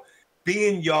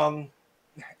 being young,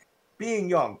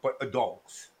 but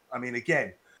adults. I mean,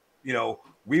 again,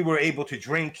 we were able to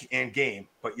drink and game,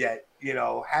 but yet,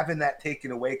 having that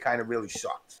taken away kind of really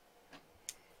sucked.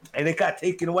 And it got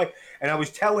taken away. And I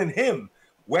was telling him,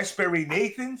 Westbury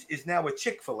Nathan's is now a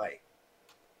Chick-fil-A.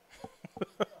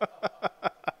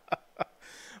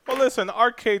 Well, listen,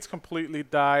 arcades completely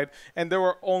died, and there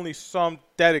were only some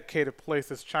dedicated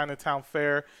places. Chinatown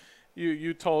Fair.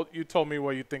 You told me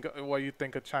what you think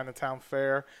of Chinatown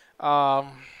Fair.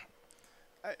 I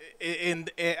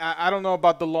don't know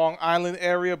about the Long Island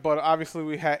area, but obviously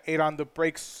we had 8 on the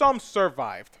break. Some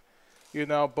survived,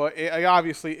 but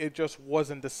obviously it just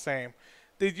wasn't the same.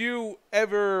 Did you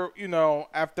ever,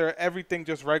 after everything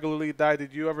just regularly died,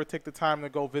 did you ever take the time to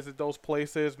go visit those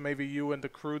places? Maybe you and the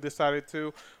crew decided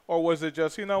to, or was it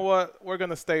just, we're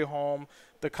gonna stay home?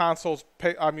 The consoles,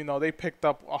 they picked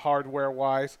up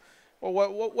hardware-wise.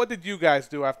 Well, what did you guys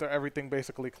do after everything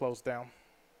basically closed down?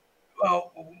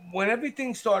 Well, when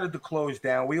everything started to close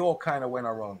down, we all kind of went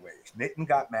our own ways. Nitin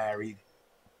got married.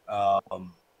 I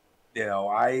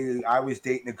was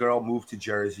dating a girl, moved to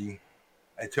Jersey.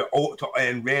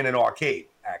 And ran an arcade,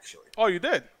 actually. Oh, you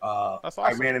did? That's awesome.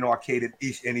 I ran an arcade in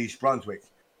East Brunswick.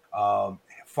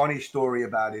 Funny story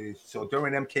about it is, so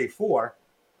during MK4,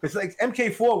 because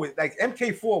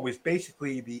MK4 was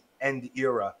basically the end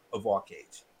era of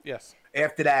arcades. Yes.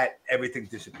 After that, everything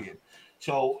disappeared.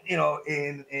 So,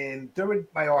 during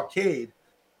my arcade,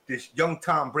 this young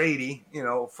Tom Brady,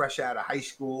 fresh out of high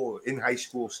school, or in high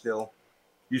school still,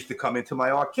 used to come into my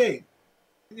arcade.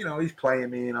 He's playing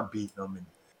me and I'm beating him. And,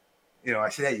 I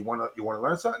said, hey, you want to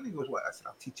learn something? He goes, what? I said,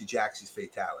 I'll teach you Jax's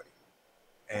Fatality.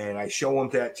 And I show him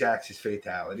that Jax's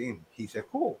Fatality. And he said,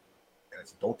 cool. And I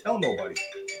said, don't tell nobody.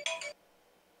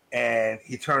 And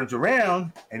he turns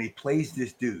around and he plays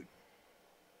this dude.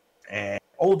 And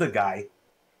older guy,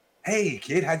 hey,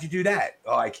 kid, how'd you do that?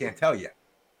 Oh, I can't tell you.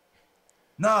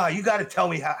 Nah, you got to tell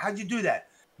me, how'd you do that?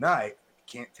 Nah, I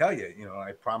can't tell you.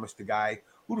 I promised the guy,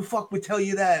 who the fuck would tell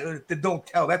you that? Don't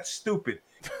tell. That's stupid.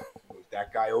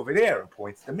 That guy over there and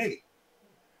points to me.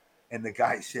 And the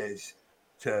guy says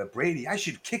to Brady, I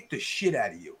should kick the shit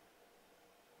out of you.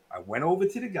 I went over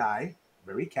to the guy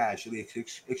very casually,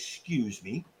 excuse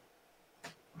me,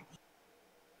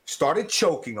 started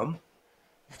choking him,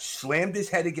 slammed his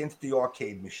head against the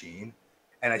arcade machine,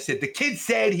 and I said, the kid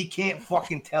said he can't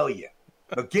fucking tell you.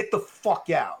 Now get the fuck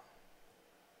out.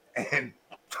 And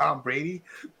Tom Brady,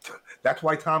 that's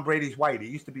why Tom Brady's white. He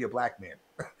used to be a black man.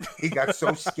 He got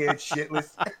so scared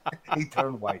shitless, he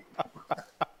turned white.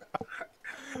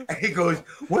 And he goes,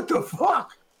 what the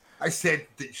fuck? I said,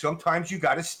 sometimes you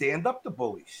got to stand up to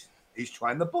bullies. He's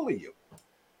trying to bully you.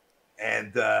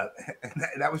 And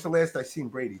that was the last I seen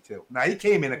Brady, too. Now, he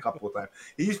came in a couple of times.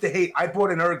 He used to hate, I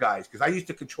bought an Guys because I used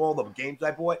to control the games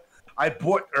I bought. I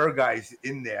bought Guys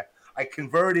in there. I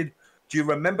converted. Do you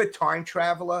remember Time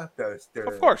Traveler?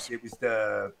 Of course. It was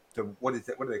the what is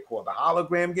it? What do they call it? The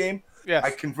hologram game? Yes.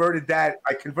 I converted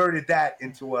that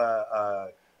into a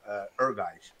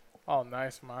Guys. Oh,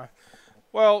 nice, man.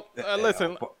 Well,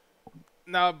 listen.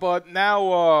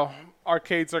 Now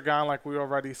arcades are gone, like we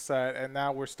already said, and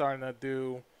now we're starting to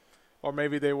do, or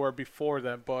maybe they were before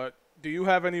then. But do you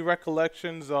have any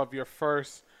recollections of your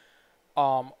first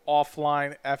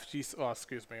offline FGC? Oh,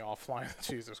 excuse me, offline.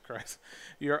 Jesus Christ,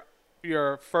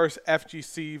 your first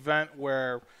FGC event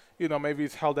where maybe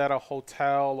it's held at a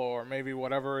hotel or maybe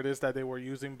whatever it is that they were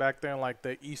using back then, like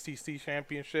the ECC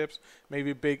championships.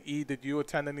 Maybe Big E. Did you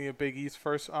attend any of Big E's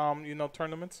first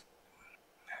tournaments?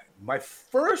 My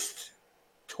first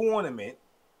tournament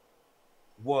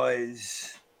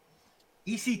was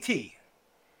ECT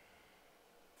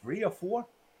 3 or 4.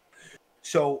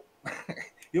 So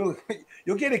you'll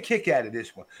get a kick out of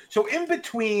this one. So in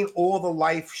between all the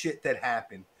life shit that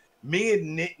happened, me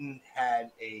and Nitin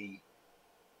had a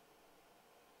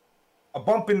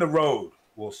bump in the road,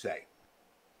 we'll say.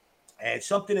 And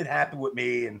something had happened with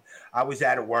me, and I was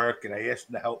out of work, and I asked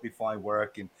him to help me find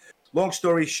work. And long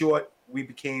story short, we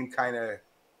became kind of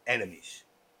enemies.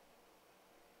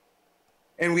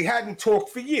 And we hadn't talked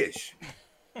for years.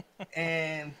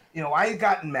 And, I had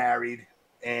gotten married,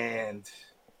 and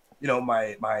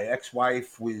my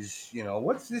ex-wife was,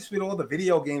 what's this with all the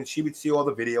video games? She would see all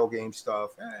the video game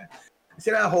stuff. I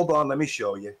said, hold on, let me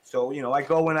show you. So,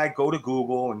 I go to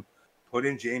Google and put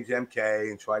in James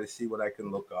MK and try to see what I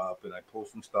can look up, and I pull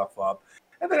some stuff up.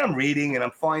 And then I'm reading and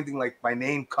I'm finding like my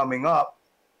name coming up,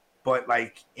 but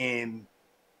like in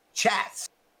chats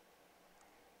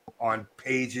on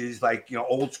pages like,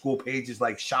 old school pages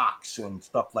like Shocks and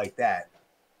stuff like that.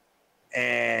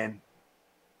 And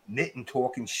Nitten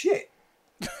talking shit.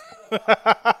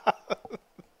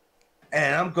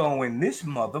 And I'm going, this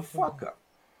motherfucker.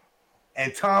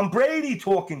 And Tom Brady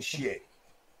talking shit.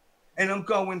 And I'm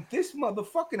going, this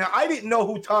motherfucker. Now, I didn't know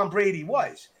who Tom Brady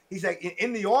was. He's like,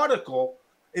 in the article,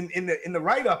 in the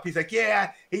write-up, he's like,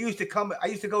 yeah, he used to come. I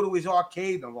used to go to his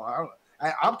arcade.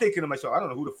 I'm thinking to myself, I don't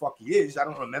know who the fuck he is. I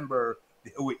don't remember,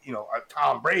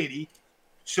 Tom Brady.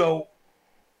 So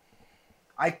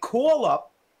I call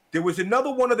up. There was another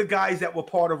one of the guys that were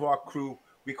part of our crew.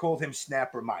 We called him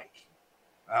Snapper Mike.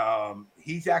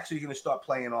 He's actually going to start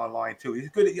playing online too. He's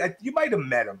good. You might have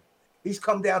met him. He's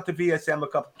come down to VSM, a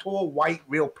couple tall, white,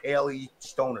 real paley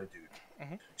stoner dude.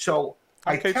 Mm-hmm. So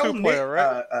I tell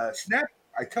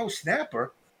I tell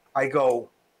Snapper, I go,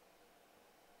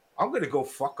 I'm going to go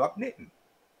fuck up Nitten.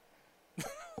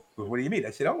 What do you mean?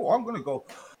 I said, I'm going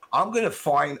to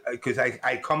find, because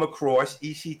I come across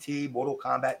ECT Mortal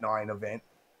Kombat 9 event.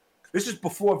 This is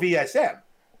before VSM.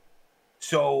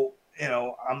 So,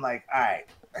 I'm like, all right.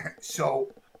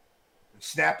 So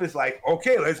Snapper's like,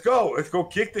 okay, let's go. Let's go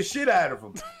kick the shit out of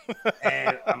him.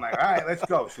 And I'm like, all right, let's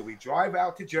go. So we drive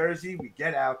out to Jersey. We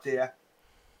get out there.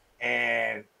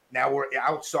 And now we're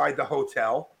outside the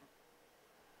hotel.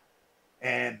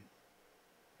 And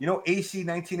AC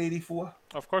 1984?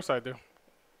 Of course I do.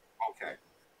 Okay.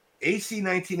 AC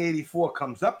 1984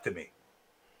 comes up to me.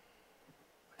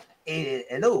 Hey,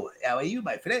 hello, how are you,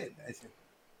 my friend?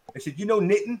 I said, you know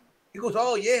Nitten? He goes,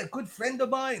 oh, yeah, good friend of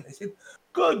mine. I said,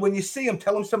 good. When you see him,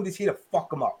 tell him somebody's here to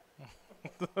fuck him up.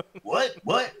 What?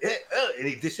 And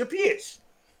he disappears.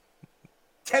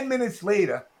 10 minutes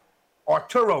later,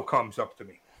 Arturo comes up to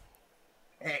me.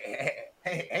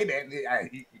 Hey man,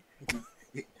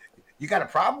 you got a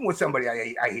problem with somebody?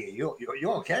 I hear you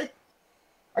okay?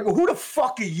 I go, who the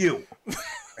fuck are you?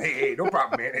 hey, no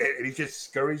problem, man. And he just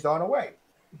scurries on away.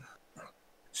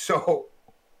 So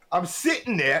I'm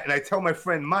sitting there, and I tell my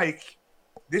friend Mike,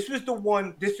 this was the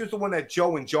one that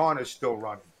Joe and John are still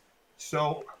running.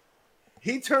 So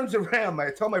he turns around. I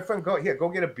tell my friend, go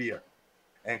get a beer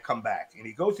and come back. And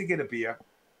he goes to get a beer,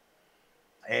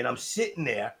 and I'm sitting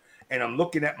there, and I'm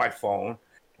looking at my phone,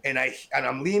 and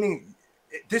I'm leaning.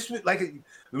 This was like,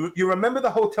 you remember the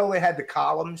hotel? They had the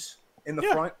columns in the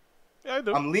front. Yeah, I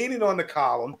do. I'm leaning on the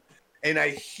column, and I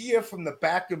hear from the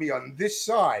back of me on this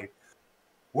side,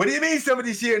 what do you mean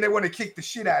somebody's here and they want to kick the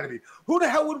shit out of me? Who the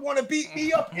hell would want to beat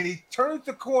me up? And he turns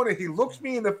the corner, he looks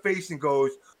me in the face and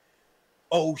goes,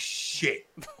 oh shit.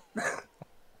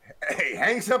 He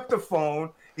hangs up the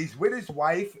phone. He's with his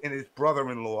wife and his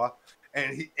brother-in-law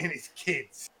and his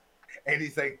kids. And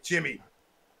he's like, Jimmy,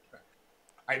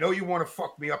 I know you want to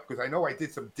fuck me up because I know I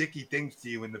did some dicky things to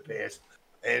you in the past.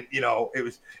 And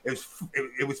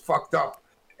it was fucked up.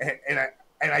 And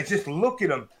I just look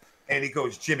at him and he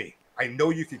goes, Jimmy, I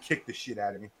know you can kick the shit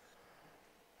out of me.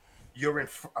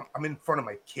 I'm in front of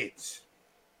my kids.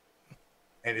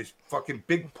 And his fucking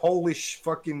big Polish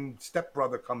fucking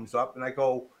stepbrother comes up and I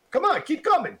go, come on, keep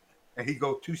coming. And he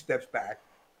goes 2 steps back.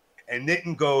 And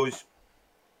Nitten goes,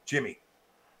 Jimmy,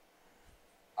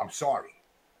 I'm sorry.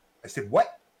 I said,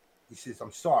 what? He says,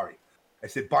 I'm sorry. I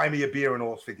said, buy me a beer and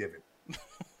all's forgiven.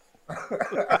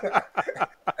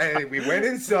 And we went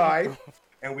inside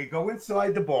and we go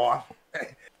inside the bar.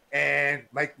 And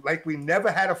like we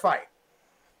never had a fight.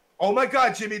 Oh my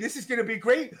God, Jimmy, this is gonna be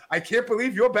great. I can't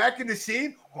believe you're back in the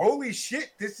scene. Holy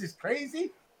shit, this is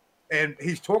crazy. And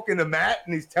he's talking to Matt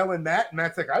and he's telling Matt, and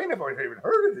Matt's like, I never even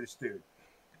heard of this dude.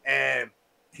 And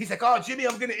he's like, oh, Jimmy,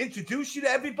 I'm gonna introduce you to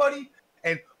everybody.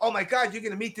 And oh my God, you're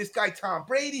gonna meet this guy, Tom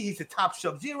Brady. He's a top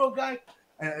Sub-Zero guy.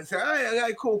 And I said, all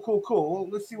right, cool. Well,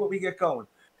 let's see what we get going.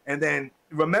 And then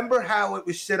remember how it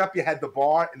was set up? You had the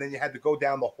bar and then you had to go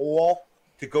down the hall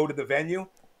to go to the venue.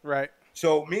 Right.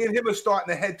 So me and him are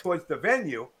starting to head towards the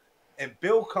venue, and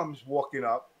Bill comes walking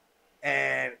up,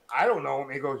 and I don't know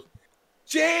him. He goes,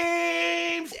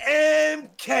 James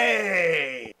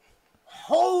MK.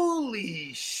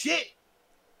 Holy shit.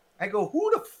 I go,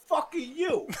 who the fuck are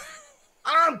you?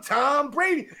 I'm Tom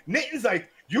Brady. Nitten's like,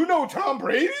 you know Tom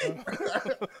Brady?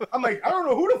 I'm like, I don't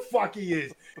know who the fuck he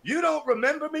is. You don't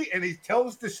remember me? And he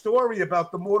tells the story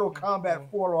about the Mortal Kombat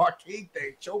 4 arcade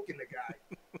thing, choking the guy.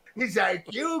 He's like,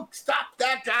 you stop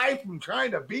that guy from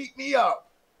trying to beat me up.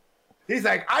 He's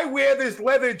like, I wear this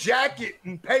leather jacket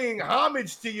and paying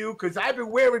homage to you because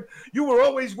you were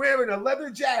always wearing a leather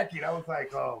jacket. I was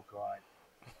like, oh, God.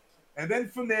 And then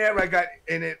from there,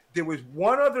 there was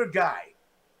one other guy.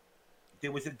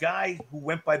 There was a guy who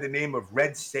went by the name of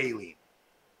Red Saline.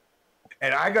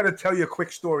 And I got to tell you a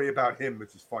quick story about him,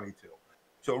 which is funny, too.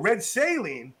 So Red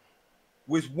Saline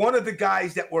was one of the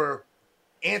guys that were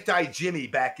anti-Jimmy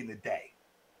back in the day.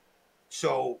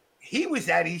 So he was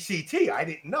at ECT. I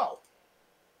didn't know.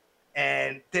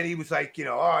 And then he was like,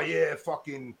 oh, yeah,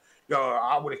 fucking,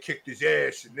 I would have kicked his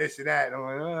ass and this and that. And I'm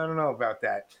like, I don't know about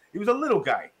that. He was a little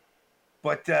guy.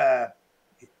 But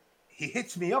he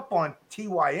hits me up on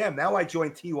TYM. Now I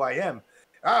joined TYM.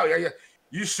 Oh, yeah.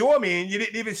 You saw me and you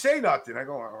didn't even say nothing. I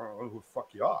go, I don't know who the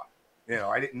fuck you are.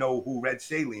 I didn't know who Red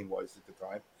Saline was at the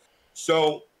time.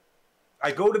 So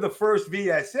I go to the first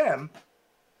VSM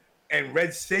and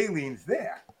Red Saline's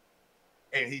there.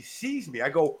 And he sees me. I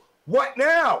go, what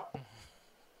now?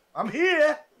 I'm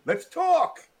here. Let's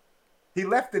talk. He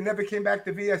left and never came back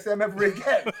to VSM ever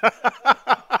again.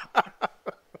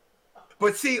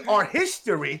 But see, our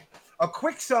history, a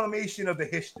quick summation of the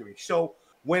history. So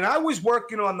when I was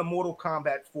working on the Mortal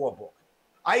Kombat 4 book,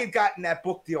 I had gotten that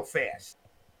book deal fast.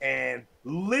 And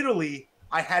literally,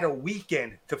 I had a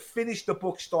weekend to finish the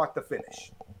book start to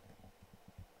finish.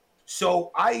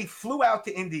 So I flew out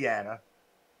to Indiana,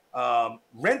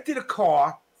 rented a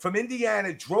car from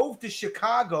Indiana, drove to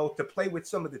Chicago to play with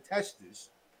some of the testers,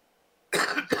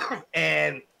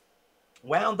 and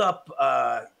wound up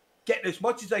getting as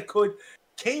much as I could,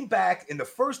 came back, and the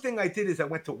first thing I did is I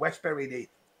went to Westbury Nathan.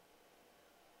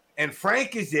 And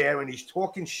Frank is there, and he's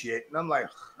talking shit, and I'm like,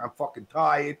 I'm fucking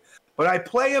tired. But I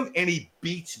play him, and he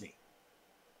beats me.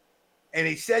 And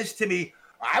he says to me,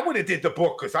 I would have did the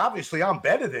book, because obviously I'm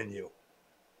better than you.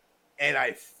 And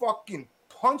I fucking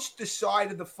punched the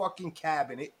side of the fucking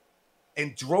cabinet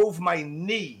and drove my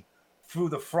knee through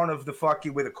the front of the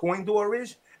fucking, where the coin door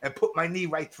is, and put my knee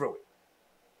right through it.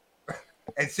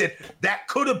 And said, that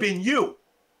could have been you.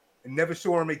 And never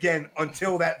saw him again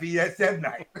until that VSM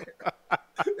night.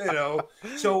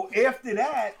 So after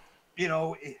that, I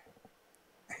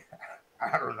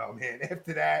don't know, man.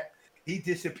 After that, he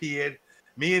disappeared.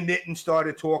 Me and Nitin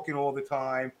started talking all the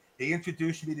time. He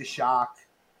introduced me to Shock.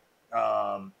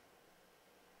 And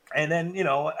then,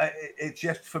 it's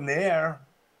just from there,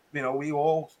 we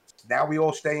all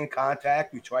stay in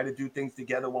contact. We try to do things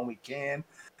together when we can.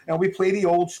 And we play the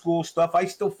old school stuff. I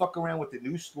still fuck around with the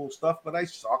new school stuff, but I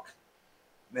suck.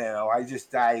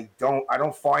 I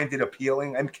don't find it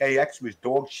appealing. MKX was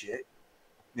dog shit.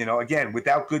 Again,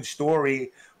 without good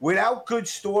story,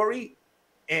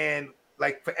 and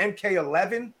like for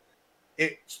MK11,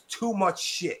 it's too much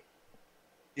shit.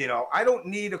 I don't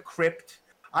need a crypt.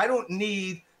 I don't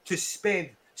need to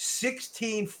spend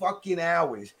 16 fucking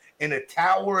hours in a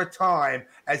tower of time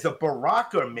as a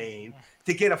Baraka main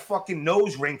to get a fucking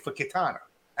nose ring for Kitana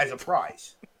as a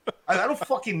prize. I don't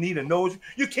fucking need a nose.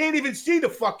 You can't even see the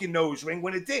fucking nose ring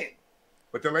when it's in.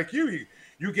 But they're like, you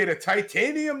get a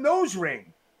titanium nose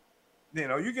ring.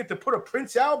 You get to put a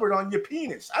Prince Albert on your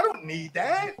penis. I don't need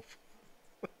that.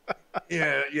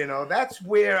 That's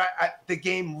where the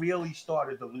game really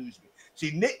started to lose me.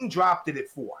 See, Nitin dropped it at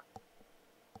 4.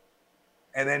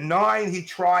 And then 9, he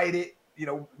tried it.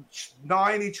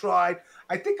 9, he tried.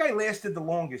 I think I lasted the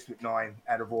longest with 9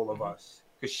 out of all of us.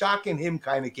 Because Shock and him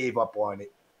kind of gave up on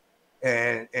it.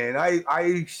 And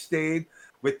I stayed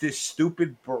with this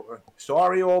stupid.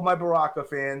 Sorry, all my Baraka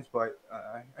fans, but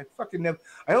I fucking never.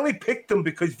 I only picked them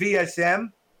because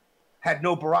VSM had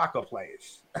no Baraka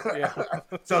players. Yeah.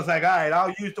 So I was like, all right,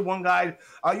 I'll use the one guy.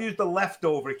 I'll use the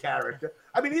leftover character.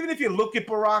 I mean, even if you look at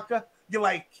Baraka, you're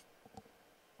like,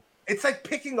 it's like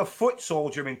picking a foot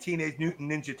soldier in Teenage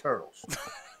Mutant Ninja Turtles.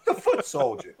 The foot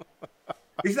soldier.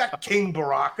 He's not King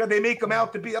Baraka. They make him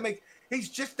out to be. He's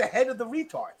just the head of the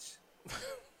retards.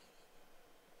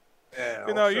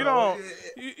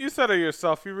 You said it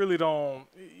yourself. You really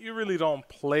don't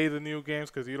play the new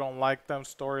games because you don't like them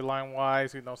storyline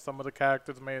wise. Some of the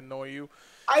characters may annoy you.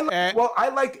 I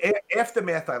liked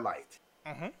Aftermath. I liked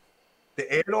mm-hmm.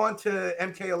 the add-on to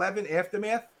MK11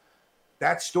 Aftermath.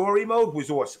 That story mode was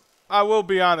awesome. I will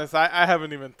be honest. I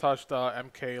haven't even touched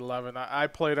MK11. I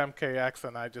played MKX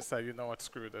and I just said, you know what,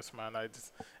 screw this, man.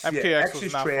 MKX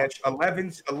was not trash.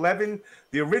 11.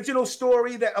 The original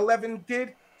story that 11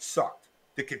 did sucked.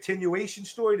 The continuation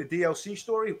story, the DLC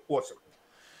story, awesome.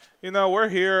 We're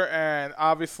here and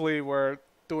obviously we're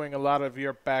doing a lot of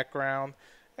your background,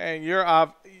 and you're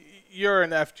an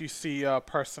FGC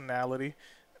personality.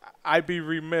 I'd be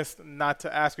remiss not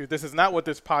to ask you. This is not what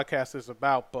this podcast is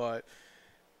about, but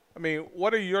I mean,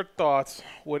 what are your thoughts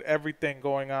with everything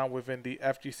going on within the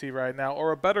FGC right now?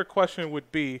 Or a better question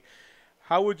would be,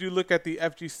 how would you look at the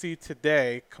FGC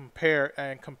today compare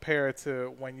it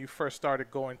to when you first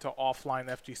started going to offline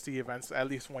FGC events, at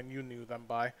least when you knew them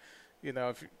by? You know,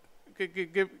 if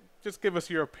you just give us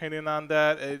your opinion on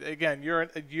that. Again,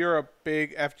 you're a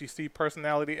big FGC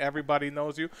personality. Everybody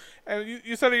knows you, and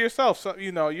you said it yourself. So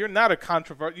you're not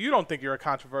a you don't think you're a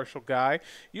controversial guy.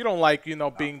 You don't like you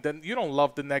don't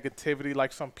love the negativity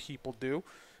like some people do.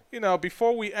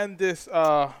 Before we end this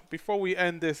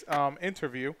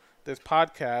interview, this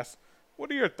podcast, what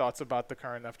are your thoughts about the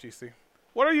current FGC?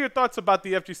 What are your thoughts about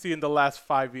the FGC in the last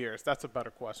 5 years? That's a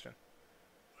better question.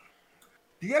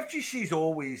 The FGC's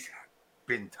always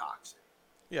been toxic.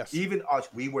 Yes. Even us,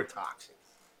 we were toxic.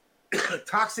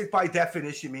 Toxic by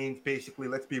definition means basically,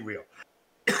 let's be real,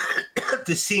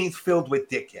 the scene's filled with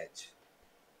dickheads.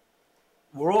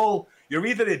 You're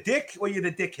either the dick or you're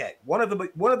the dickhead. One of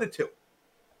the two.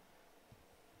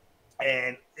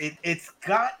 And it's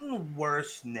gotten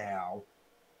worse now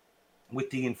with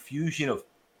the infusion of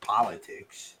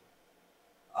politics,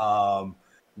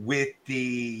 with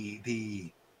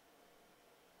the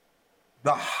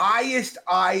highest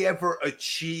I ever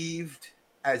achieved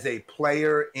as a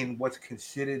player in what's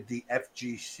considered the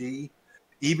FGC,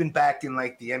 even back in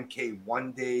like the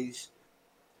MK1 days,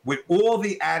 with all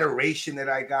the adoration that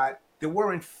I got, there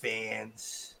weren't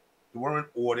fans, there weren't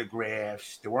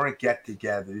autographs, there weren't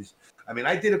get-togethers. I mean,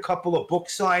 I did a couple of book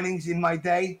signings in my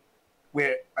day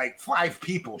where like 5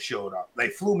 people showed up. They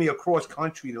flew me across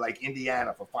country to like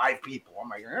Indiana for 5 people. I'm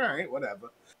like, all right,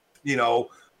 whatever.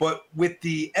 But with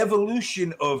the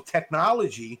evolution of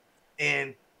technology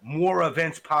and more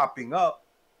events popping up,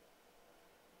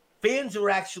 fans are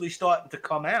actually starting to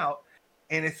come out.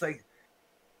 And it's like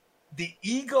the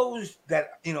egos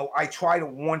that, I try to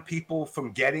warn people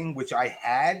from getting, which I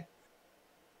had,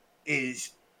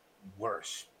 is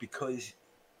worse because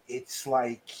it's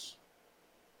like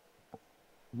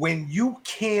when you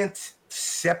can't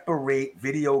separate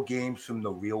video games from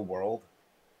the real world,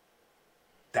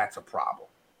 that's a problem.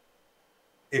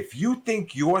 If you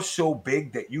think you're so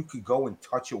big that you could go and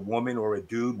touch a woman or a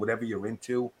dude, whatever you're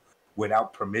into,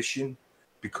 without permission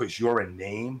because you're a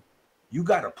name, you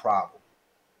got a problem,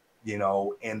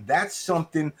 and that's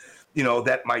something,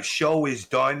 that my show is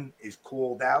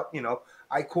called out.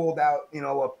 I called out,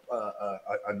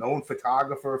 a known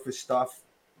photographer for stuff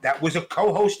that was a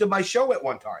co-host of my show at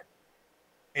one time,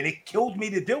 and it killed me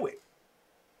to do it.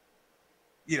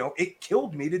 It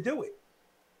killed me to do it.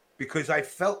 Because I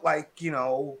felt like,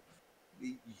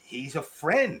 he's a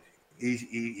friend.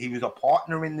 He was a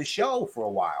partner in the show for a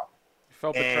while. You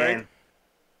felt betrayed?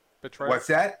 Betrayal? What's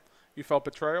that? You felt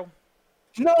betrayal?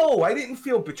 No, I didn't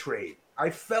feel betrayed.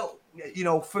 I felt,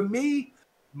 for me,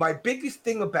 my biggest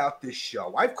thing about this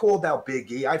show, I've called out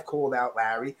Big E, I've called out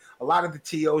Larry. A lot of the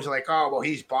TOs are like, oh, well,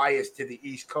 he's biased to the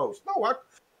East Coast. No,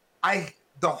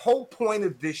 the whole point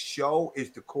of this show is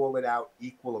to call it out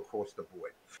equal across the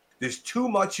board. There's too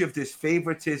much of this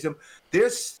favoritism.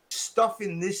 There's stuff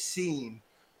in this scene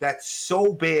that's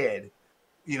so bad,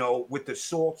 with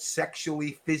assault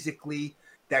sexually, physically,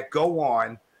 that go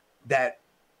on that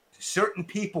certain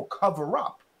people cover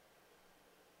up.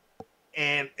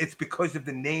 And it's because of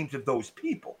the names of those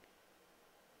people.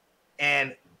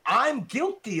 And I'm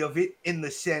guilty of it in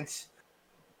the sense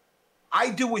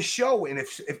I do a show, and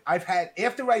if I've had,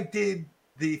 after I did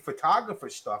the photographer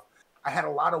stuff, I had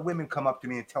a lot of women come up to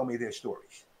me and tell me their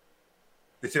stories.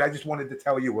 They said, I just wanted to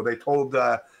tell you. Or they told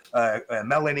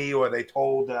Melanie, or they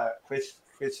told Chris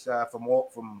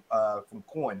from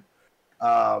Corn.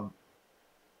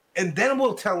 And then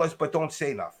will tell us, but don't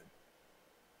say nothing.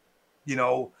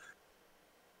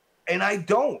 And I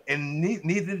don't, and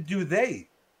neither do they.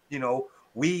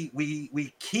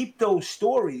 We keep those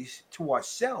stories to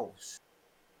ourselves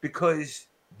because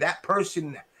that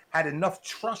person had enough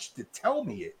trust to tell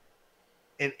me it.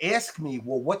 And ask me,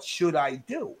 well, what should I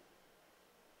do?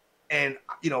 And,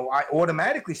 I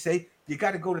automatically say, you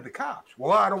got to go to the cops.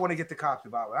 Well, I don't want to get the cops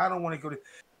involved. I don't want to go to,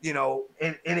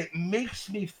 and it makes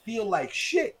me feel like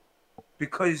shit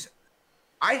because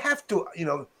I have to,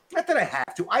 not that I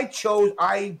have to. I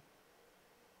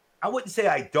wouldn't say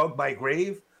I dug my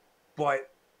grave, but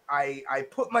I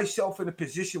put myself in a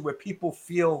position where people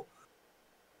feel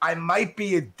I might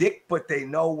be a dick, but they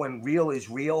know when real is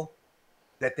real,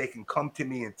 that they can come to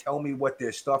me and tell me what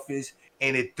their stuff is,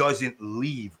 and it doesn't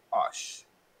leave us.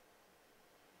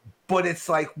 But it's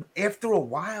like after a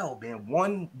while, man,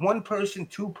 one person,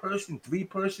 2 person, 3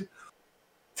 person,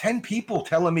 10 people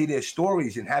telling me their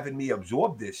stories and having me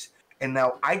absorb this. And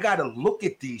now I got to look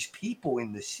at these people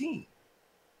in the scene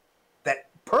that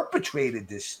perpetrated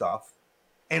this stuff.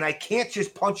 And I can't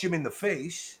just punch him in the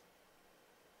face.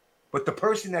 But the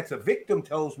person that's a victim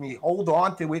tells me, hold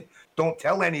on to it. Don't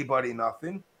tell anybody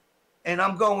nothing. And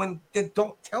I'm going, then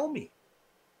don't tell me.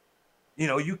 You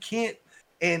know, you can't.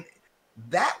 And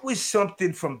that was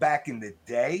something from back in the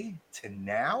day to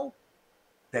now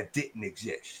that didn't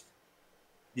exist.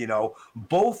 You know,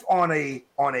 both on a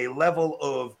level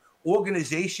of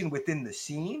organization within the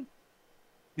scene.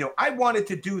 You know, I wanted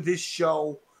to do this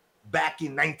show back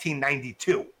in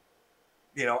 1992.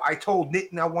 You know, I told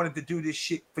Nitin I wanted to do this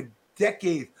shit for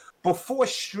decades before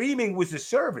streaming was a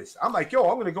service. I'm like, yo,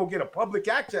 I'm going to go get a public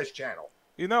access channel.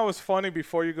 You know, it's funny,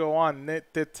 before you go on,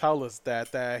 Nick did tell us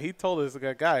that he told us,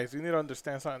 guys, you need to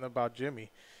understand something about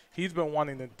Jimmy. He's been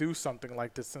wanting to do something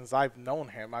like this since I've known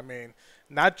him. I mean,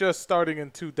 not just starting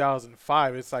in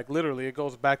 2005. It's like literally it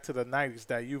goes back to the 90s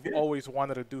that you've always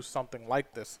wanted to do something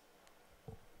like this.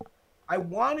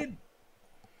 Remember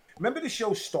the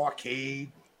show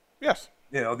Starcade? Yes.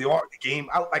 You know, the game.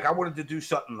 I wanted to do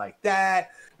something like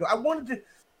that. You know,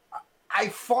 I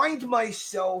find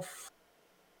myself,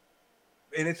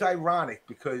 and it's ironic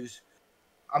because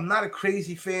I'm not a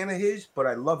crazy fan of his, but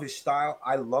I love his style.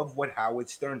 I love what Howard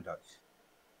Stern does.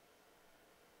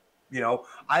 You know,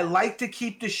 I like to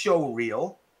keep the show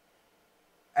real.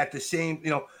 At the same, you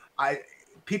know,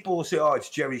 people will say, "Oh, it's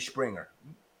Jerry Springer."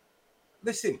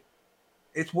 Listen,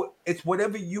 it's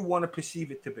whatever you want to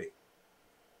perceive it to be.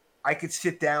 I could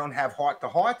sit down, have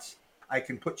heart-to-hearts. I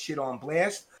can put shit on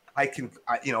blast.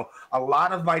 You know, a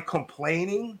lot of my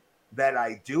complaining that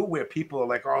I do, where people are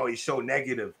like, "Oh, he's so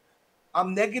negative."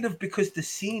 I'm negative because the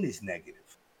scene is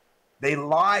negative. They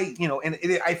lie, you know, and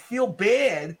I feel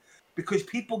bad because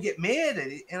people get mad at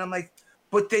it. And I'm like,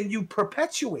 but then you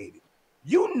perpetuate it.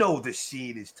 You know the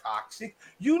scene is toxic.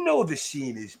 You know the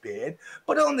scene is bad.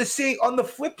 But on the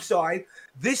flip side,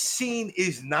 this scene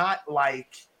is not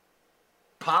like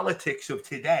politics of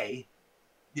today.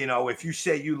 You know, if you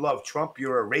say you love Trump,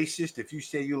 you're a racist. If you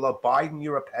say you love Biden,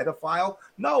 you're a pedophile.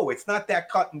 No, it's not that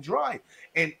cut and dry.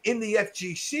 And in the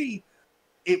FGC,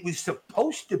 it was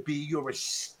supposed to be your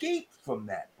escape from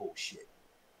that bullshit.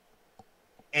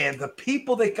 And the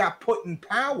people that got put in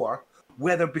power,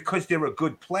 whether because they're a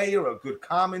good player, a good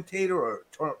commentator, or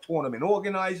a tournament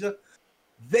organizer,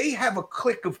 they have a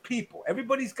clique of people.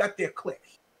 Everybody's got their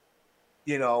clique,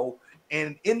 you know.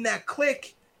 And in that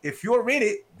clique, if you're in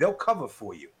it, they'll cover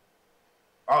for you.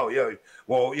 Oh, yeah.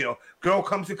 Well, you know, girl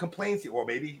comes and complains to you. Well,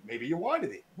 maybe you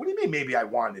wanted it. What do you mean maybe I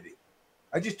wanted it?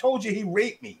 I just told you he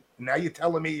raped me. Now you're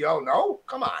telling me, oh, no?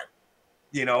 Come on.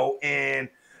 You know, and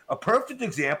a perfect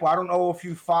example, I don't know if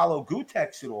you follow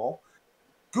Gutex at all.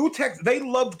 Gutex, they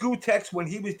loved Gutex when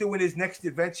he was doing his next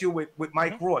adventure with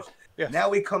Mike Ross. Yes.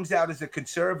 Now he comes out as a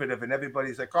conservative, and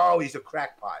everybody's like, oh, he's a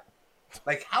crackpot.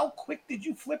 Like, how quick did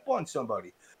you flip on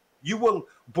somebody?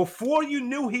 Before you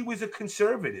knew he was a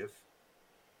conservative,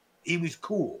 he was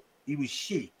cool. He was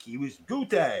chic. He was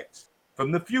Gutex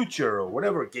from the future or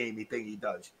whatever gamey thing he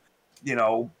does. You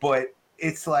know, but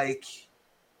it's like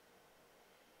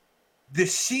the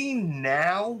scene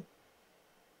now,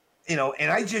 you know,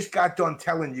 and I just got done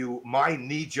telling you my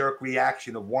knee-jerk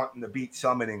reaction of wanting to beat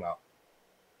Summoning up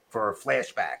for a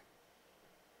flashback.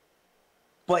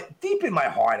 But deep in my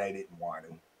heart, I didn't want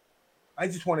to. I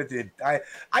just wanted to.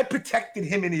 I protected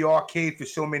him in the arcade for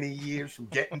so many years from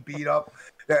getting beat up.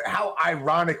 That how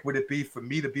ironic would it be for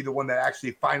me to be the one that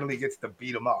actually finally gets to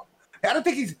beat him up? I don't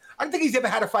think he's ever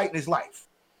had a fight in his life.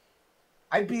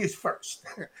 I'd be his first.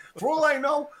 For all I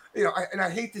know, you know, and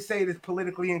I hate to say it is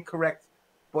politically incorrect,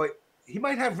 but he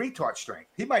might have retard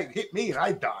strength. He might hit me and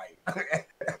I'd die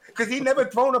because he never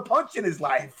thrown a punch in his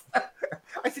life.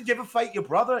 I said, "You ever fight your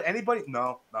brother? Anybody?"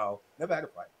 No, never had a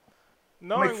fight.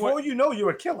 Like, for all you know,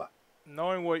 you're a killer.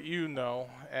 Knowing what you know,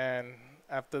 and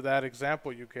after that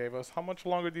example you gave us, how much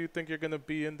longer do you think you're going to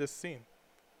be in this scene?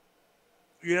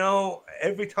 You know,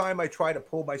 every time I try to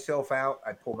pull myself out,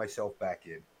 I pull myself back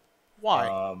in.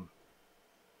 Why?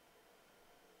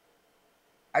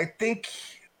 I think,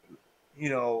 you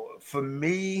know, for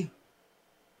me,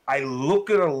 I look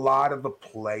at a lot of the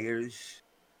players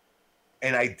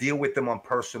and I deal with them on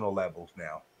personal levels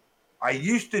now. I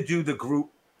used to do the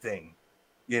group thing,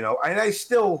 you know, and I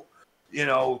still, you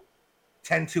know,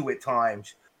 tend to at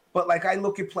times. But, like, I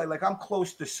look at play, like, I'm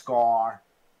close to Scar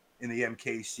in the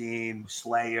MK scene,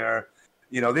 Slayer.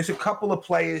 You know, there's a couple of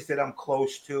players that I'm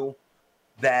close to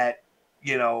that,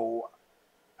 you know,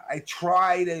 I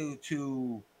try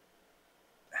to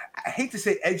I hate to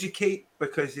say educate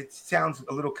because it sounds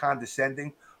a little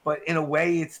condescending, but in a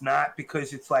way it's not,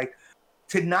 because it's like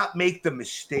to not make the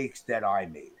mistakes that I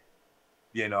made.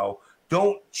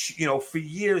 For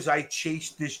years I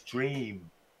chased this dream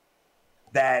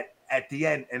that at the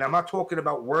end, and I'm not talking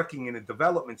about working in the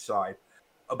development side,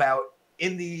 about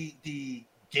in the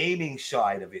gaming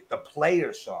side of it, the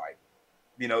player side,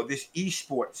 this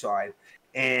esport side.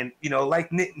 And, like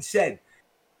Nitin said,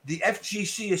 the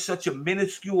FGC is such a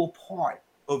minuscule part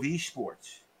of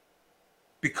esports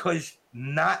because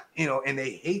and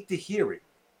they hate to hear it,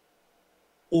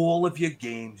 all of your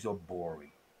games are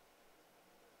boring.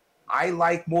 I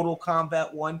like Mortal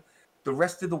Kombat 1. The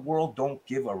rest of the world don't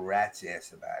give a rat's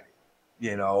ass about it,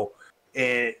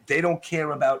 and they don't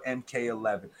care about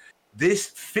MK11.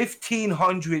 This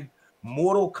 1,500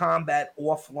 Mortal Kombat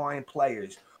offline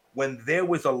players, when there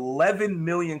was 11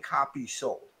 million copies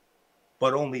sold,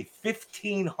 but only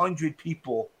 1,500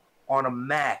 people on a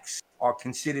max are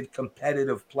considered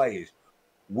competitive players.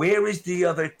 Where is the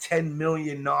other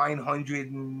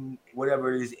 10,900 and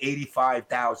whatever it is,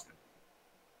 85,000?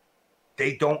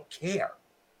 They don't care.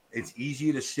 It's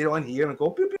easier to sit on here and go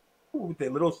pew, pew, pew, with their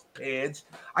little pads.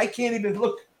 I can't even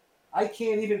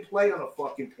play on a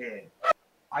fucking pad.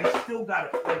 I still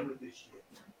gotta play with this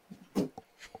shit.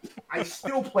 I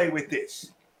still play with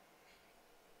this.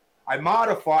 I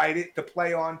modified it to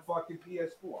play on fucking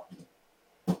PS4.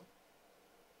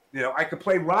 I could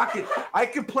play Rocket. I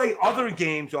could play other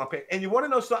games on pad. And you want to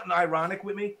know something ironic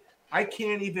with me? I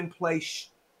can't even play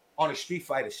on a Street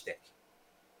Fighter stick.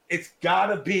 It's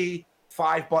gotta be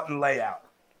 5-button layout,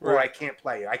 or I can't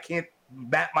play it. I can't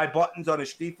map my buttons on a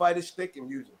Street Fighter stick and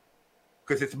use them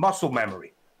because it's muscle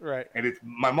memory. Right. And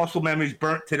my muscle memory is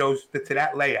burnt to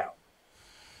that layout.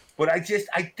 But I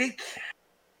think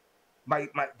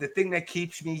the thing that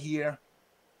keeps me here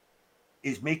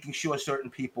is making sure certain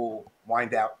people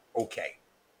wind out okay.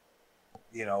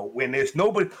 When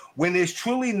there's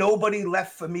truly nobody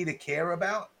left for me to care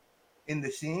about in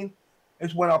the scene,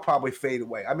 is when I'll probably fade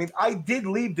away. I mean, I did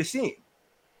leave the scene.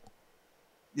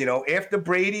 After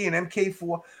Brady and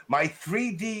MK4, my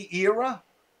 3D era,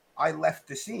 I left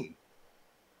the scene,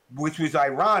 which was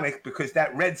ironic because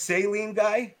that Red Saline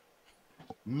guy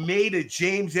made a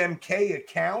James MK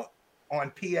account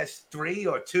on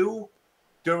PS3 or 2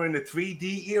 during the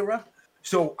 3D era.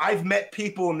 So I've met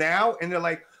people now, and they're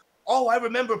like, "Oh, I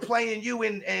remember playing you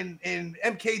in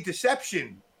MK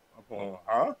Deception." I'm going,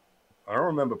 huh? I don't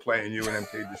remember playing you in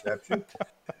MK Deception.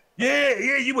 yeah,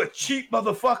 you a cheap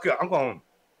motherfucker. I'm going,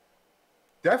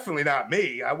 definitely not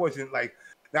me. I wasn't like,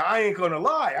 now I ain't gonna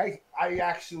lie. I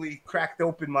actually cracked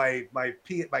open my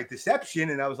Deception,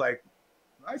 and I was like,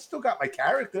 I still got my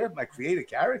character, my created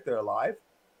character alive.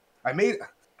 I made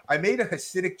a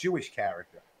Hasidic Jewish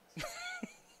character.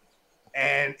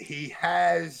 And he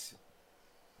has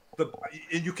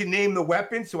you can name the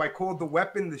weapon, so I called the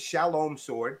weapon the Shalom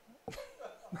sword.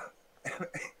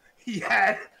 he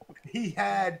had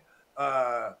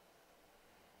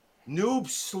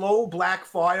Noob's slow black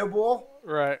fireball.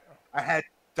 Right. I had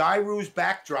Dairu's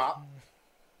backdrop.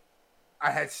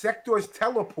 I had Sector's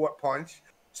teleport punch.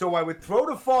 So I would throw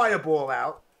the fireball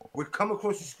out, would come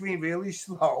across the screen really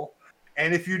slow,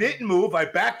 and if you didn't move, I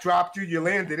backdropped you, you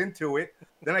landed into it.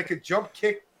 Then I could jump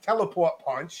kick, teleport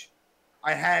punch.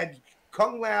 I had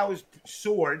Kung Lao's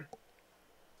sword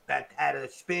that had a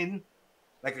spin,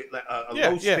 like a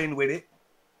low spin with it.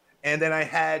 And then I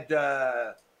had,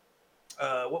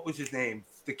 what was his name?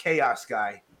 The Chaos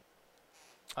guy.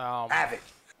 Havoc.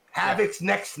 Havoc's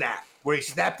neck snap, where he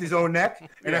snapped his own neck,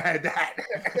 and I had that.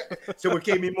 So it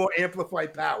gave me more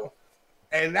amplified power.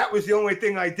 And that was the only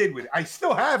thing I did with it. I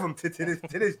still have them to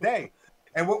this day.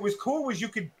 And what was cool was you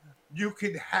could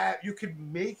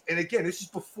make, and again, this is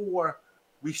before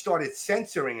we started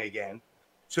censoring again.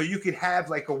 So you could have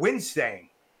like a win saying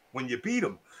when you beat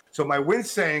them. So my win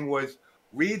saying was,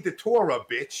 read the Torah,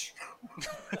 bitch.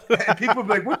 And people would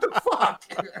be like, what the fuck?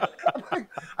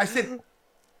 I said,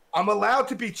 I'm allowed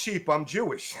to be cheap. I'm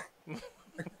Jewish.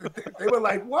 They were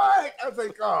like, what? I was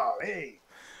like, oh, hey.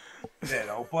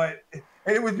 But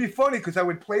and it would be funny because I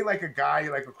would play like a guy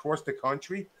like across the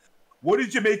country. What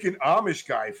did you make an Amish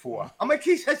guy for? I'm like,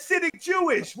 he's Hasidic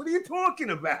Jewish. What are you talking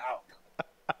about?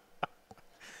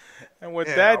 And with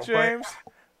that, James.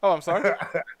 Oh, I'm sorry.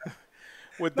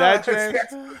 With that, James.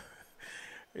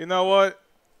 You know what?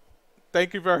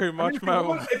 Thank you very much,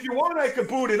 man. If you want, I could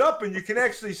boot it up and you can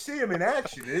actually see him in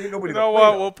action. Ain't nobody. You know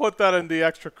what? We'll put that in the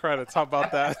extra credits. How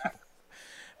about that?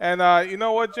 And you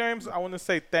know what, James? I want to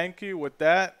say thank you. With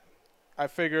that, I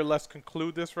figure let's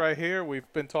conclude this right here.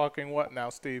 We've been talking, what now,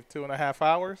 Steve? 2.5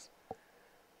 hours?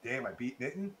 Damn, I beat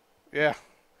Nitin? Yeah.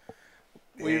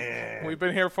 We've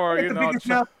been here for,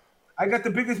 I I got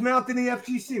the biggest mouth in the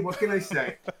FTC. What can I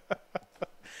say?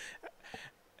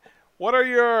 What are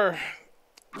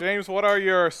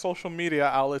your social media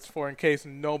outlets for in case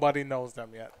nobody knows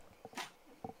them yet?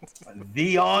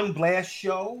 The On Blast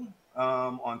Show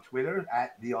on Twitter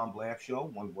at The On Blast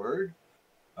Show, one word.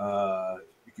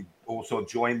 You could also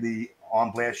join the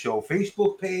On Blast Show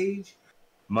Facebook page.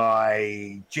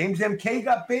 My James MK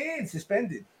got banned,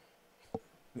 suspended,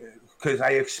 because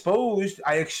I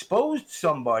exposed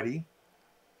somebody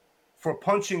for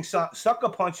sucker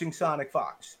punching Sonic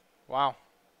Fox. Wow.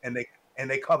 And they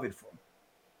covered for him.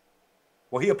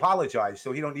 Well, he apologized,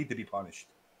 so he don't need to be punished.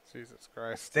 Jesus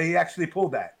Christ. They actually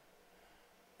pulled that.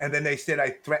 And then they said I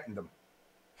threatened them.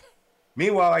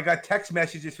 Meanwhile, I got text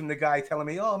messages from the guy telling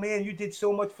me, "Oh, man, you did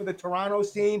so much for the Toronto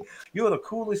scene. You're the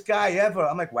coolest guy ever."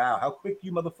 I'm like, wow, how quick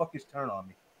you motherfuckers turn on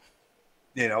me.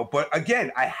 But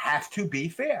again, I have to be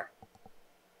fair.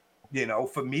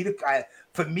 For me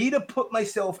to put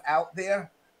myself out there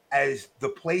as the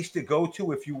place to go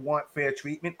to if you want fair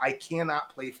treatment, I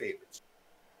cannot play favorites.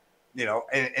 And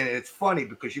it's funny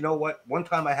because you know what? One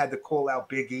time I had to call out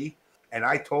Big E. And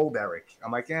I told Eric,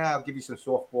 I'm like, yeah, I'll give you some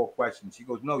softball questions. He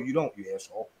goes, no, you don't, you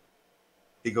asshole.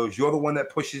 He goes, you're the one that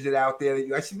pushes it out there.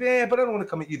 I said, man, but I don't want to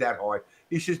come at you that hard.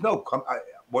 He says, no,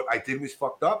 what I did was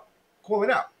fucked up. Call it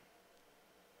out.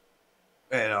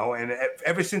 And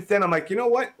ever since then, I'm like, you know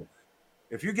what?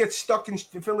 If you get stuck in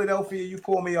Philadelphia, you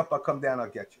call me up, I'll come down, I'll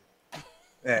get you.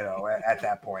 At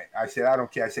that point. I said, I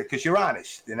don't care. I said, because you're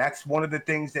honest. And that's one of the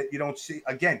things that you don't see.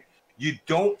 Again, you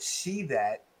don't see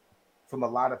that from a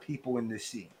lot of people in this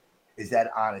scene, is that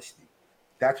honesty.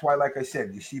 That's why, like I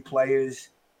said, you see players,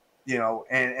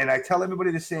 and I tell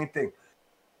everybody the same thing.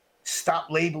 Stop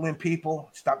labeling people,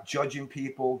 stop judging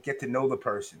people, get to know the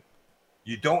person.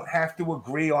 You don't have to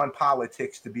agree on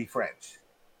politics to be friends.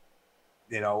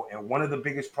 And one of the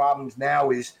biggest problems now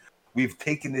is we've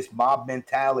taken this mob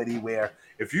mentality where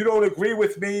if you don't agree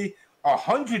with me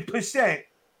 100%,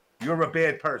 you're a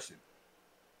bad person.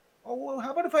 Oh, well,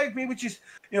 how about if I agree with you?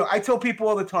 I tell people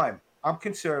all the time, I'm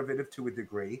conservative to a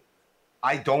degree.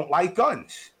 I don't like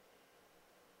guns.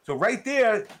 So right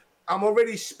there, I'm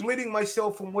already splitting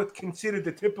myself from what's considered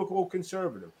the typical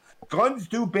conservative. Guns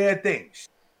do bad things.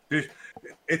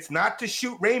 It's not to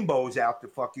shoot rainbows out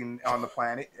on the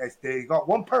planet. They got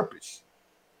one purpose,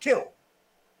 kill.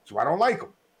 So I don't like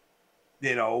them.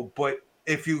 But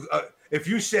if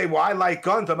you say, well, I like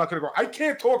guns, I'm not going to go, I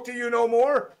can't talk to you no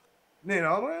more.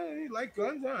 You like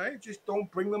guns, all right, just don't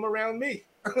bring them around me.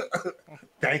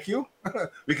 Thank you.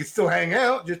 We can still hang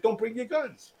out, just don't bring your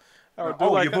guns. You're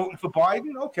voting for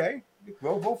Biden? Okay.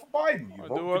 Go vote for Biden. You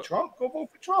vote for Trump? Go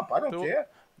vote for Trump. I don't care.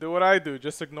 Do what I do.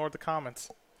 Just ignore the comments.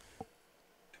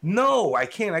 No, I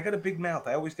can't. I got a big mouth.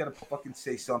 I always got to fucking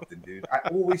say something, dude. I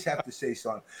always have to say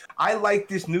something. I like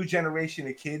this new generation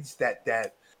of kids that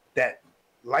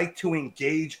like to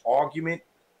engage argument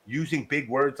using big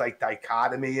words like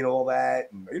dichotomy and all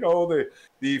that, and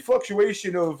the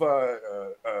fluctuation of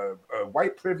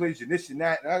white privilege and this and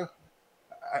that. And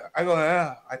I go,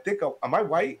 I think, am I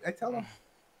white? I tell them.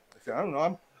 I said, I don't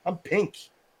know. I'm pink.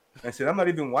 I said, I'm not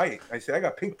even white. I said, I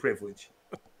got pink privilege.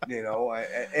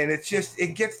 And it's just,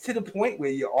 it gets to the point where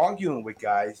you're arguing with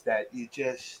guys that you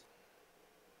just,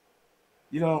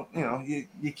 you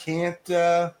can't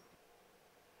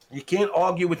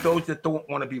argue with those that don't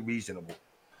want to be reasonable.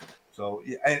 So,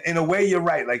 in a way, you're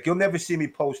right. Like, you'll never see me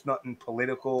post nothing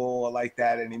political or like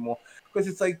that anymore. Because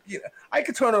it's like, I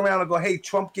could turn around and go, hey,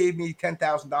 Trump gave me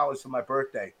 $10,000 for my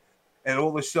birthday. And all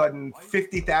of a sudden,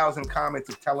 50,000 comments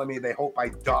are telling me they hope I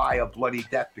die a bloody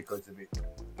death because of it.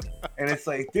 And it's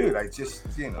like, dude, I just,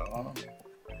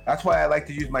 that's why I like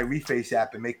to use my Reface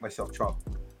app and make myself Trump.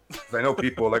 Because I know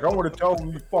people are like, I want to tell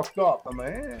them you fucked up. I'm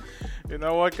like, You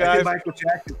know what, guys? I did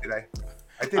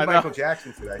Michael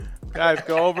Jackson today. Guys,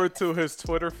 go over to his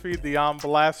Twitter feed, The On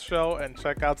Blast Show, and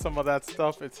check out some of that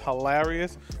stuff. It's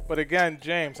hilarious. But again,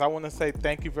 James, I want to say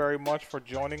thank you very much for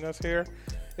joining us here.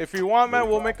 If you want, man,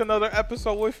 we'll make another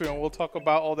episode with you, and we'll talk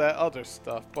about all that other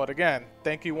stuff. But again,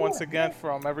 thank you once again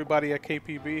from everybody at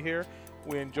KPB here.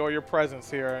 We enjoy your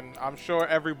presence here, and I'm sure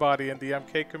everybody in the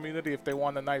MK community, if they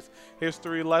want a nice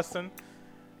history lesson,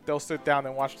 they'll sit down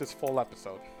and watch this full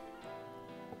episode.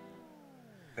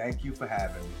 Thank you for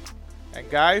having me. And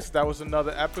guys, that was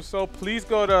another episode. Please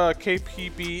go to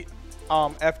KPB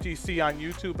FTC on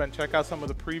YouTube and check out some of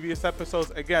the previous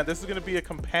episodes. Again, this is going to be a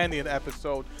companion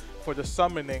episode for the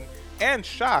Summoning and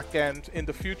Shock, and in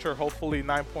the future, hopefully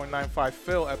 9.95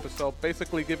 Phil episode,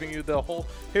 basically giving you the whole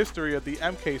history of the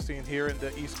MK scene here in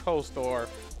the East Coast or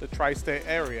the tri-state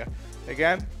area.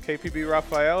 Again, KPB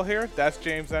Raphael here. That's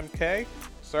James MK.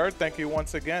 Sir, thank you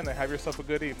once again, and have yourself a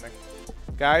good evening.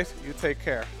 Guys, you take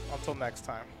care. Until next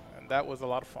time. And that was a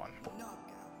lot of fun.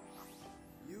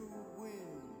 You win.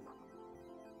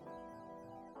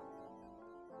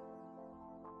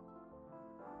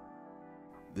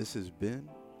 This has been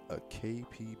a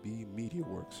KPB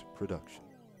MediaWorks production.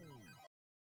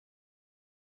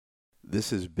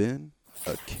 This has been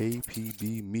a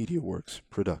KPB MediaWorks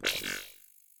production.